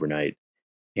overnight,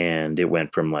 and it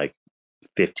went from like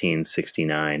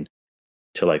 1569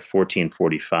 to like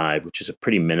 1445, which is a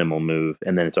pretty minimal move,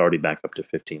 and then it's already back up to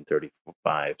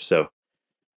 1535. So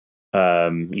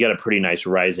you got a pretty nice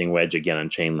rising wedge again on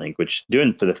Chainlink, which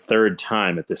doing for the third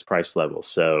time at this price level.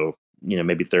 So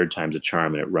maybe third time's a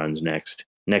charm, and it runs next.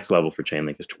 Next level for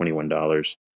Chainlink is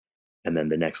 $21, and then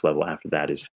the next level after that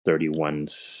is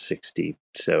 3160.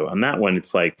 So on that one,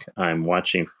 it's like I'm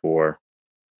watching for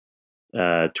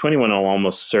 21 will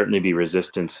almost certainly be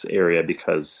resistance area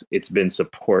because it's been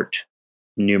support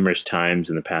numerous times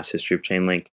in the past history of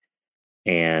Chainlink.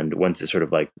 And once it sort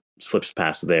of like slips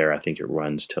past there, I think it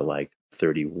runs to like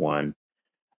 31.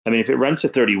 I mean, if it runs to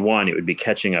 31, it would be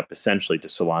catching up essentially to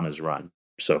Solana's run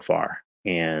so far.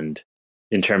 And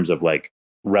in terms of like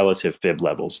relative fib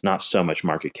levels, not so much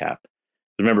market cap.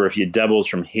 Remember, if you doubles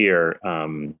from here,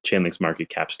 Chainlink's market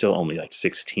cap still only like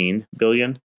 16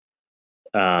 billion.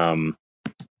 And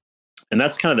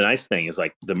that's kind of the nice thing is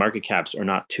like the market caps are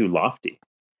not too lofty.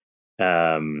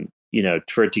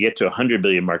 For it to get to 100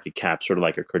 billion market cap, sort of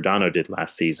like a Cardano did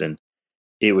last season,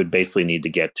 it would basically need to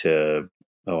get to,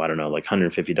 like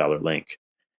 $150 link.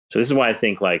 So this is why I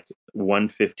think like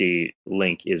 150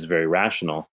 link is very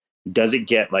rational. Does it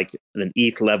get like an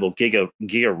ETH level giga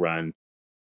run?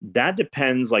 That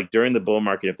depends. Like during the bull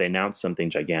market, if they announce something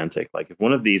gigantic, like if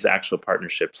one of these actual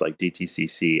partnerships like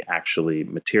DTCC actually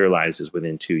materializes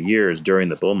within 2 years during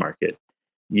the bull market,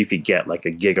 you could get like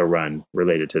a giga run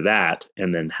related to that,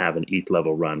 and then have an ETH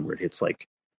level run where it hits like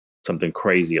something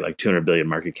crazy, like 200 billion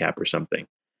market cap or something.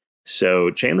 So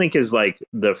Chainlink is like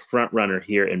the front runner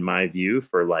here, in my view,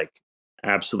 for like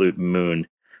absolute moon,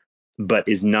 but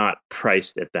is not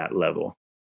priced at that level.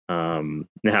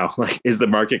 Now, like, is the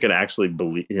market going to actually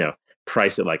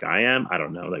price it like I am? I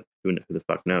don't know. Like, who the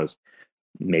fuck knows?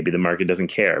 Maybe the market doesn't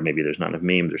care. Maybe there's not enough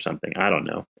memes or something. I don't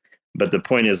know. But the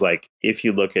point is, like, if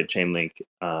you look at Chainlink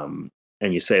and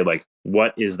you say, like,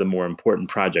 what is the more important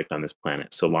project on this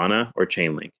planet, Solana or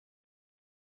Chainlink?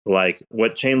 Like,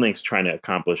 what Chainlink's trying to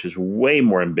accomplish is way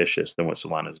more ambitious than what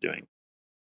Solana's doing.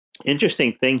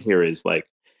 Interesting thing here is, like,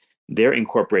 they're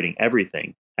incorporating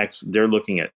everything. They're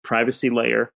looking at privacy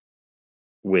layer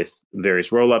with various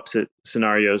rollup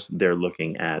scenarios. They're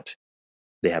looking at,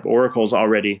 they have oracles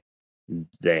already.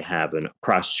 They have a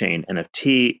cross-chain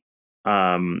NFT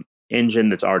engine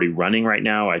that's already running right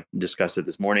now. I discussed it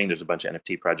this morning. There's a bunch of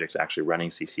NFT projects actually running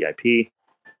CCIP.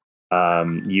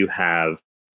 You have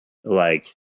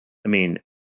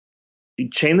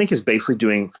Chainlink is basically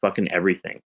doing fucking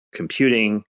everything.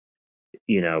 Computing,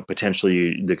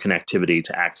 potentially the connectivity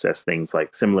to access things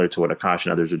like similar to what Akash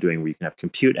and others are doing, where you can have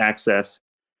compute access.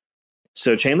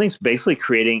 So Chainlink's basically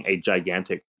creating a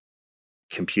gigantic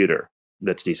computer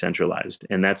that's decentralized,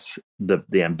 and that's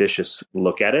the ambitious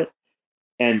look at it.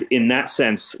 And in that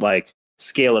sense, like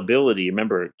scalability,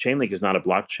 remember, Chainlink is not a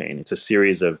blockchain. It's a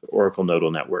series of Oracle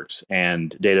nodal networks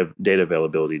and data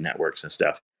availability networks and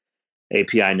stuff,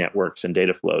 API networks and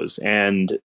data flows.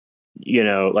 And,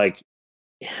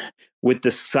 with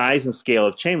the size and scale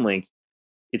of Chainlink,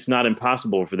 it's not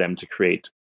impossible for them to create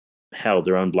hell,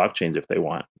 their own blockchains if they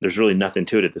want. There's really nothing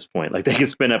to it at this point. Like they could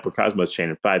spin up a Cosmos chain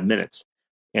in 5 minutes,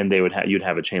 and you'd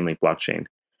have a Chainlink blockchain.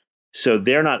 So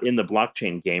they're not in the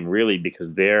blockchain game really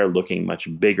because they're looking much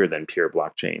bigger than pure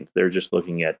blockchains. They're just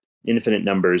looking at infinite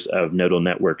numbers of nodal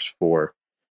networks for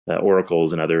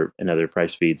oracles and other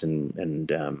price feeds and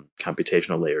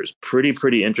computational layers.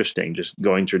 Pretty interesting. Just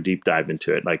going through a deep dive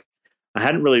into it. Like I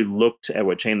hadn't really looked at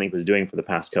what Chainlink was doing for the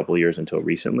past couple of years until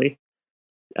recently.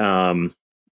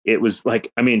 It was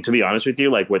like, I mean, to be honest with you,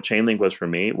 like what Chainlink was for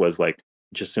me was like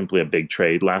just simply a big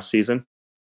trade last season,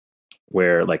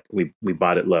 where like we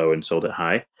bought it low and sold it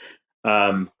high.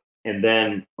 And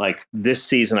then like this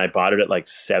season, I bought it at like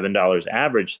 $7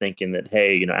 average, thinking that,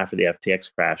 hey, you know, after the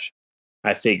FTX crash,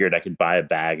 I figured I could buy a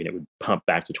bag and it would pump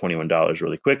back to $21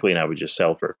 really quickly, and I would just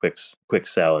sell for a quick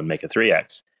sell and make a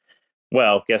 3x.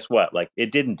 Well, guess what? Like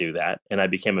it didn't do that, and I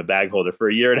became a bag holder for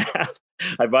a year and a half.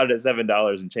 I bought it at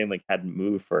 $7, and Chainlink hadn't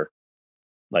moved for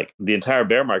like the entire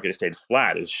bear market. It stayed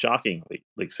flat. It was shockingly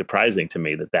like surprising to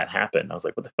me that happened. I was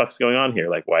like, what the fuck's going on here?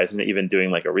 Like, why isn't it even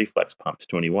doing like a reflex pump to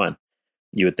 21?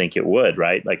 You would think it would,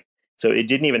 right? Like, so it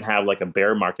didn't even have like a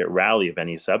bear market rally of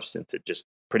any substance. It just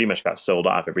pretty much got sold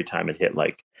off every time it hit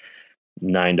like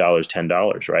 $9,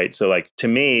 $10, right? So like to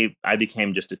me, I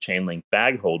became just a Chainlink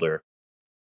bag holder.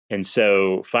 And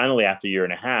so finally, after a year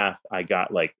and a half, I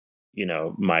got like, you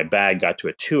know, my bag got to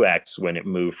a 2x when it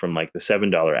moved from like the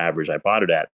 $7 average I bought it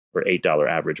at, or $8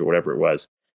 average or whatever it was,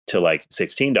 to like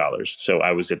 $16. So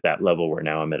I was at that level where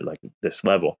now I'm at like this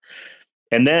level.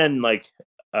 And then like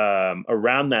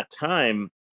around that time,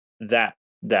 that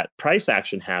price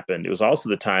action happened. It was also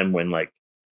the time when like,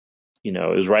 you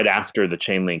know, it was right after the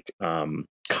Chainlink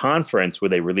conference where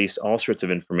they released all sorts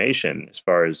of information as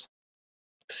far as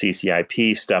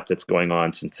CCIP stuff that's going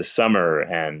on since the summer,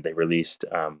 and they released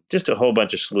just a whole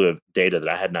bunch of slew of data that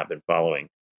I had not been following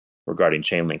regarding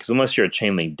Chainlink. Because unless you're a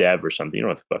Chainlink dev or something, you don't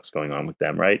know what the fuck's going on with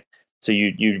them, right? So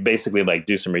you basically like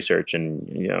do some research, and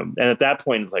you know, and at that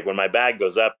point, it's like when my bag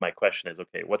goes up, my question is,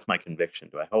 okay, what's my conviction?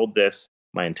 Do I hold this?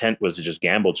 My intent was to just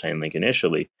gamble Chainlink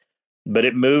initially, but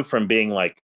it moved from being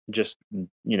like just,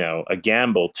 you know, a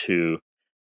gamble to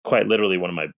quite literally one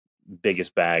of my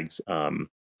biggest bags.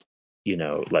 You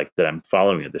know, like that I'm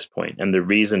following at this point. And the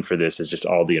reason for this is just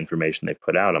all the information they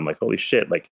put out. I'm like, holy shit,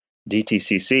 like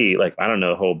DTCC, like I don't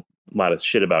know a whole lot of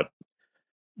shit about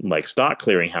like stock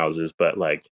clearing houses, but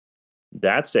like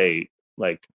that's a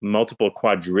like multiple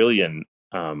quadrillion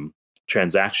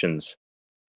transactions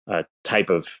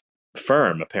type of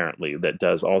firm apparently that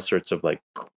does all sorts of like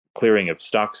clearing of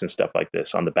stocks and stuff like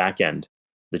this on the back end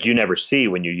that you never see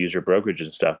when you use your brokerages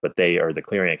and stuff, but they are the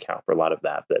clearing account for a lot of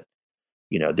that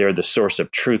you know, they're the source of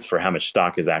truth for how much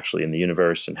stock is actually in the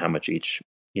universe and how much each,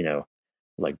 you know,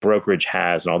 like brokerage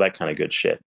has and all that kind of good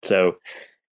shit. So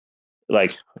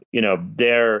like, you know,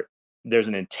 there's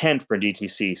an intent for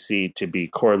DTCC to be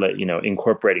correlate, you know,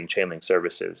 incorporating Chainlink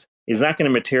services. Is that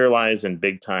going to materialize in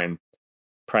big time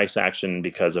price action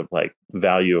because of like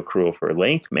value accrual for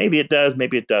Link? Maybe it does,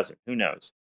 maybe it doesn't. Who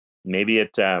knows? Maybe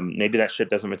maybe that shit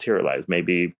doesn't materialize.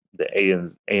 Maybe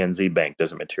the ANZ Bank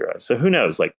doesn't materialize. So who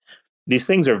knows? Like these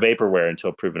things are vaporware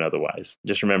until proven otherwise.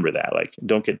 Just remember that. Like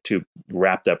don't get too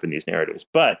wrapped up in these narratives.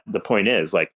 But the point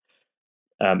is, like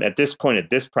at this point, at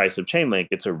this price of Chainlink,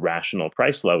 it's a rational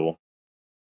price level.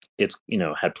 It's, you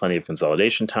know, had plenty of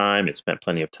consolidation time. It spent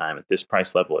plenty of time at this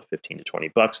price level at 15 to 20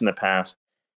 bucks in the past.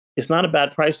 It's not a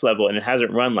bad price level, and it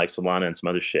hasn't run like Solana and some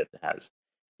other shit that has.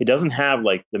 It doesn't have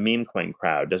like the meme coin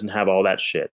crowd, doesn't have all that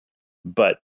shit.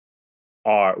 But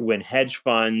when hedge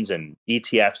funds and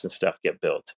ETFs and stuff get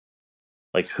built,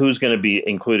 like who's going to be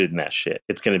included in that shit?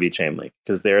 It's going to be Chainlink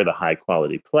because they're the high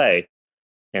quality play,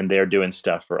 and they're doing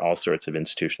stuff for all sorts of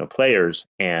institutional players.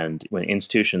 And when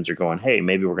institutions are going, hey,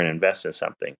 maybe we're going to invest in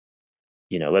something,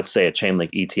 you know, let's say a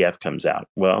Chainlink ETF comes out.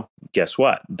 Well, guess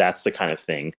what? That's the kind of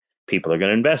thing people are going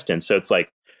to invest in. So it's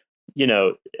like, you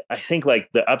know, I think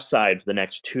like the upside for the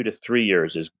next 2 to 3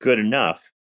 years is good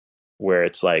enough where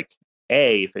it's like,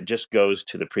 if it just goes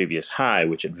to the previous high,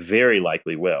 which it very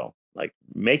likely will, like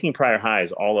making prior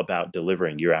highs all about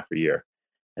delivering year after year.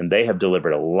 And they have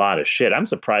delivered a lot of shit. I'm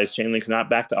surprised Chainlink's not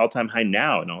back to all-time high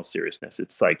now, in all seriousness.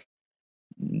 It's like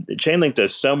Chainlink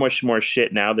does so much more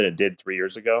shit now than it did 3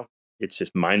 years ago. It's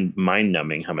just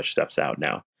mind-numbing how much stuff's out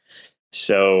now.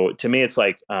 So to me, it's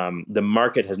like the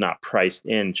market has not priced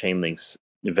in Chainlink's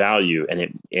value, and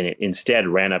it instead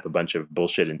ran up a bunch of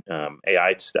bullshit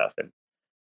AI stuff and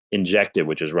injected,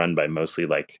 which is run by mostly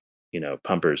like, you know,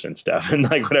 pumpers and stuff and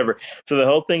like whatever. So the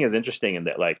whole thing is interesting in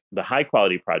that like the high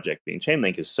quality project being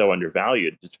Chainlink is so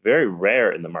undervalued. It's very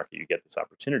rare in the market you get this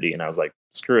opportunity. And I was like,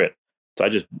 screw it. So I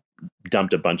just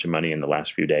dumped a bunch of money in the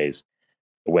last few days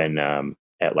when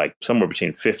at like somewhere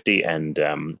between 50 and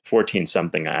 14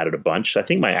 something, I added a bunch. I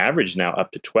think my average is now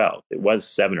up to 12. It was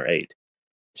 7 or 8.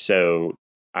 So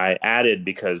I added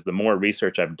because the more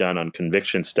research I've done on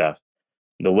conviction stuff,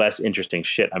 the less interesting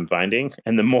shit I'm finding.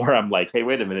 And the more I'm like, hey,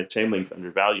 wait a minute, Chainlink's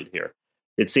undervalued here.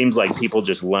 It seems like people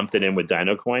just lumped it in with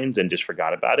Dino coins and just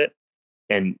forgot about it.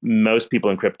 And most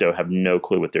people in crypto have no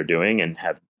clue what they're doing and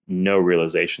have no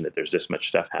realization that there's this much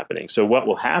stuff happening. So what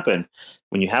will happen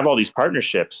when you have all these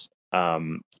partnerships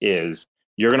is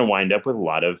you're going to wind up with a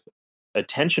lot of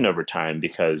attention over time,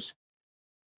 because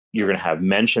you're going to have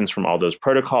mentions from all those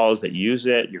protocols that use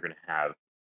it. You're going to have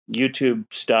YouTube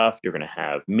stuff. You're going to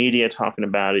have media talking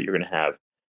about it. You're going to have,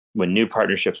 when new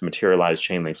partnerships materialize,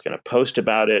 Chainlink's going to post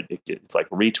about it. It's like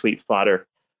retweet fodder.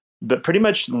 But pretty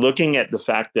much looking at the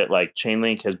fact that like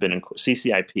Chainlink has been in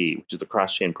CCIP, which is the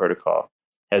cross-chain protocol,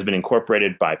 has been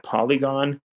incorporated by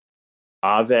Polygon,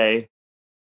 Aave,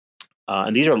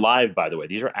 and these are live, by the way.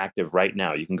 These are active right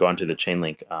now. You can go onto the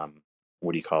Chainlink.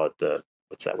 What do you call it?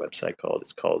 What's that website called?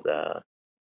 It's called let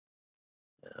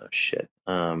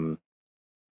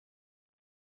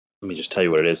me just tell you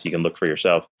what it is so you can look for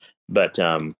yourself. But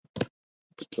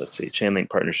let's see, Chainlink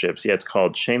partnerships. Yeah, it's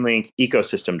called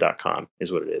chainlinkecosystem.com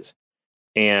is what it is.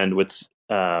 And what's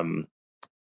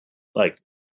like,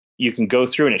 you can go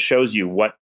through and it shows you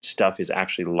what stuff is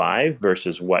actually live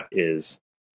versus what is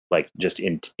like just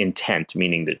intent,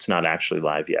 meaning that it's not actually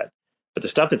live yet. But the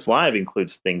stuff that's live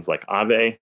includes things like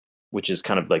Aave, which is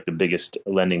kind of like the biggest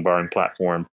lending borrowing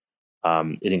platform.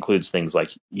 It includes things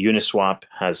like Uniswap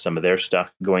has some of their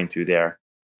stuff going through there.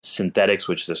 Synthetics,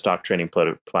 which is a stock trading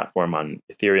platform on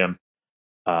Ethereum.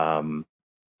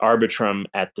 Arbitrum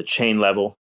at the chain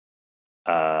level.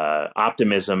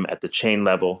 Optimism at the chain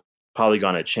level.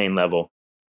 Polygon at chain level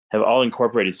have all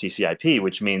incorporated CCIP,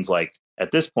 which means like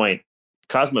at this point,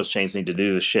 Cosmos chains need to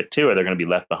do this shit too, or they're going to be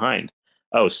left behind.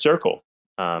 Oh, Circle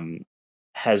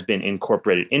has been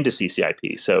incorporated into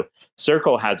CCIP. So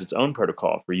Circle has its own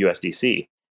protocol for USDC.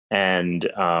 And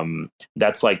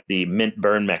that's like the mint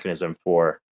burn mechanism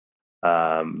for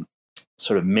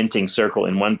sort of minting Circle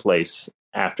in one place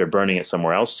after burning it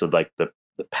somewhere else. So like the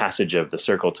passage of the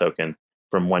Circle token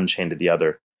from one chain to the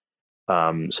other,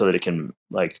 so that it can,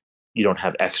 like, you don't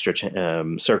have extra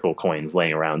Circle coins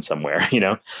laying around somewhere, you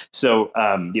know? So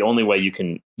the only way you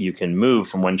can move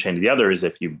from one chain to the other is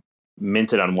if you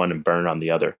mint it on one and burn on the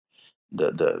other,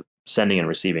 the sending and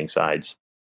receiving sides.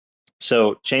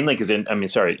 So Chainlink is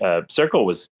Circle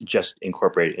was just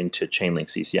incorporated into Chainlink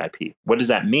CCIP. What does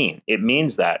that mean? It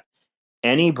means that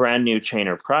any brand new chain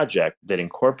or project that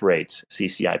incorporates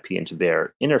CCIP into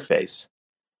their interface,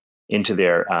 into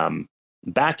their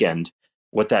backend,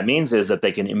 what that means is that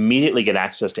they can immediately get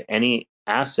access to any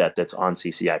asset that's on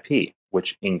CCIP,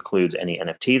 which includes any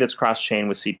NFT that's cross-chain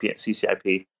with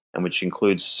CCIP, and which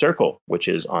includes Circle, which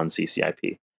is on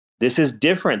CCIP. This is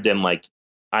different than like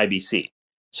IBC.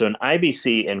 So in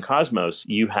IBC and Cosmos,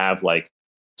 you have like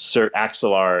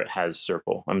Axelar has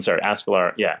Circle. I'm sorry,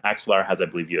 Axelar has, I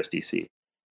believe, USDC,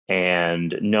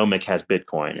 and Nomic has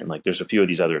Bitcoin, and like there's a few of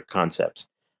these other concepts.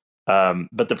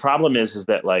 But the problem is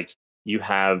that like you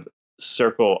have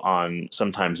Circle on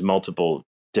sometimes multiple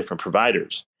different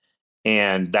providers,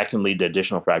 and that can lead to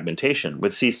additional fragmentation.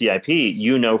 With CCIP,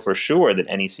 you know for sure that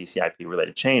any CCIP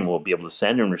related chain will be able to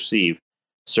send and receive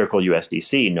Circle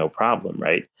USDC, no problem,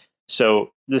 right?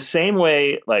 So the same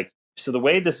way, the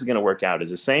way this is going to work out is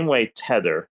the same way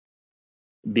Tether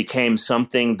became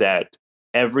something that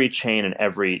every chain and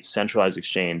every centralized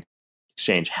exchange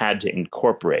had to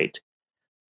incorporate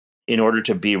in order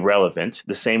to be relevant,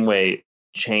 the same way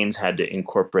chains had to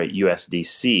incorporate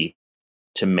USDC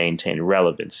to maintain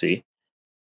relevancy.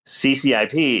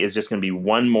 CCIP is just going to be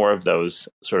one more of those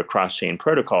sort of cross-chain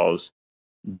protocols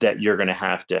that you're going to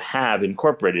have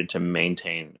incorporated to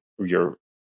maintain your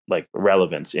like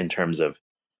relevance in terms of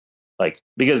like,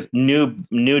 because new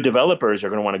developers are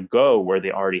going to want to go where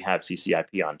they already have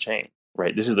CCIP on chain,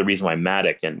 right? This is the reason why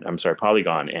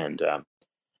Polygon and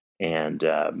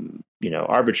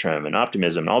Arbitrum and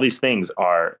Optimism, all these things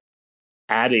are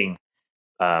adding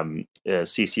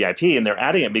CCIP, and they're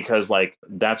adding it because like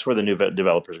that's where the new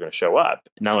developers are going to show up.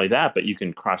 Not only that, but you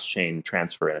can cross-chain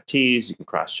transfer NFTs, you can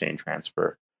cross-chain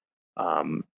transfer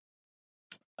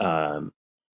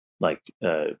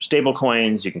stable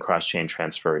coins, you can cross-chain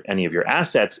transfer any of your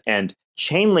assets, and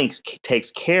Chainlink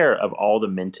takes care of all the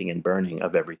minting and burning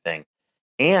of everything.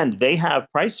 And they have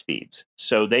price feeds,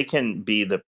 so they can be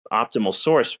the optimal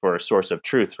source for a source of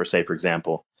truth for, say, for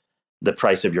example, the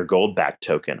price of your gold-backed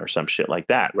token or some shit like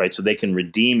that, right? So they can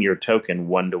redeem your token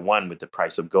one-to-one with the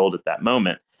price of gold at that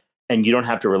moment. and you don't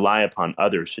have to rely upon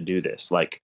others to do this,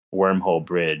 like Wormhole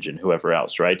Bridge and whoever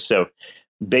else, right? So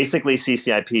basically,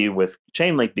 CCIP with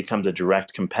Chainlink becomes a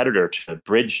direct competitor to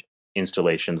bridge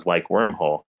installations like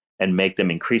Wormhole and make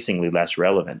them increasingly less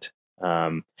relevant.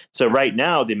 So right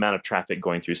now, the amount of traffic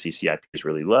going through CCIP is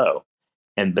really low.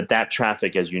 But that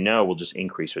traffic, as you know, will just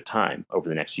increase with time over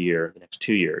the next year, the next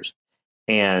 2 years.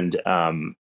 And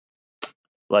and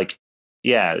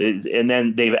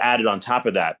then they've added on top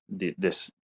of that this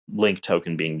link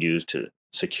token being used to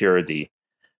secure the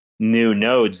new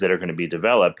nodes that are going to be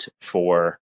developed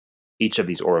for each of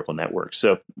these Oracle networks.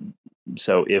 So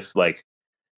if like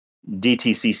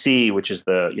DTCC, which is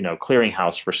the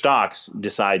clearinghouse for stocks,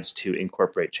 decides to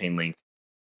incorporate Chainlink,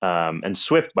 and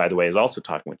Swift, by the way, is also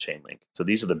talking with Chainlink. So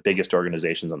these are the biggest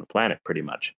organizations on the planet, pretty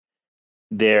much.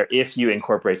 If you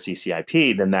incorporate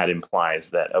CCIP, then that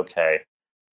implies that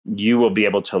you will be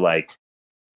able to like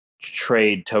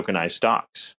trade tokenized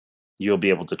stocks. You'll be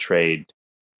able to trade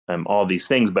all these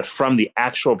things, but from the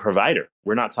actual provider.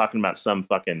 We're not talking about some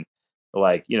fucking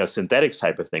synthetics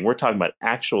type of thing. We're talking about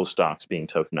actual stocks being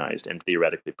tokenized and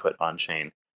theoretically put on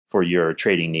chain for your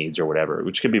trading needs or whatever,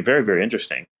 which could be very, very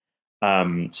interesting.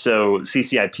 So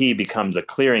CCIP becomes a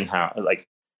clearinghouse. Like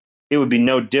it would be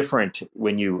no different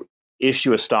when you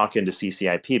issue a stock into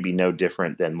CCIP. It'd be no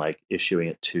different than like issuing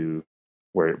it to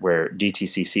where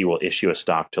DTCC will issue a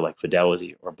stock to like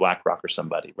Fidelity or BlackRock or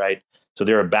somebody, right? So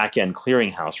they're a back end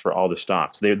clearinghouse for all the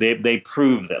stocks. They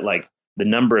prove that like the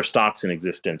number of stocks in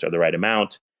existence are the right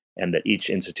amount, and that each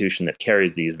institution that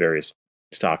carries these various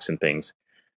stocks and things,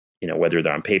 whether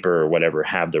they're on paper or whatever,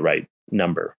 have the right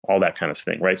number, all that kind of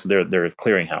thing, right? So they're a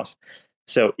clearinghouse.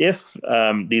 So if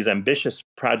these ambitious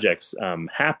projects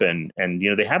happen, and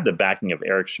they have the backing of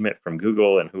Eric Schmidt from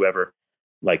Google and whoever,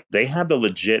 like they have the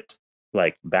legit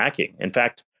like backing. In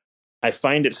fact, I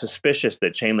find it suspicious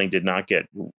that Chainlink did not get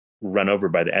run over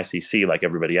by the SEC like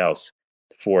everybody else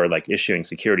for like issuing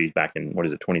securities back in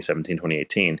 2017,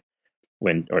 2018.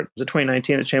 Or was it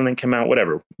 2019 that Chainlink came out?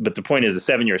 Whatever. But the point is,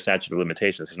 the 7-year statute of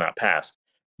limitations has not passed.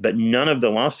 But none of the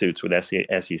lawsuits with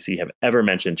SEC have ever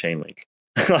mentioned Chainlink.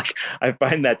 Like I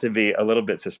find that to be a little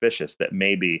bit suspicious that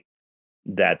maybe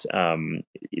that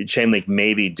Chainlink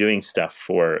may be doing stuff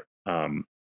for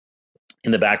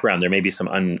in the background. There may be some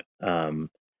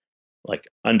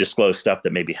undisclosed stuff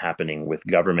that may be happening with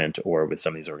government or with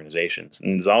some of these organizations.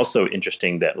 And it's also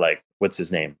interesting that like what's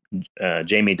his name,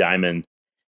 Jamie Dimon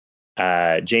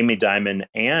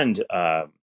and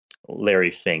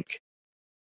Larry Fink.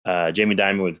 Jamie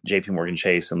Dimon with JP Morgan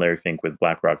Chase and Larry Fink with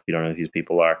BlackRock. If you don't know who these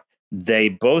people are, they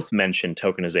both mentioned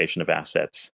tokenization of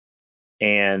assets.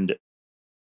 And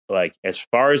like, as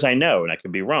far as I know, and I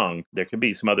could be wrong, there could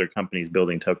be some other companies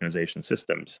building tokenization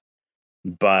systems,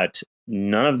 but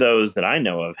none of those that I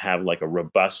know of have like a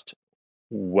robust,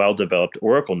 well-developed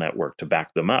Oracle network to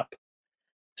back them up.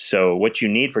 So what you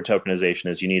need for tokenization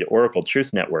is you need Oracle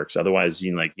truth networks. Otherwise,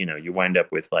 you wind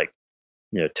up with like,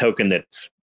 token that's,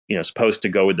 supposed to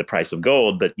go with the price of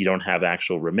gold, but you don't have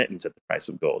actual remittance at the price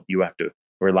of gold. You have to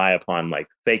rely upon like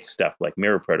fake stuff like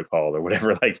Mirror Protocol or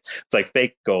whatever. Like it's like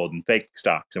fake gold and fake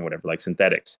stocks and whatever, like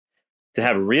synthetics. To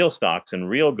have real stocks and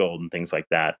real gold and things like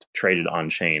that traded on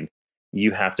chain,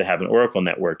 you have to have an Oracle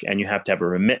network, and you have to have a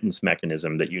remittance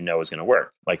mechanism that is going to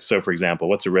work. Like, so for example,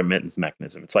 what's a remittance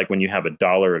mechanism? It's like when you have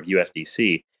 $1 of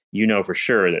USDC, for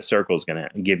sure that Circle is going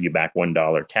to give you back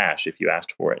 $1 cash if you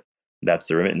asked for it. That's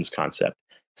the remittance concept.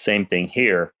 Same thing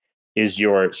here. Is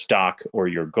your stock or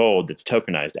your gold that's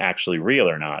tokenized actually real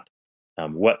or not?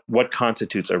 What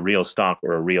constitutes a real stock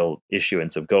or a real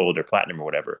issuance of gold or platinum or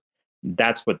whatever?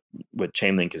 That's what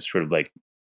Chainlink is sort of like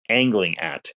angling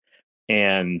at.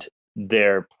 And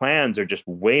their plans are just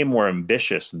way more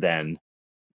ambitious than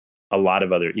a lot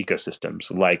of other ecosystems.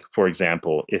 Like, for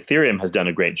example, Ethereum has done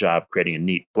a great job creating a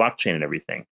neat blockchain and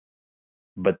everything,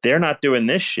 but they're not doing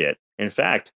this shit. In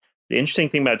fact, the interesting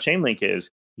thing about Chainlink is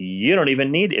you don't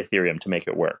even need Ethereum to make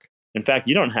it work. In fact,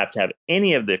 you don't have to have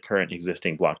any of the current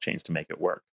existing blockchains to make it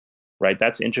work, right?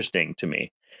 That's interesting to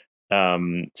me.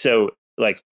 So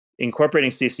like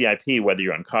incorporating CCIP, whether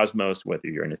you're on Cosmos, whether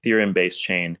you're an Ethereum-based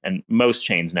chain, and most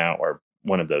chains now are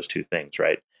one of those two things,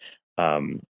 right?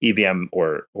 EVM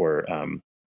or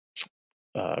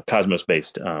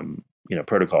Cosmos-based,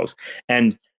 protocols.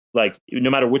 And like, no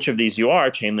matter which of these you are,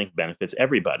 Chainlink benefits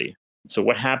everybody. So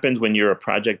what happens when you're a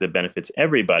project that benefits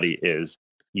everybody is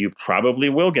you probably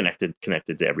will connected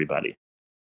to everybody.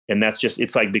 And that's just,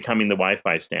 it's like becoming the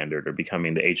Wi-Fi standard or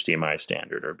becoming the HDMI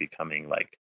standard or becoming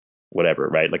like whatever,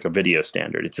 right? Like a video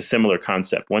standard. It's a similar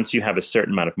concept. Once you have a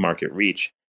certain amount of market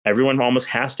reach, everyone almost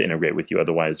has to integrate with you.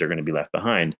 Otherwise, they're going to be left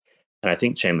behind. And I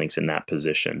think Chainlink's in that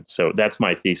position. So that's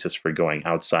my thesis for going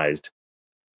outsized,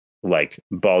 like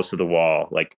balls to the wall,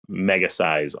 like mega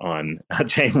size on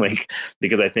Chainlink,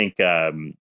 because I think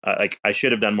like I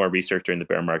should have done more research during the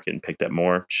bear market and picked up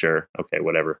more. Sure. Okay,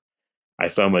 whatever. I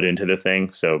FOMO'd into the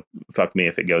thing, so fuck me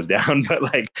if it goes down. But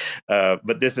like,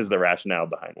 but this is the rationale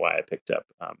behind why I picked up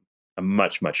a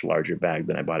much larger bag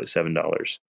than I bought at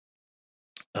 $7.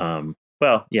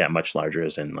 Well, yeah, much larger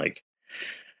as in like,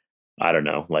 I don't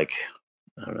know,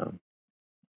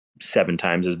 7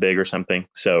 times as big or something.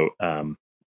 So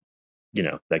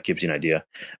that gives you an idea.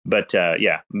 But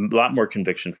yeah, a lot more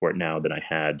conviction for it now than I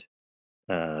had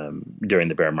during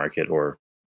the bear market or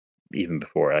even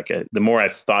before. Like the more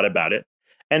I've thought about it,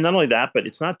 and not only that, but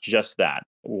it's not just that.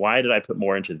 Why did I put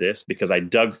more into this? Because I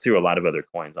dug through a lot of other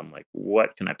coins. I'm like,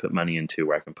 what can I put money into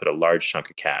where I can put a large chunk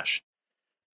of cash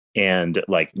and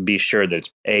like be sure that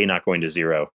it's A, not going to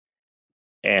zero,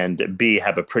 and B,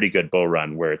 have a pretty good bull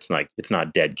run where it's like it's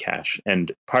not dead cash.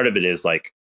 And part of it is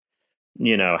like,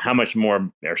 how much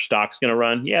more are stocks going to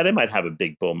run? Yeah, they might have a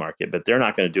big bull market, but they're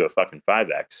not going to do a fucking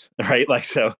 5x, right? Like,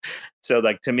 so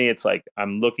like to me, it's like,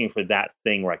 I'm looking for that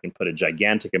thing where I can put a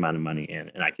gigantic amount of money in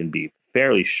and I can be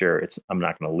fairly sure I'm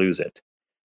not going to lose it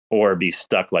or be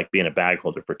stuck like being a bag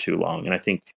holder for too long. And I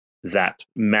think that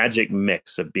magic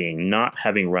mix of being not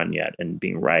having run yet and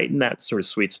being right in that sort of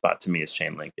sweet spot to me is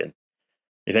Chainlink. And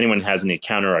if anyone has any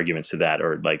counter arguments to that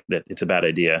or like that it's a bad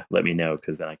idea, let me know,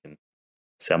 because then I can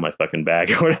sell my fucking bag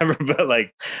or whatever. But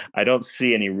like, I don't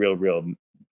see any real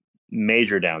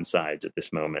major downsides at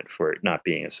this moment for it not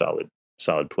being a solid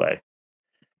play.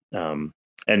 And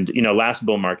last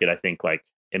bull market, I think like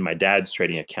in my dad's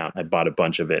trading account, I bought a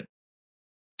bunch of it.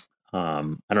 I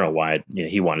don't know why.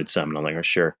 He wanted some, and I'm like, oh,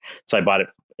 sure. So I bought it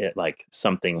at like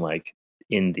something like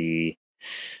in the,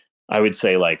 I would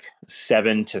say like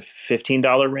 $7 to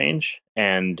 $15 range,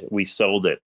 and we sold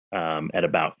it at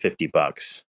about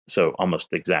 $50. So almost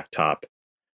the exact top.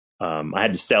 I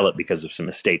had to sell it because of some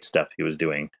estate stuff he was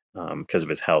doing because of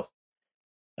his health.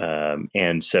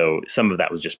 And so some of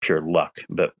that was just pure luck.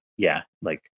 But yeah,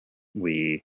 like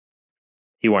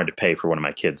he wanted to pay for one of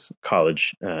my kids'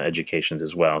 college educations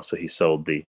as well. So he sold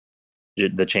the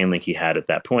Chainlink he had at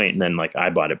that point. And then like I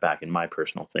bought it back in my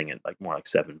personal thing at like more like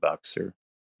 $7 or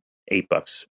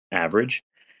 $8 average.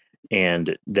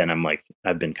 And then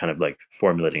I've been kind of like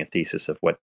formulating a thesis of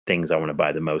what things I want to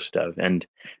buy the most of. And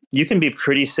you can be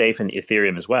pretty safe in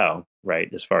Ethereum as well, right?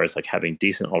 As far as like having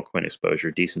decent altcoin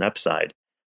exposure, decent upside.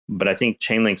 But I think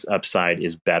Chainlink's upside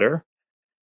is better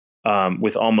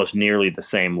with almost nearly the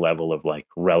same level of like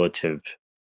relative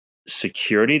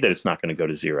security that it's not going to go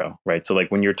to zero, right? So like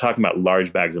when you're talking about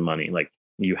large bags of money, like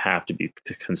you have to be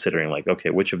considering like, okay,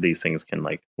 which of these things can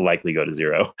like likely go to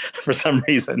zero for some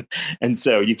reason. And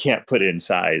so you can't put it in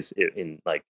size in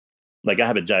like I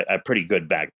have a pretty good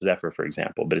bag of Zephyr, for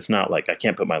example, but it's not like I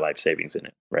can't put my life savings in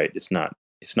it, right? It's not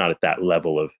at that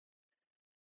level of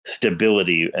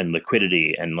stability and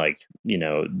liquidity and like,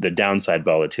 the downside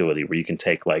volatility where you can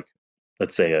take like,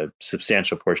 let's say a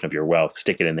substantial portion of your wealth,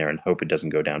 stick it in there and hope it doesn't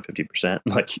go down 50%.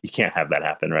 Like you can't have that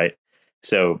happen, right?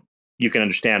 So you can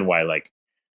understand why like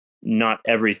not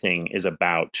everything is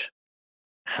about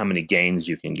how many gains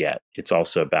you can get. It's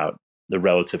also about the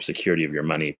relative security of your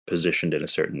money positioned in a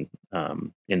certain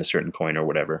coin or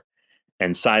whatever.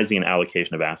 And sizing and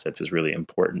allocation of assets is really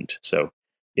important. So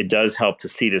it does help to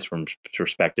see this from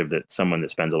perspective that someone that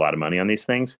spends a lot of money on these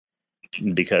things,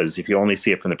 because if you only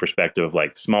see it from the perspective of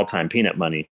like small time peanut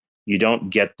money, you don't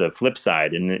get the flip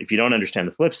side. And if you don't understand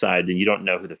the flip side, then you don't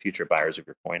know who the future buyers of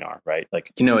your coin are, right?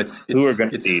 Like, it's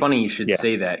funny you should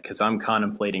say that, because I'm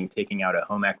contemplating taking out a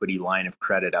home equity line of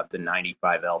credit up to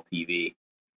 95 LTV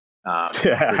for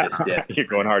this dip. You're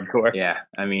going hardcore. Yeah,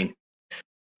 I mean,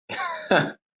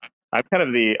 I'm kind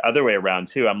of the other way around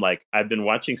too. I'm like, I've been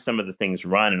watching some of the things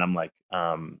run, and I'm like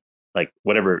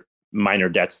whatever minor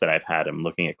debts that I've had, I'm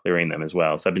looking at clearing them as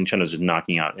well. So I've been trying to just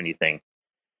knocking out anything,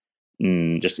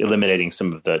 just eliminating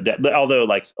some of the debt. But although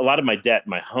like a lot of my debt,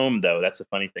 my home though, that's the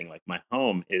funny thing. Like my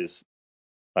home is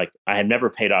like, I had never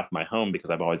paid off my home because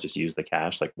I've always just used the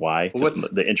cash. Like why? What's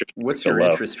the interest? What's your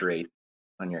interest rate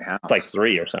on your house? It's like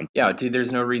 3 or something. Yeah, dude,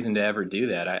 there's no reason to ever do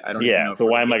that. I don't. Yeah. Even know So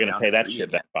why am I going to pay that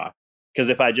shit back off? Because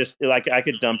if I just like, I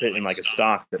could dump it in like a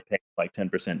stock that pays like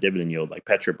 10% dividend yield, like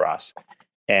Petrobras,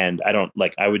 and I don't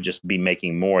like, I would just be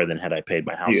making more than had I paid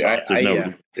my house off.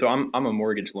 So I'm a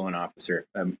mortgage loan officer.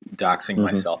 I'm doxing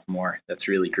myself more. That's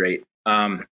really great.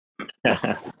 So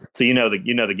you know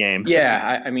the game.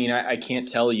 Yeah, I mean, I can't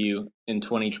tell you in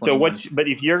 2020. So but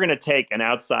if you're going to take an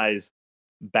outsized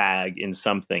bag in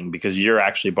something because you're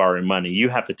actually borrowing money, you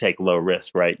have to take low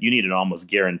risk, right? You need an almost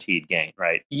guaranteed gain,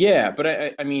 right? Yeah, but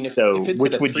I mean, if it's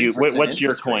which at a would you? 3% What's your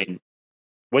interest coin? rate,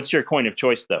 What's your coin of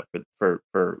choice though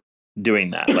for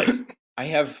doing that? Like, I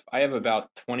have about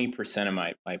 20% of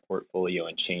my portfolio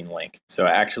in Chainlink. So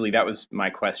actually, that was my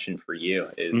question for you: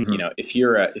 is if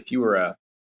you were a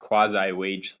quasi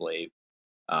wage slave,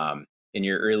 in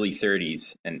your early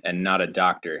 30s and not a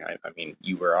doctor. I mean,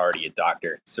 you were already a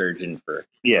doctor, surgeon for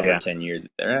over 10 years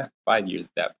there, 5 years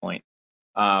at that point.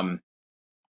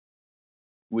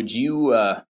 Would you,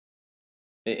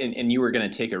 and you were going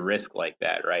to take a risk like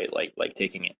that, right? Like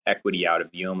taking equity out of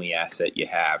the only asset you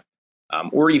have,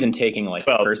 or even taking like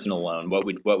a personal loan. What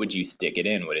would you stick it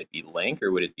in? Would it be Link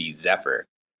or would it be Zephyr?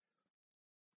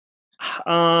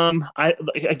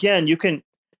 Again, you can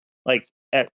like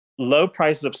at low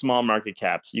prices of small market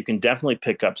caps, you can definitely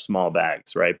pick up small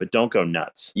bags, right? But don't go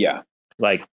nuts. Yeah.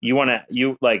 Like if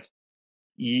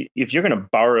you're going to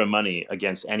borrow money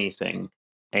against anything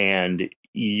and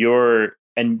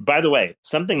by the way,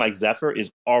 something like Zephyr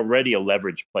is already a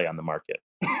leverage play on the market,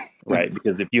 right?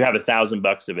 Because if you have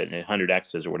 $1,000 of it and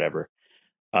 100x's or whatever,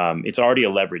 it's already a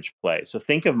leverage play. So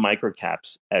think of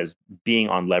microcaps as being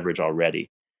on leverage already.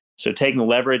 So taking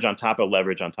leverage on top of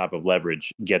leverage on top of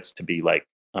leverage gets to be like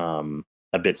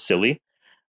a bit silly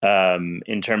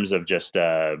in terms of just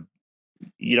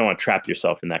you don't want to trap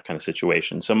yourself in that kind of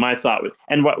situation. So my thought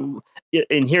and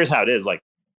here's how it is. Like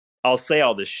I'll say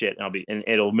all this shit and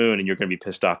it'll moon and you're going to be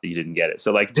pissed off that you didn't get it.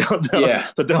 So like don't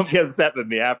get upset with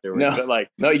me afterwards. No, but like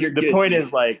you're the good. point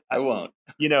is like I won't.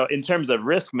 In terms of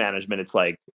risk management, it's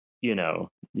like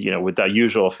with the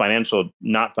usual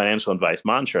not financial advice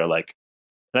mantra, like,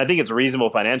 and I think it's reasonable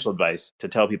financial advice to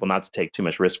tell people not to take too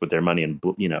much risk with their money and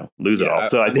lose it all.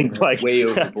 So I think like way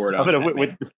overboard on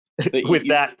with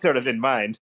that sort of in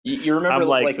mind. You remember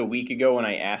like a week ago when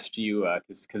I asked you,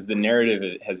 because the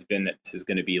narrative has been that this is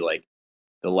going to be like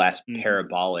the last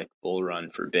parabolic bull run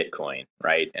for Bitcoin,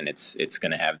 right? And it's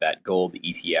going to have that gold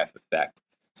ETF effect.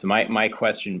 So my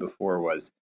question before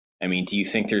was, I mean, do you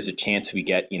think there's a chance we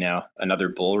get another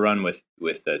bull run with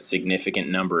a significant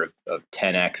number of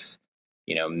 10x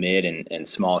mid and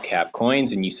small cap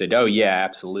coins? And you said, oh yeah,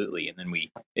 absolutely. And then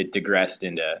it digressed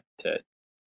into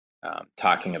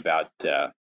talking about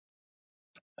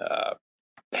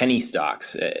penny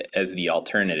stocks as the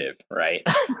alternative, right?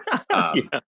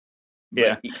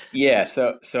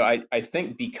 So I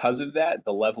think because of that,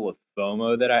 the level of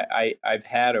FOMO that I've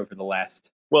had over the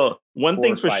last one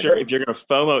thing's for sure, if you're going to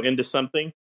FOMO into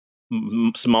something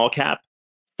small cap,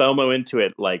 FOMO into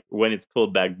it like when it's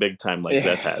pulled back big time like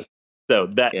Zeph has. So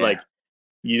that like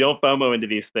you don't FOMO into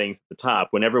these things at the top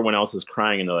when everyone else is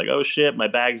crying and they're like, oh shit, my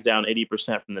bag's down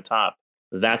 80% from the top.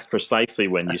 That's precisely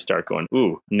when you start going,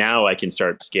 ooh, now I can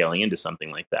start scaling into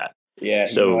something like that. Yeah,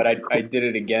 so you know what? I did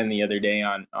it again the other day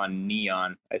on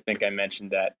Neon. I think I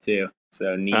mentioned that too.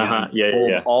 So Neon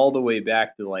pulled all the way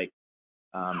back to like,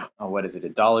 what is it,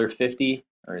 $1.50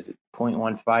 or is it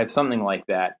 0.15, something like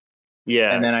that.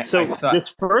 Yeah. And then I saw this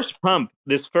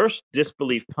first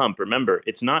disbelief pump. Remember,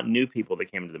 it's not new people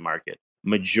that came into the market.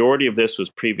 Majority of this was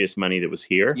previous money that was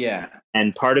here. Yeah.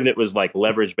 And part of it was like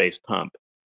leverage based pump.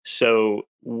 So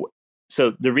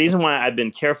the reason why I've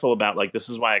been careful about like this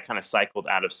is why I kind of cycled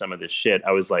out of some of this shit.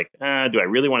 I was like, do I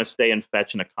really want to stay in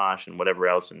Fetch and Akash and whatever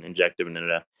else and Injective and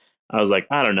I was like,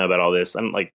 I don't know about all this.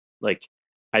 I'm like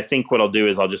I think what I'll do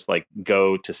is I'll just like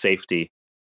go to safety,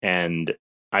 and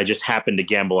I just happened to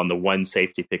gamble on the one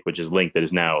safety pick, which is Link, that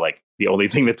is now like the only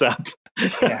thing that's up.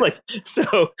 Yeah.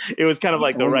 So it was kind of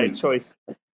like the right choice,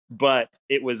 but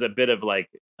it was a bit of like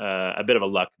a bit of a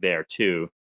luck there too.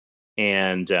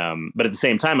 And but at the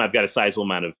same time, I've got a sizable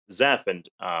amount of Zeph, and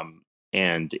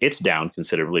it's down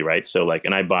considerably, right? So like,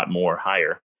 and I bought more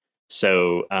higher,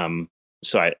 so I'm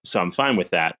fine with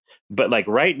that. But like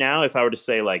right now, if I were to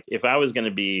say like if I was going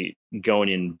to be going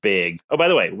in big, oh by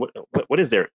the way, what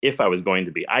is there? If I was going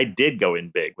to be, I did go in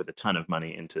big with a ton of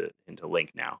money into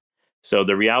Link now. So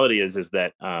the reality is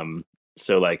that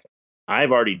so like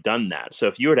I've already done that. So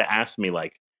if you were to ask me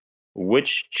like,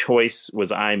 which choice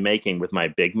was I making with my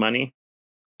big money?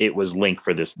 It was Link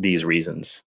for these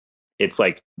reasons. It's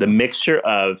like the mixture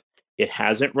of it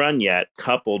hasn't run yet,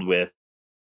 coupled with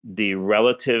the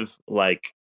relative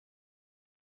like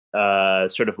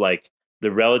sort of like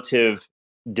the relative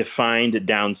defined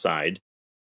downside,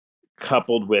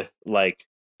 coupled with like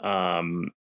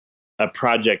a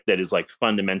project that is like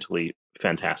fundamentally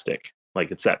fantastic.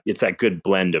 Like it's that good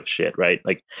blend of shit, right?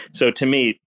 Like so to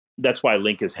me, that's why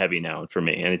Link is heavy now for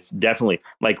me, and it's definitely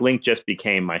like Link just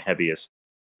became my heaviest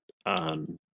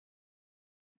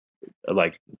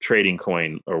like trading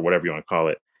coin or whatever you want to call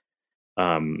it.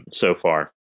 So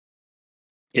far,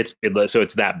 so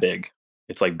it's that big.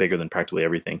 It's like bigger than practically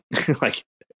everything, like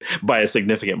by a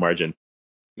significant margin.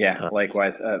 Yeah,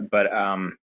 likewise. But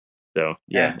so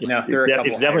yeah, no, there are a couple.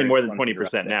 It's definitely more than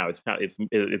 20% now.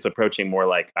 It's approaching more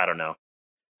like, I don't know,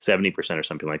 70% or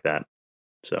something like that.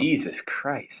 So Jesus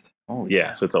Christ! Holy yeah,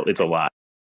 cow. so it's a lot.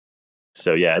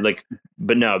 So yeah, like,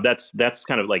 but no, that's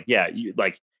kind of like, yeah,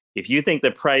 like if you think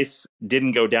the price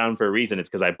didn't go down for a reason, it's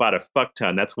because I bought a fuck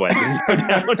ton. That's why it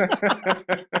didn't go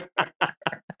down.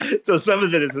 So some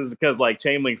of it is because like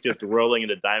Chainlink's just rolling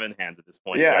into diamond hands at this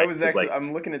point. Yeah, right? I was actually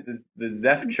I'm looking at the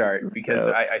Zeph chart because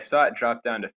I saw it drop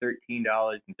down to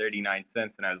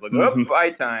 $13.39, and I was like, oh, buy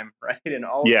time, right? And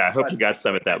all I hope you got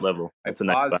some at that level. That's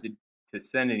I paused to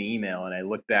send an email, and I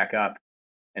looked back up,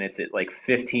 and it's at like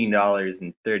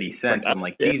 $15.30. I'm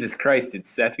like, Jesus Christ, did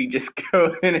Cephii just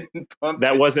go in and pump?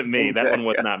 That wasn't me. That one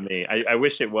was not me. I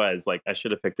wish it was. Like, I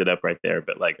should have picked it up right there,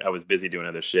 but like I was busy doing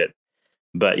other shit.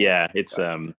 But yeah,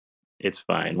 it's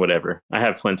fine. Whatever. I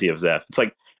have plenty of Zeph. It's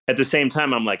like at the same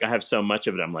time, I'm like, I have so much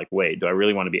of it. I'm like, wait, do I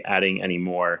really want to be adding any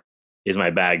more? Is my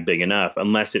bag big enough?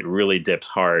 Unless it really dips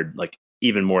hard, like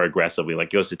even more aggressively, like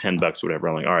goes to $10 or whatever.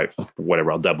 I'm like, all right,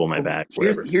 whatever. I'll double my bag.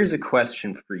 Here's a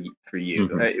question for you.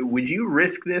 Mm-hmm. Would you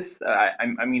risk this?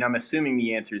 I mean, I'm assuming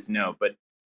the answer is no. But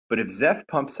if Zeph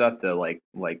pumps up to like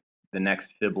the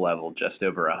next fib level, just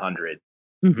over 100.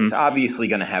 Mm-hmm. It's obviously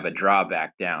going to have a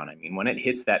drawback down. I mean, when it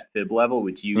hits that fib level,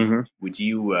 would you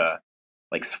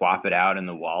like swap it out in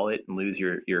the wallet and lose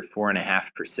your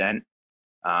 4.5%,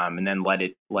 and then let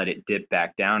it dip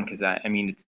back down? Because I mean,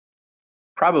 it's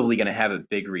probably going to have a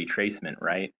big retracement,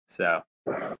 right? So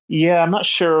yeah, I'm not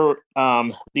sure.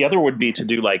 The other would be to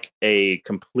do like a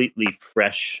completely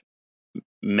fresh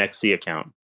Mexi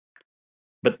account.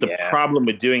 But the problem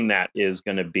with doing that is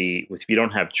going to be if you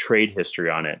don't have trade history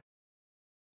on it,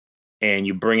 and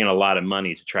you bring in a lot of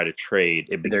money to try to trade,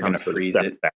 it becomes they're going to freeze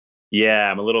it.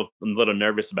 Yeah, I'm a little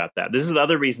nervous about that. This is the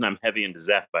other reason I'm heavy into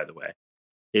Zeph, by the way,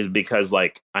 is because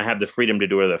like I have the freedom to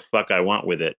do whatever the fuck I want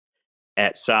with it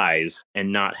at size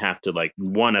and not have to like,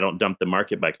 one, I don't dump the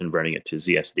market by converting it to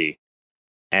ZSD.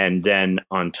 And then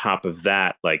on top of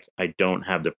that, like I don't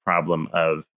have the problem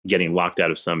of getting locked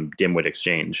out of some dimwit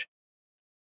exchange.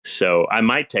 So I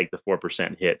might take the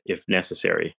 4% hit if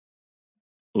necessary.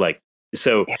 Like,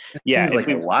 so seems like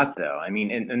a lot though. I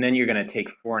mean, and then you're going to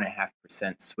take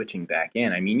 4.5% switching back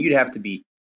in. I mean, you'd have to be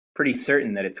pretty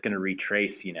certain that it's going to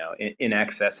retrace, in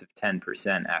excess of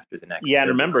 10% after the next. Yeah, and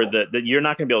remember that you're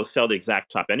not going to be able to sell the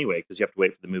exact top anyway because you have to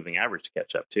wait for the moving average to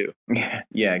catch up too.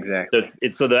 Yeah, exactly.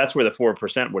 So so that's where the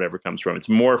 4% whatever comes from. It's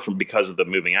more because of the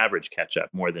moving average catch up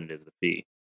more than it is the fee.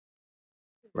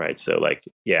 Right. So like,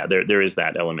 yeah, there is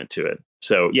that element to it.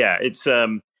 So yeah, it's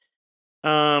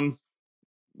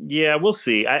yeah, we'll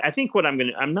see. I think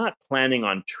I'm not planning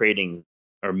on trading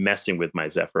or messing with my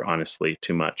Zephyr, honestly,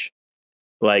 too much.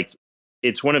 Like,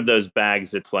 it's one of those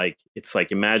bags. It's like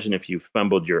imagine if you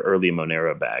fumbled your early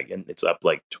Monero bag and it's up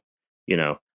like,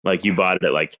 like you bought it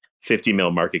at like 50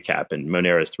 mil market cap and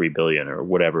Monero is 3 billion or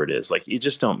whatever it is. Like, you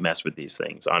just don't mess with these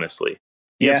things, honestly.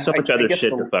 You have so much other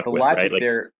shit to fuck with, right? Like,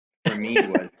 there for me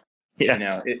was,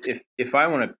 if I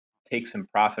want to take some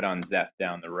profit on Zeph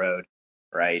down the road.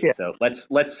 Right. Yeah. So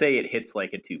let's say it hits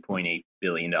like a $2.8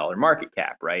 billion market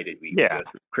cap, right? We go through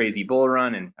a crazy bull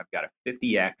run and I've got a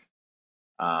 50x.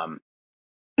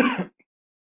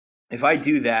 If I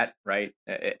do that, right,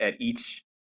 at each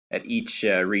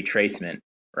retracement,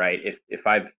 right? If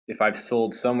I've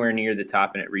sold somewhere near the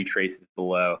top and it retraces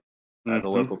below, the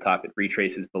local top, it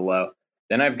retraces below,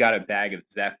 then I've got a bag of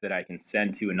Zeph that I can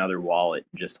send to another wallet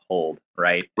and just hold,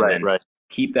 right? Right.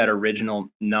 Keep that original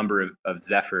number of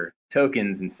Zephyr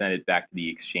tokens and send it back to the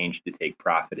exchange to take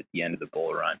profit at the end of the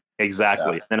bull run.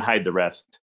 Exactly. And hide the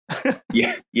rest.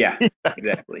 Yeah,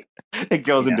 exactly. It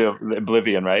goes into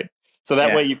oblivion, right? So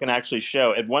that way you can actually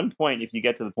show at one point, if you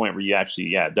get to the point where you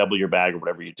actually, double your bag or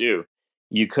whatever you do,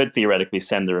 you could theoretically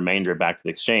send the remainder back to the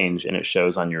exchange and it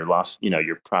shows on your loss,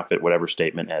 your profit, whatever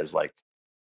statement as like,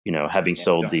 having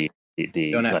sold the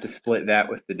don't have to split that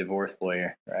with the divorce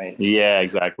lawyer, right? Yeah,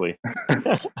 exactly.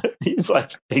 He's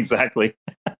like, exactly.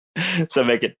 So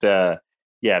make it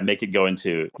go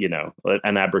into,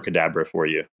 an abracadabra for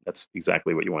you. That's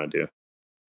exactly what you want to do.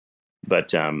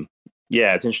 But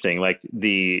it's interesting. Like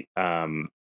the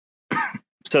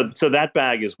so that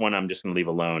bag is one I'm just going to leave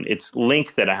alone. It's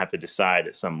Link that I have to decide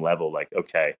at some level. Like,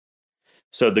 okay,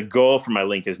 so the goal for my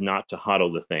Link is not to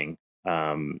hodl the thing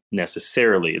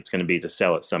necessarily. It's going to be to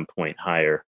sell at some point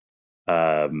higher,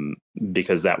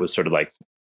 because that was sort of like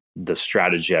the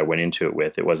strategy I went into it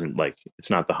with. It wasn't like, it's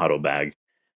not the hodl bag.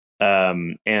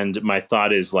 And my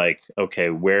thought is like, okay,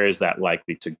 where is that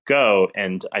likely to go?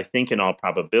 And I think in all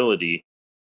probability,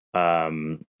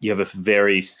 you have a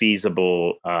very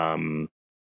feasible, you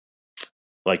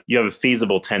have a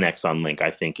feasible 10x on Link,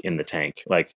 I think, in the tank.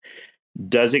 Like,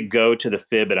 does it go to the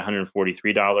fib at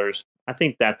 $143? I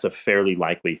think that's a fairly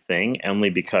likely thing, only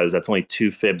because that's only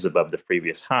 2 fibs above the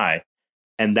previous high.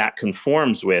 And that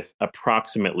conforms with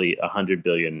approximately 100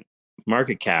 billion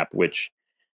market cap, which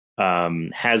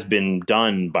has been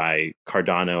done by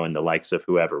Cardano and the likes of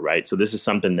whoever, right? So this is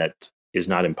something that is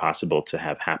not impossible to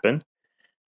have happen.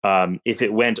 If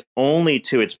it went only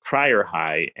to its prior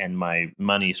high and my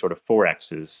money sort of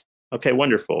 4x's, okay,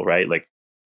 wonderful, right? Like,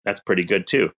 that's pretty good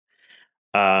too.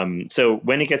 So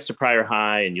when it gets to prior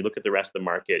high and you look at the rest of the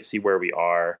market, see where we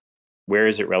are, where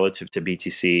is it relative to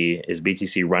BTC? Is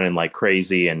BTC running like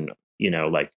crazy? And,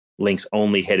 like Link's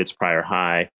only hit its prior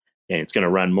high and it's going to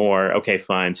run more. Okay,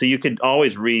 fine. So you could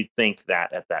always rethink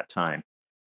that at that time.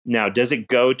 Now, does it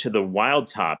go to the wild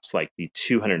tops, like the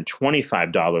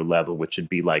 $225 level, which would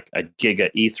be like a giga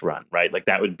ETH run, right? Like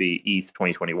that would be ETH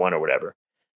 2021 or whatever.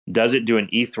 Does it do an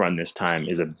ETH run this time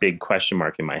is a big question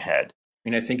mark in my head. I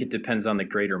mean, I think it depends on the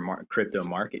greater crypto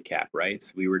market cap, right?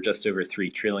 So we were just over 3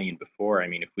 trillion before. I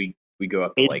mean, if we go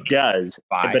up to it does,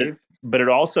 5, but it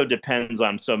also depends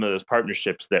on some of those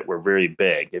partnerships that were very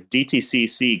big. If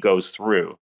DTCC goes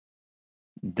through,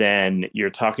 then you're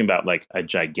talking about like a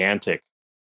gigantic.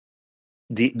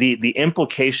 The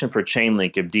implication for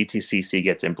Chainlink if DTCC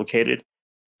gets implicated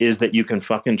is that you can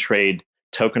fucking trade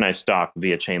tokenized stock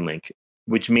via Chainlink,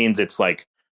 which means it's like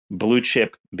blue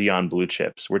chip beyond blue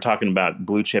chips. We're talking about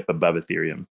blue chip above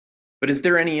Ethereum. But is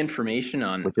there any information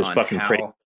on which is fucking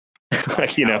how,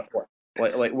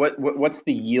 like, what's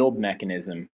the yield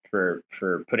mechanism for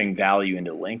putting value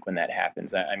into Link when that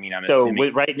happens? I mean, I'm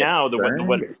assuming so right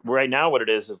now what it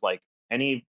is like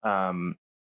any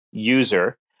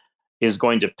user is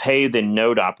going to pay the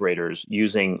node operators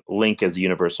using Link as the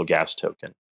universal gas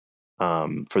token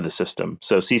for the system.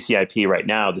 So CCIP right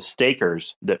now, the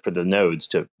stakers that for the nodes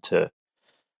to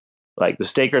like the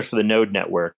stakers for the node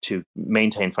network to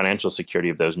maintain financial security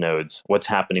of those nodes. What's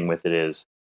happening with it is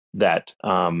that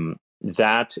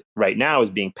that right now is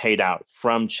being paid out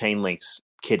from Chainlink's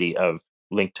kitty of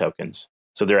Link tokens.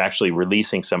 So they're actually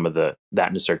releasing some of that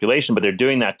into circulation, but they're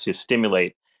doing that to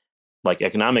stimulate like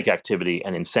economic activity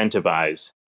and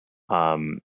incentivize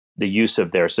the use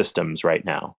of their systems right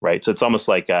now, right? So it's almost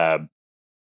like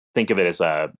think of it as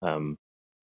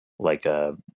like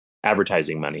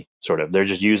advertising money, sort of. They're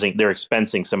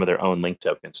expensing some of their own Link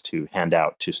tokens to hand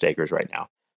out to stakers right now.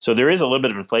 So there is a little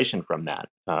bit of inflation from that.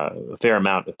 A fair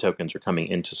amount of tokens are coming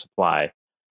into supply. I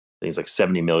think it's like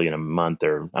 70 million a month,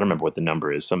 or I don't remember what the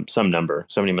number is, some number,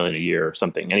 70 million a year or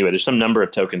something. Anyway, there's some number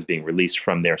of tokens being released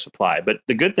from their supply. But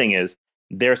the good thing is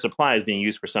their supply is being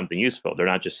used for something useful. They're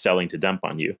not just selling to dump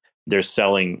on you. They're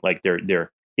selling, like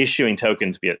they're issuing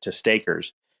tokens to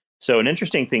stakers. So an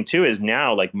interesting thing too is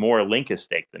now like more Link is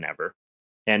staked than ever.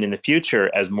 And in the future,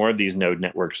 as more of these node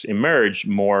networks emerge,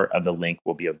 more of the Link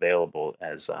will be available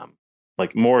as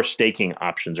like more staking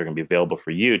options are going to be available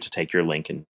for you to take your Link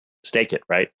and stake it,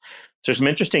 right? So there's some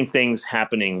interesting things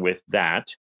happening with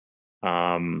that.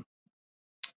 And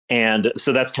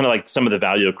so that's kind of like some of the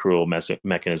value accrual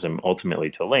mechanism ultimately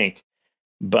to Link.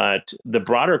 But the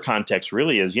broader context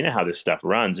really is, how this stuff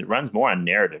runs. It runs more on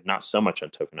narrative, not so much on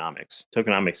tokenomics.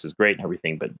 Tokenomics is great and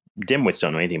everything, but dimwits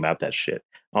don't know anything about that shit.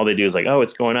 All they do is like, oh,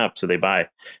 it's going up, so they buy.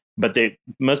 But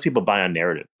most people buy on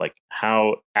narrative. Like,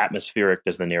 how atmospheric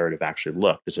does the narrative actually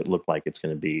look? Does it look like it's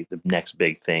going to be the next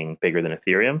big thing, bigger than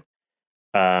Ethereum?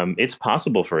 It's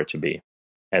possible for it to be,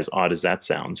 as odd as that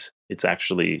sounds. It's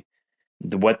actually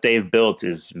what they've built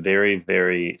is very,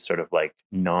 very sort of like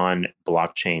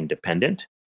non-blockchain dependent.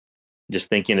 Just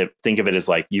think of it as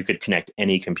like you could connect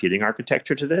any computing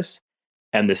architecture to this.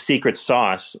 And the secret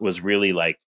sauce was really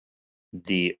like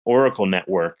the Oracle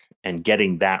network, and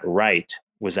getting that right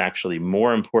was actually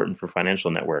more important for financial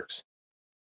networks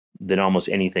than almost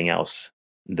anything else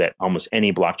that almost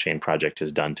any blockchain project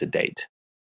has done to date.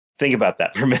 Think about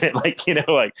that for a minute.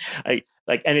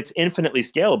 And it's infinitely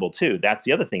scalable too. That's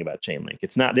the other thing about Chainlink.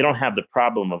 It's not, they don't have the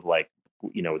problem of like,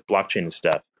 with blockchain and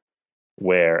stuff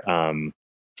where,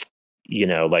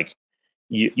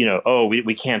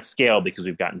 we can't scale because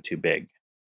we've gotten too big,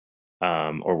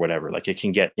 or whatever. Like, it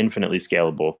can get infinitely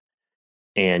scalable,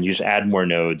 and you just add more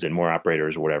nodes and more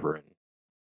operators or whatever.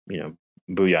 And,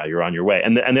 booyah, you're on your way.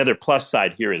 And the other plus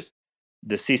side here is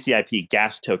the CCIP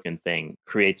gas token thing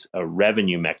creates a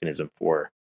revenue mechanism for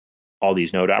all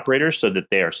these node operators so that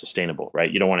they are sustainable,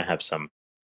 right? You don't want to have some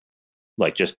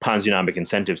like just Ponzi-nomic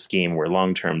incentive scheme where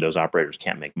long-term those operators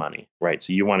can't make money, right?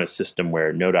 So you want a system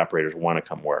where node operators want to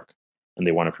come work and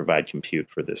they want to provide compute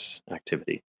for this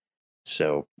activity.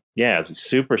 So yeah, it's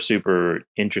super, super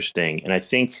interesting. And I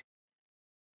think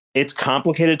it's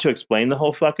complicated to explain the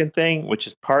whole fucking thing, which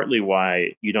is partly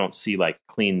why you don't see like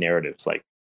clean narratives like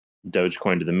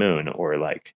Dogecoin to the moon or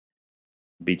like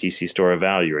BTC store of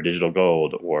value or digital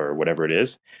gold or whatever it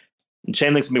is.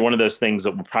 Chainlink's gonna be one of those things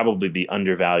that will probably be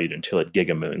undervalued until it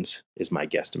gigamoons, is my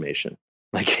guesstimation.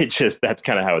 Like that's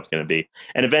kind of how it's going to be.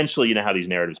 And eventually, you know how these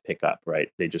narratives pick up,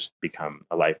 right? They just become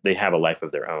a life. They have a life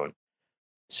of their own.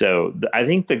 So I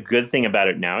think the good thing about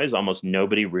it now is almost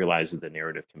nobody realizes the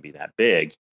narrative can be that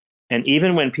big. And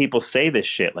even when people say this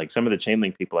shit, like some of the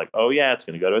Chainlink people, like, oh yeah, it's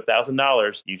going to go to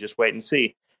 $1,000. You just wait and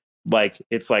see. Like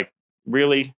it's like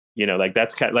really, like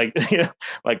that's kind of like,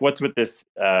 like what's with this,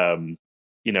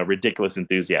 ridiculous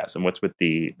enthusiasm? What's with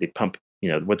the pump?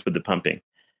 What's with the pumping?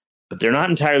 But they're not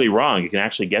entirely wrong. You can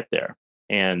actually get there,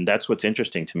 and that's what's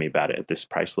interesting to me about it at this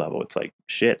price level. It's like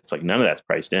shit. It's like none of that's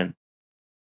priced in,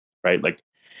 right? Like,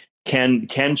 can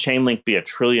Chainlink be $1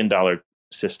 trillion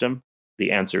system?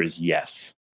 The answer is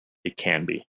yes, it can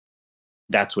be.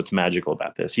 That's what's magical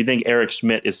about this. You think Eric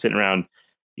Schmidt is sitting around,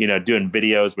 doing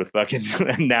videos with fucking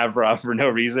Navrov for no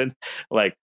reason?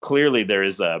 Like clearly there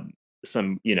is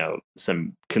some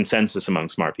consensus among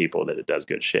smart people that it does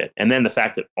good shit. And then the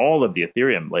fact that all of the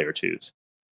Ethereum layer 2s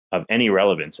of any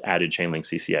relevance added Chainlink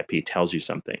CCIP tells you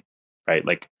something, right?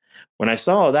 Like when I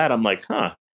saw all that, I'm like,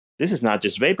 this is not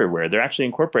just vaporware. They're actually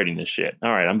incorporating this shit.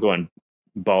 All right, I'm going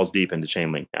balls deep into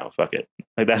Chainlink now. Fuck it.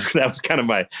 Like that was kind of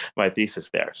my thesis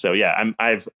there. So yeah,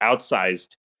 I've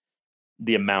outsized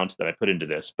the amount that I put into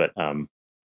this, but I'm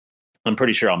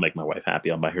pretty sure I'll make my wife happy.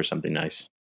 I'll buy her something nice.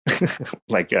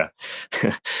 Like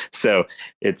so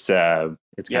it's kind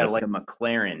of like a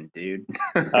McLaren, dude.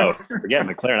 Oh, forget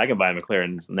McLaren. I can buy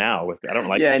McLarens now.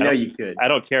 I know you could. I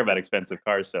don't care about expensive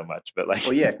cars so much, but like,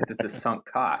 well, yeah, because it's a sunk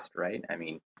cost, right? I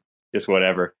mean, just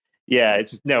whatever. Yeah,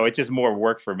 it's just more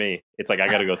work for me. It's like I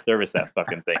got to go service that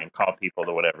fucking thing and call people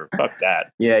to whatever. Fuck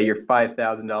that. Yeah, your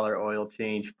 $5,000 oil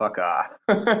change. Fuck off.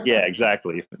 Yeah,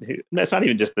 exactly. It's not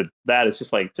even just that. It's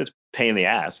just like it's just pain in the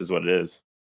ass is what it is.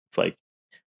 It's like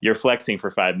you're flexing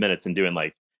for 5 minutes and doing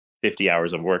like 50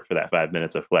 hours of work for that 5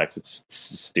 minutes of flex. It's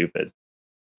stupid.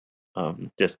 Granted,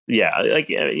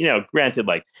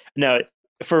 like no,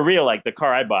 for real, like the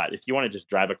car I bought. If you want to just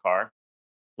drive a car,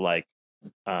 like.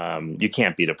 You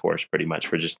can't beat a Porsche pretty much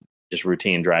for just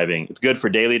routine driving. It's good for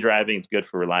daily driving. It's good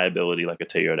for reliability like a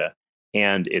Toyota.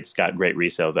 And it's got great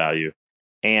resale value.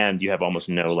 And you have almost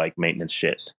no like maintenance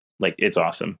shit. Like it's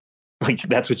awesome. Like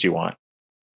that's what you want.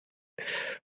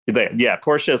 Yeah,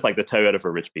 Porsche is like the Toyota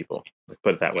for rich people. Let's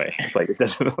put it that way. It's like it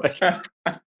doesn't like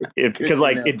because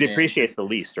like it depreciates the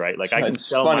least, right? Like I can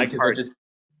sell my car.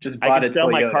 I can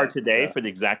sell my car today for the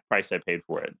exact price I paid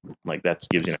for it. Like that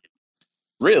gives you.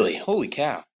 Really? Holy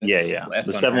cow. Yeah.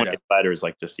 The 718 Spider is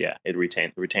like it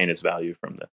retained its value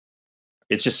from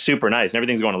it's just super nice. And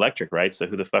everything's going electric, right? So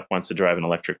who the fuck wants to drive an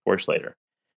electric Porsche later?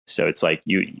 So it's like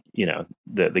the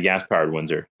gas powered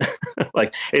ones are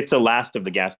like it's the last of the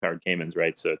gas powered Caymans,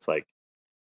 right? So it's like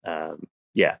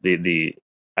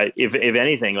if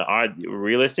anything,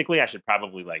 realistically I should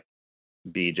probably like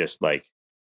be just like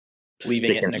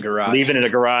leaving it in a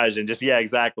garage and just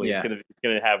exactly. Yeah. It's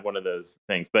gonna have one of those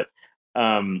things. But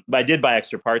I did buy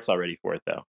extra parts already for it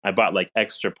though. I bought like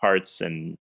extra parts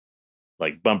and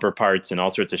like bumper parts and all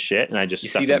sorts of shit. And I just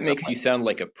see that makes you sound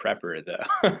like a prepper though.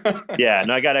 Yeah,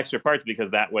 no, I got extra parts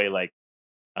because that way like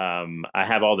I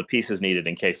have all the pieces needed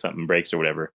in case something breaks or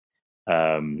whatever.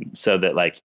 So that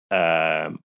like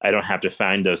I don't have to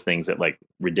find those things at like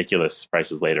ridiculous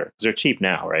prices later because they're cheap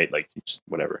now, right? Like just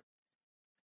whatever.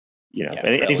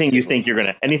 Anything you think you're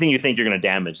gonna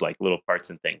damage, like little parts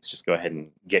and things, just go ahead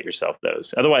and get yourself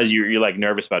those. Otherwise, you're like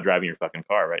nervous about driving your fucking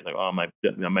car, right? Like, I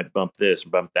might bump this,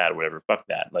 or bump that, or whatever. Fuck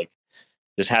that. Like,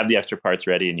 just have the extra parts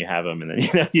ready, and you have them, and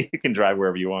then you can drive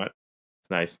wherever you want. It's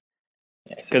nice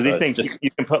because these things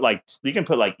you can put like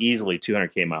easily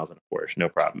 200k miles on a Porsche, no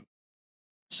problem.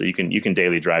 So you can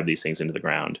daily drive these things into the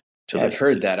ground. I've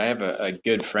heard that. I have a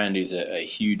good friend who's a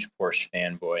huge Porsche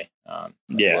fanboy.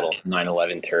 Little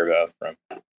 911 Turbo from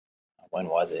when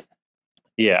was it?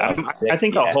 Yeah, I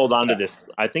think I'll hold on to this.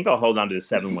 I think I'll hold on to the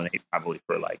 718 probably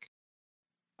for like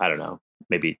I don't know,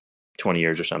 maybe 20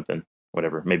 years or something.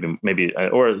 Whatever, maybe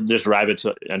or just drive it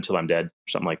until I'm dead, or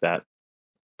something like that.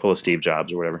 Pull a Steve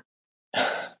Jobs or whatever.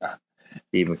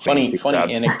 Funny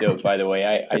anecdote, by the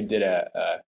way. I did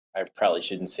I probably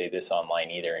shouldn't say this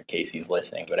online either in case he's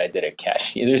listening, but I did a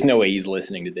cash. There's no way he's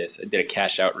listening to this. I did a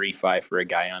cash out refi for a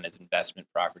guy on his investment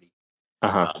property.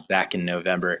 back in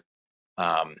November.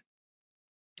 And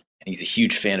he's a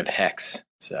huge fan of Hex.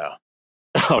 So,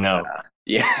 oh no,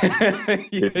 yeah,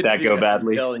 did that go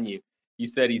badly? I'm telling you, he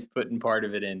said he's putting part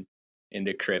of it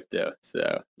into crypto.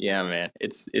 So, yeah, man,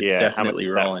 it's definitely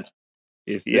rolling.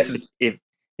 If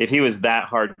he was that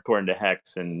hardcore into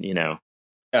Hex, and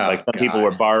like some people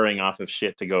were borrowing off of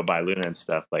shit to go buy Luna and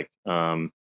stuff, like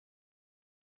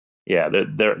yeah,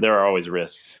 there are always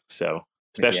risks. So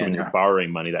especially when you're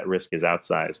borrowing money, that risk is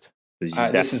outsized.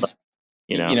 This is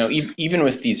even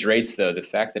with these rates, though, the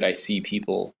fact that I see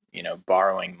people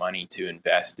borrowing money to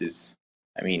invest is,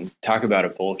 I mean, talk about a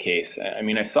bull case. I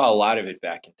mean, I saw a lot of it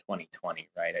back in 2020,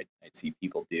 right? I'd see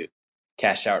people do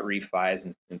cash out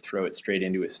refis and throw it straight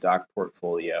into a stock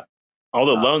portfolio.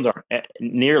 Although loans aren't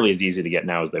nearly as easy to get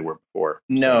now as they were before.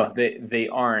 No, they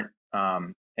aren't.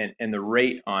 And the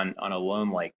rate on a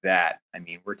loan like that, I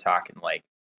mean, we're talking like,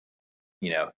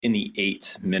 in the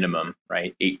 8s minimum,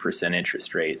 right? 8%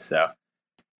 interest rate. So,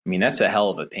 I mean, that's a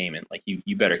hell of a payment. Like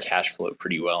you better cash flow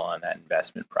pretty well on that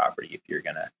investment property if you're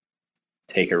going to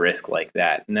take a risk like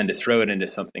that. And then to throw it into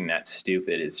something that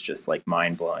stupid is just like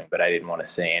mind blowing, but I didn't want to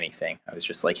say anything. I was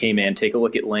just like, hey man, take a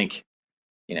look at Link,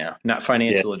 not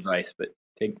financial advice, but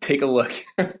take a look.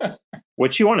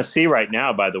 What you want to see right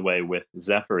now, by the way, with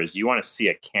Zephyr is you want to see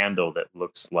a candle that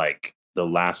looks like the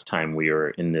last time we were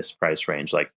in this price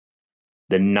range, like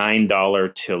the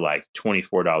 $9 to like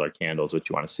 $24 candles, which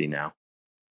you want to see now.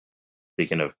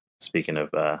 Speaking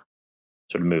of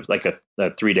sort of moves, like a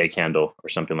 3-day candle or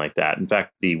something like that. In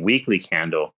fact, the weekly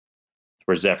candle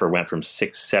for Zephyr went from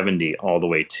 $670 all the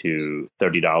way to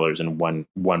 $30 in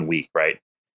one week, right?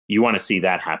 You want to see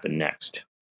that happen next.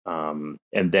 And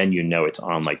then it's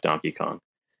on like Donkey Kong.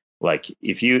 Like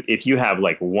if you have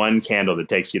like one candle that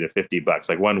takes you to $50,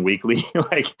 like one weekly,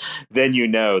 like then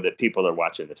that people are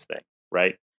watching this thing,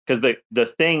 right? Because the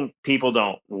thing people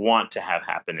don't want to have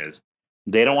happen is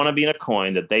they don't want to be in a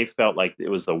coin that they felt like it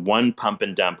was the one pump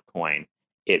and dump coin.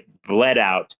 It bled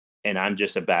out, and I'm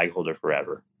just a bag holder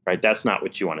forever, right? That's not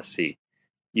what you want to see.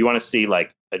 You want to see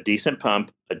like a decent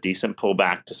pump, a decent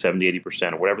pullback to 70,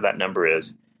 80%, or whatever that number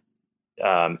is.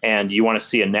 And you want to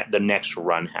see the next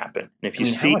run happen. And if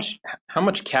you how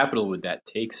much capital would that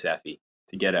take, Cephii,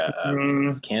 to get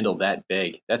a candle that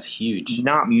big? That's huge.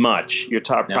 Not much. You're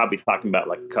probably talking about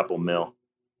like a couple mil.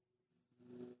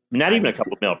 Not even a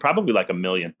couple mil. Probably like $1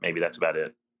 million. Maybe that's about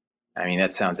it. I mean,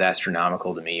 that sounds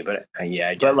astronomical to me, but yeah,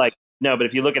 I guess. But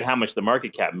if you look at how much the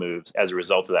market cap moves as a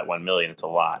result of that 1 million, it's a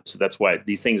lot. So that's why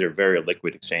these things are very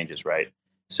liquid exchanges, right?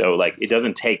 So like it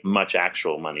doesn't take much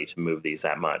actual money to move these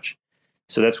that much.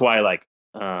 So that's why but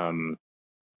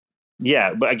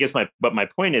I guess my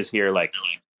point is here, like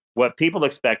what people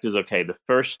expect is, okay, the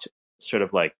first sort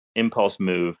of like impulse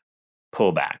move,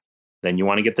 pullback. Then you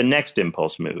want to get the next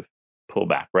impulse move,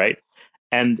 pullback, right?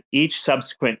 And each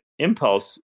subsequent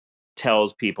impulse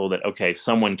tells people that, okay,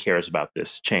 someone cares about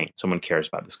this chain, someone cares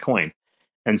about this coin.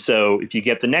 And so if you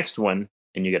get the next one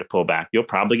and you get a pullback, you'll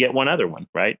probably get one other one,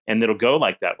 right? And it'll go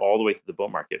like that all the way through the bull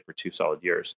market for 2 solid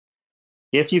years.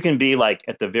 If you can be like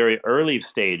at the very early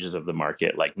stages of the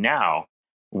market, like now,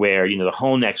 where the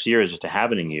whole next year is just a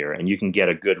happening year, and you can get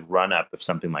a good run up of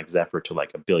something like Zephyr to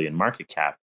like $1 billion market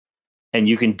cap, and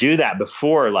you can do that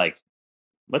before, like,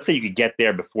 let's say you could get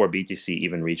there before BTC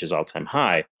even reaches all-time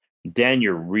high, then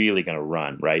you're really going to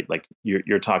run, right? Like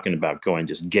you're talking about going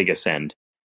just gigasend.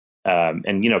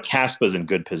 And Caspa's in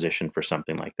good position for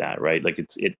something like that, right? Like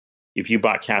if you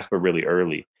bought Caspa really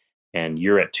early and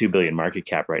you're at 2 billion market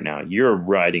cap right now, you're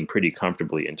riding pretty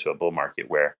comfortably into a bull market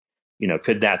where,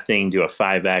 could that thing do a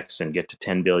 5x and get to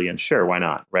 10 billion? Sure, why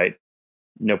not, right?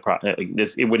 No problem.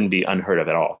 It wouldn't be unheard of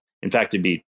at all. In fact, it'd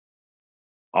be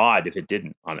odd if it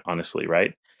didn't, honestly,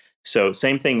 right? So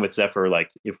same thing with Zephyr.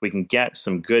 Like if we can get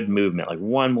some good movement, like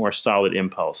one more solid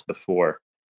impulse before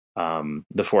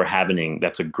happening,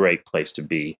 that's a great place to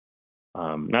be.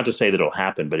 Not to say that it'll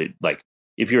happen, but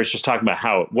if you were just talking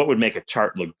about what would make a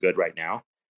chart look good right now,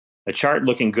 a chart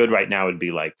looking good right now would be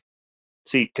like,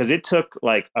 because it took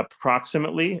like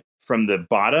approximately from the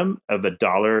bottom of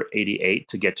 $1.88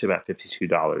 to get to about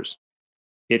 $52.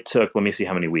 It took, let me see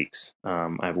how many weeks. I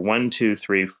have 1, 2,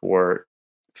 3, 4,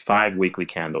 5 weekly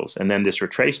candles. And then this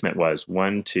retracement was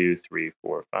 1, 2, 3,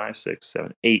 4, 5, 6,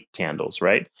 7, 8 candles,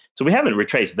 right? So we haven't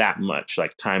retraced that much,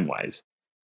 like time-wise.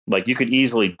 Like you could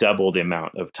easily double the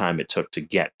amount of time it took to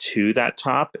get to that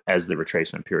top as the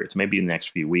retracement period. So maybe in the next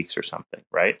few weeks or something,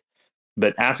 right?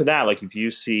 But after that, like if you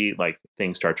see like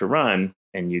things start to run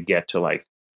and you get to like,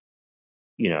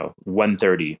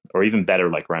 130 or even better,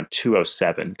 like around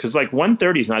 207, because like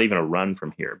 130 is not even a run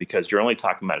from here because you're only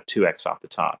talking about a 2x off the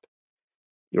top.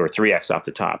 or 3x off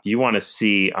the top. You want to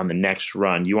see on the next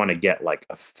run, you want to get like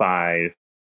a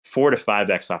 4 to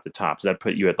 5x off the top. So that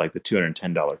put you at like the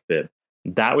 $210 fib.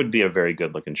 That would be a very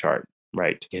good looking chart,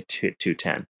 right? To get to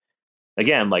 210.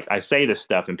 Again, like I say this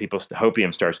stuff and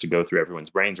hopium starts to go through everyone's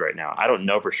brains right now. I don't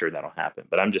know for sure that'll happen,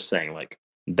 but I'm just saying like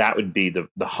that would be the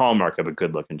hallmark of a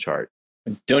good looking chart.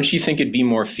 Don't you think it'd be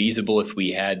more feasible if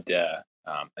we had a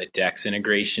DEX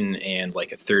integration and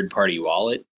like a third-party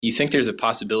wallet? Do you think there's a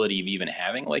possibility of even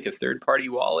having like a third-party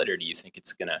wallet, or do you think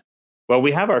it's gonna? Well,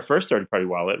 we have our first third-party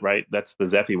wallet, right? That's the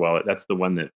Cephii wallet. That's the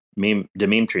one that Meme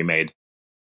Tree made.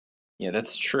 Yeah,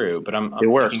 that's true. But I'm it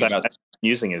works. thinking about I'm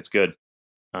using it. It's good.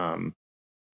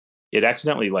 It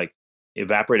accidentally like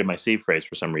evaporated my seed phrase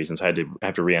for some reason, so I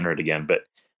have to re-enter it again. But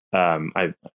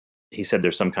he said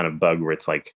there's some kind of bug where it's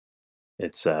like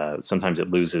it's sometimes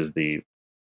it loses the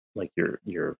like your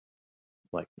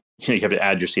like you have to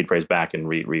add your seed phrase back and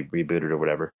reboot it or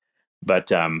whatever.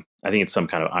 But I think it's some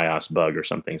kind of iOS bug or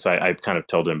something. So I kind of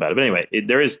told him about it. But anyway,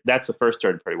 that's the first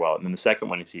third-party wallet, and then the second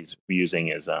one he's using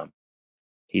is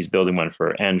he's building one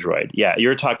for Android. Yeah,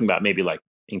 you're talking about maybe like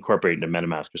incorporating into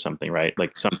MetaMask or something, right?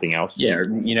 Like something else. Yeah,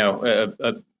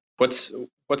 what's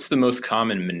the most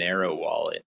common Monero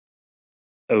wallet?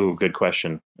 Oh, good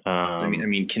question. I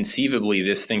mean, conceivably,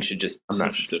 this thing should just,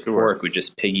 since it's a fork, would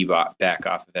just piggyback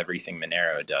off of everything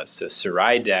Monero does. So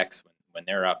Sarai DEX, when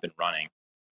they're up and running,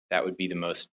 that would be the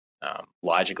most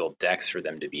logical DEX for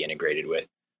them to be integrated with.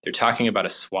 They're talking about a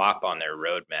swap on their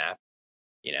roadmap.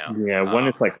 Yeah, one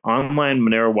it's like online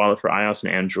Monero wallet for iOS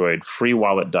and Android.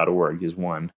 Freewallet.org is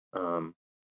one.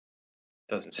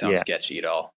 Doesn't sound sketchy at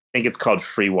all. I think it's called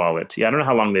Free Wallet. Yeah, I don't know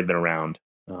how long they've been around.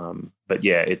 But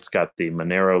yeah, it's got the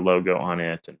Monero logo on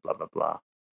it and blah, blah, blah.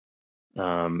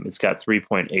 It's got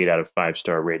 3.8 out of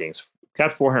 5-star ratings.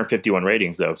 Got 451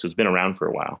 ratings, though, so it's been around for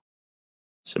a while.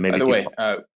 So maybe. By the way,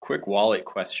 quick wallet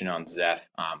question on Zeph.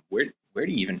 Where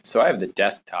do you even? So I have the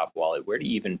desktop wallet. Where do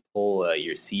you even pull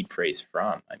your seed phrase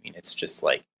from? I mean, it's just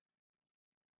like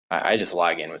I just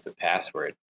log in with the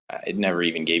password. It never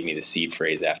even gave me the seed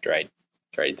phrase after I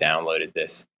downloaded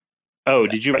this. Oh,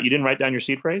 you didn't write down your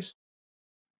seed phrase?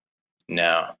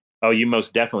 No. Oh, you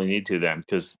most definitely need to then,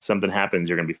 because something happens,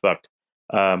 you're gonna be fucked.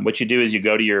 What you do is you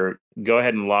go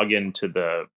ahead and log into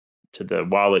the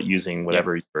wallet using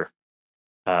whatever your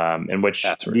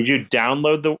did you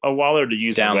download a wallet or did you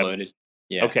use downloaded?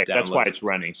 Yeah. Okay, that's why it's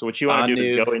running. So what you want to do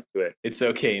is go into it. It's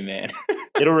okay, man.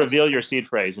 It'll reveal your seed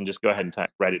phrase and just go ahead and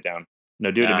write it down.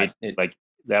 No, do it immediately. Like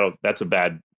that's a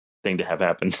bad thing to have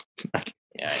happen.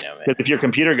 Yeah, I know, man. Because if your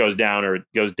computer goes down or it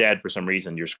goes dead for some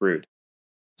reason, you're screwed.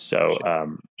 So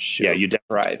you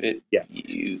private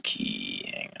view key.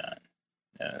 Hang on.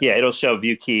 No, yeah, it'll show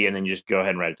view key, and then you just go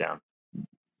ahead and write it down.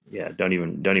 Yeah, don't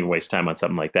even waste time on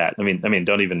something like that. I mean,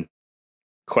 don't even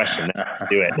question it.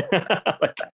 Do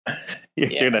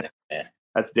it.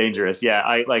 That's dangerous.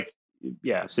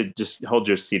 Yeah, so just hold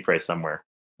your seed phrase somewhere,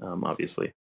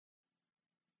 obviously.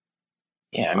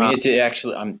 Yeah, I mean, it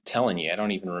actually. I'm telling you, I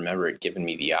don't even remember it giving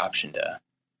me the option to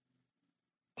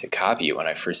copy it when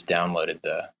I first downloaded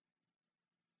the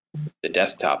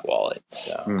desktop wallet.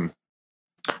 So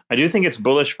I do think it's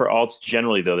bullish for alts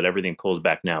generally, though, that everything pulls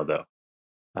back now, though.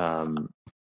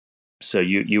 So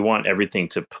you want everything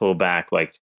to pull back,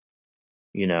 like,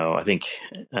 I think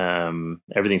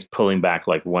everything's pulling back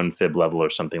like 1 fib level or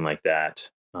something like that.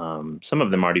 Some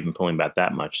of them aren't even pulling back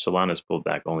that much. Solana's pulled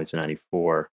back only to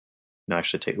 94. No,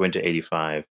 actually, went to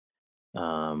 85.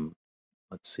 Let's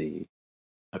see.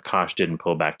 Akash didn't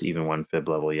pull back to even 1 fib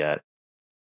level yet.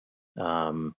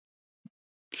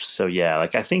 So yeah,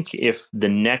 like I think if the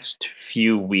next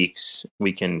few weeks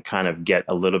we can kind of get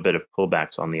a little bit of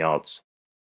pullbacks on the alts,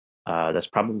 that's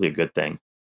probably a good thing.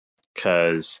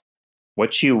 Because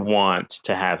what you want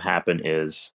to have happen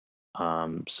is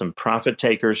some profit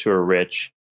takers who are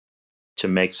rich to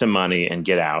make some money and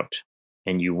get out,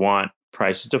 and you want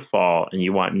prices to fall, and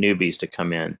you want newbies to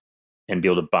come in and be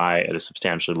able to buy at a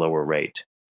substantially lower rate.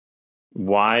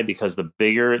 Why? Because the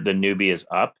bigger the newbie is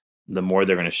up, the more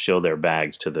they're going to shill their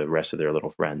bags to the rest of their little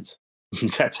friends.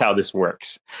 That's how this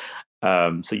works.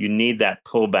 So you need that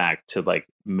pullback to like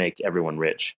make everyone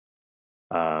rich.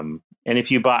 And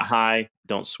if you bought high,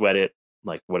 don't sweat it.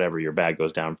 Like whatever, your bag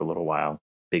goes down for a little while,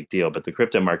 big deal. But the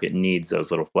crypto market needs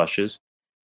those little flushes,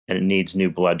 and it needs new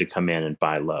blood to come in and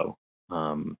buy low.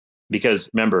 Because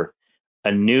remember,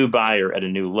 a new buyer at a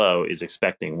new low is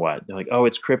expecting what? They're like, oh,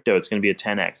 it's crypto. It's going to be a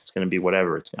 10x. It's going to be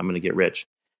whatever. I'm going to get rich.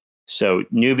 So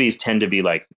newbies tend to be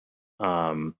like,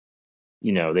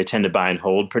 they tend to buy and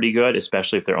hold pretty good,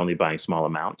 especially if they're only buying small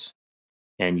amounts.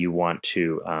 And you want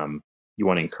to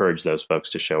encourage those folks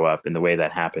to show up. And the way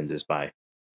that happens is by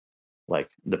like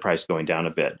the price going down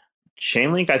a bit.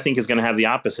 Chainlink, I think, is going to have the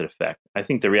opposite effect. I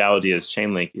think the reality is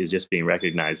Chainlink is just being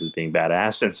recognized as being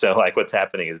badass. And so like what's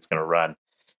happening is it's going to run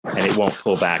and it won't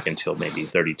pull back until maybe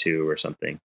 32 or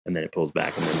something. And then it pulls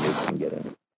back and then noobs can get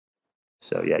in.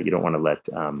 So yeah, you don't want to let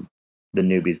the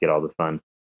newbies get all the fun.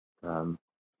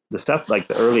 The stuff like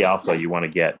the early alpha you want to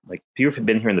get, like if you've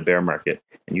been here in the bear market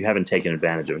and you haven't taken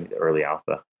advantage of the early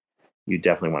alpha, you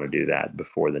definitely want to do that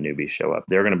before the newbies show up.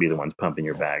 They're going to be the ones pumping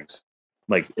your bags.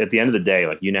 Like at the end of the day,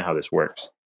 like you know how this works.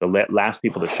 The last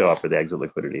people to show up are the exit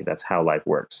liquidity. That's how life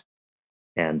works.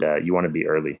 And you want to be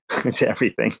early to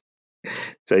everything.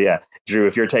 So yeah, Drew,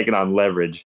 if you're taking on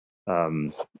leverage,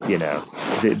 you know,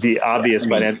 the obvious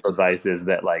financial advice is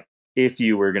that like, if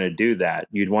you were going to do that,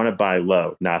 you'd want to buy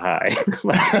low, not high.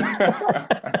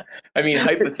 I mean,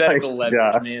 hypothetical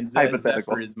leverage, man.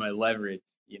 Zephyr is my leverage,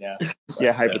 you know?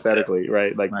 Yeah, hypothetically,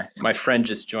 right? Like my friend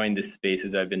just joined this space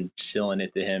as I've been chilling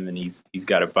it to him, and he's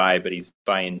got to buy, but he's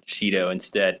buying Cheeto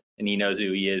instead, and he knows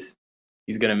who he is.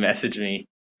 He's going to message me.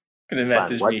 What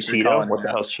Cheeto? What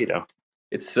the hell's Cheeto?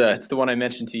 It's the one I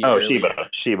mentioned to you. Oh, earlier.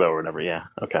 Shiba or whatever. Yeah.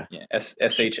 Okay. Yeah,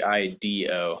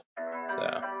 SHIDO.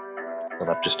 So. Hold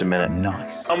up just a minute.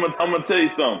 Nice. I'm gonna tell you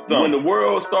something. When the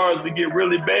world starts to get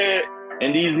really bad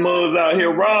and these mugs out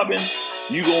here robbing,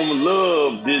 you gonna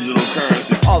love digital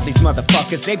currency. All these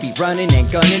motherfuckers, they be running and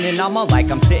gunning, and I'm all like,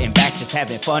 I'm sitting back just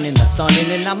having fun in the sun, and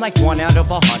then I'm like 1 out of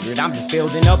 100. I'm just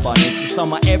building abundance. It's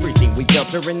some of everything we built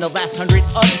during the last 100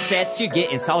 upsets. You're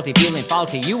getting salty, feeling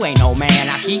faulty. You ain't no man.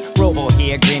 I keep Robo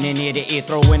here, grinning ear to ear,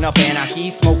 throwing up anarchy,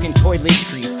 smoking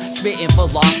toiletries, spitting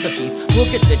philosophies.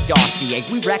 Look at the dossier.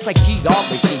 We rack like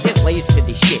geology. There's layers to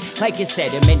this shit, like it's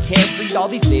sedimentary. All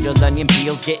these little onion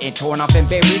peels getting torn off and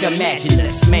buried. Imagine the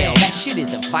smell. That shit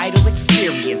is a vital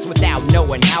experience. Without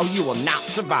knowing how, you will not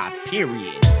survive,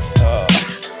 period.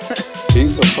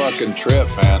 He's a fucking trip,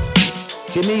 man.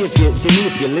 Jimmy, if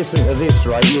you listen to this,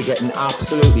 right, you're getting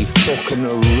absolutely fucking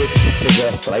ripped to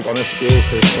death, like on a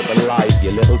spaceship fucking live,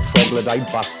 you little troglodyte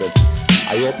bastard.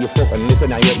 I hope you fucking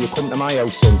listen, I hope you come to my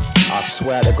house, son. I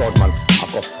swear to God, man,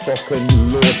 I've got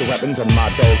fucking loads of weapons and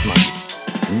mad dogs, man.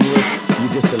 Mate, you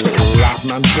just a little laugh,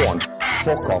 man. Go on,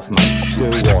 fuck off, man.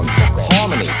 Do one.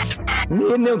 Harmony.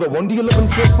 Me another one, do you looking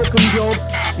for a fucking job?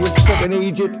 You fucking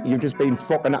idiot, you've just been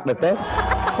fucking at the death.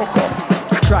 Fuck off.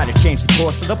 Try to change the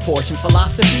course of the portion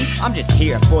philosophy. I'm just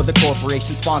here for the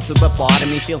corporation sponsored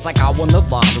lobotomy. Feels like I won the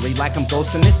lottery, like I'm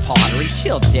ghosting this pottery.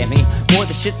 Chill, Demi, boy,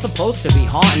 the shit's supposed to be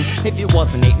haunting. If it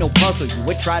wasn't, ain't no puzzle, you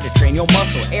would try to train your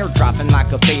muscle. Airdropping like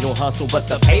a fatal hustle, but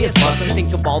the pay is bustin'.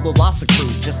 Think of all the loss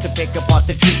accrued just to pick up on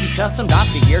the tricky custom. I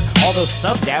figured all those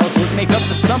sub-DAOs would make up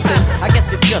for something. I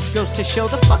guess it just goes to show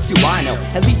the fuck do I know.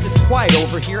 At least it's quiet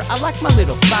over here, I like my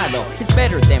little silo. It's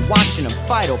better than watching them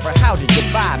fight over how to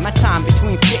divide my time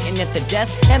between sitting at the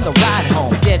desk and the ride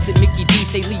home. Devs at Mickey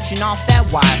D's, they leeching off that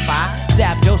Wi-Fi.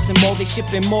 Zapdos and Mo, they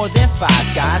shipping more than 5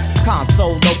 guys.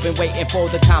 Console open, waiting for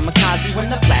the kamikaze.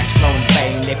 When the flash loans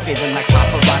bang, they feeling like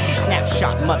paparazzi.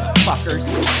 Snapshot motherfuckers.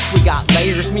 We got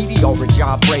layers, meteor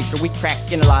jawbreaker. We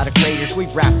cracking a lot of craters. We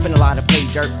rapping a lot of pay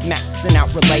dirt, maxing out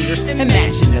relators.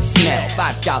 Imagine the smell,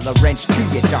 $5 wrench to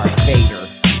your Darth Vader.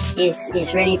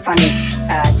 It's really funny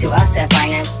to us at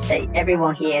Binance that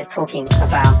everyone here is talking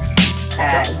about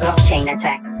blockchain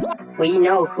attack. We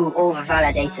know who all the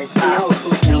validators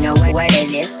are. We know where they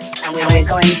live, and we're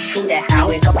going to their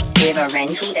house with a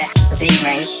wrench, a big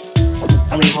wrench,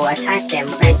 and we will attack them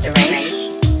with the wrench,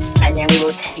 and then we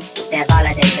will take their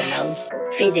validator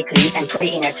node physically and put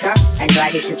it in a truck and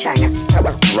drive it to China.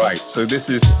 Right. So this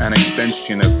is an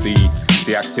extension of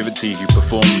the activities you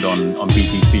performed on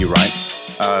BTC,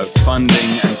 right?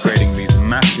 Funding and creating these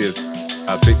massive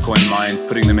Bitcoin mines,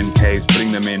 putting them in caves,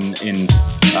 putting them in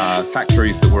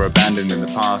factories that were abandoned in the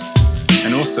past,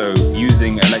 and also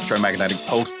using electromagnetic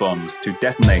pulse bombs to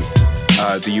detonate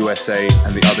the USA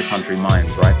and the other country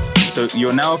mines, right? So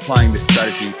you're now applying this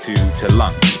strategy to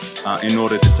Lung in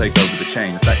order to take over the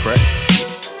chain, is that correct?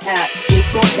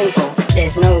 It's more simple.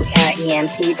 There's no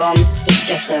EMP bomb. It's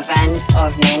just a van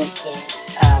of men in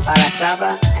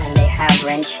balaclava, and they have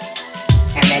wrench,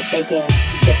 and they're taking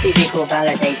the physical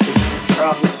validators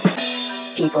from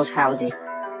people's houses.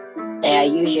 They are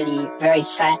usually very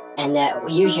fat, and they're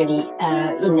usually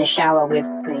in the shower with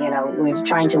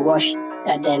trying to wash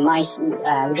their mice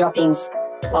droppings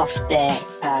off their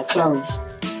clothes.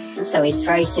 So it's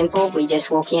very simple. We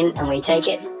just walk in and we take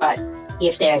it. But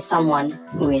if there's someone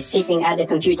who is sitting at the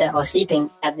computer or sleeping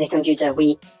at the computer,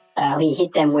 we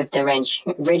hit them with the wrench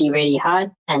really, really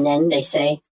hard, and then they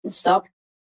say, "Stop,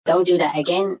 don't do that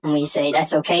again." And we say,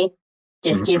 "That's okay.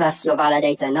 Just give us your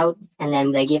validator node," and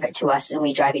then they give it to us and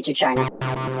we drive it to China.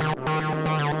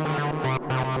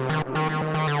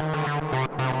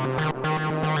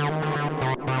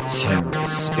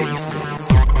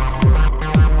 TerraSpaces.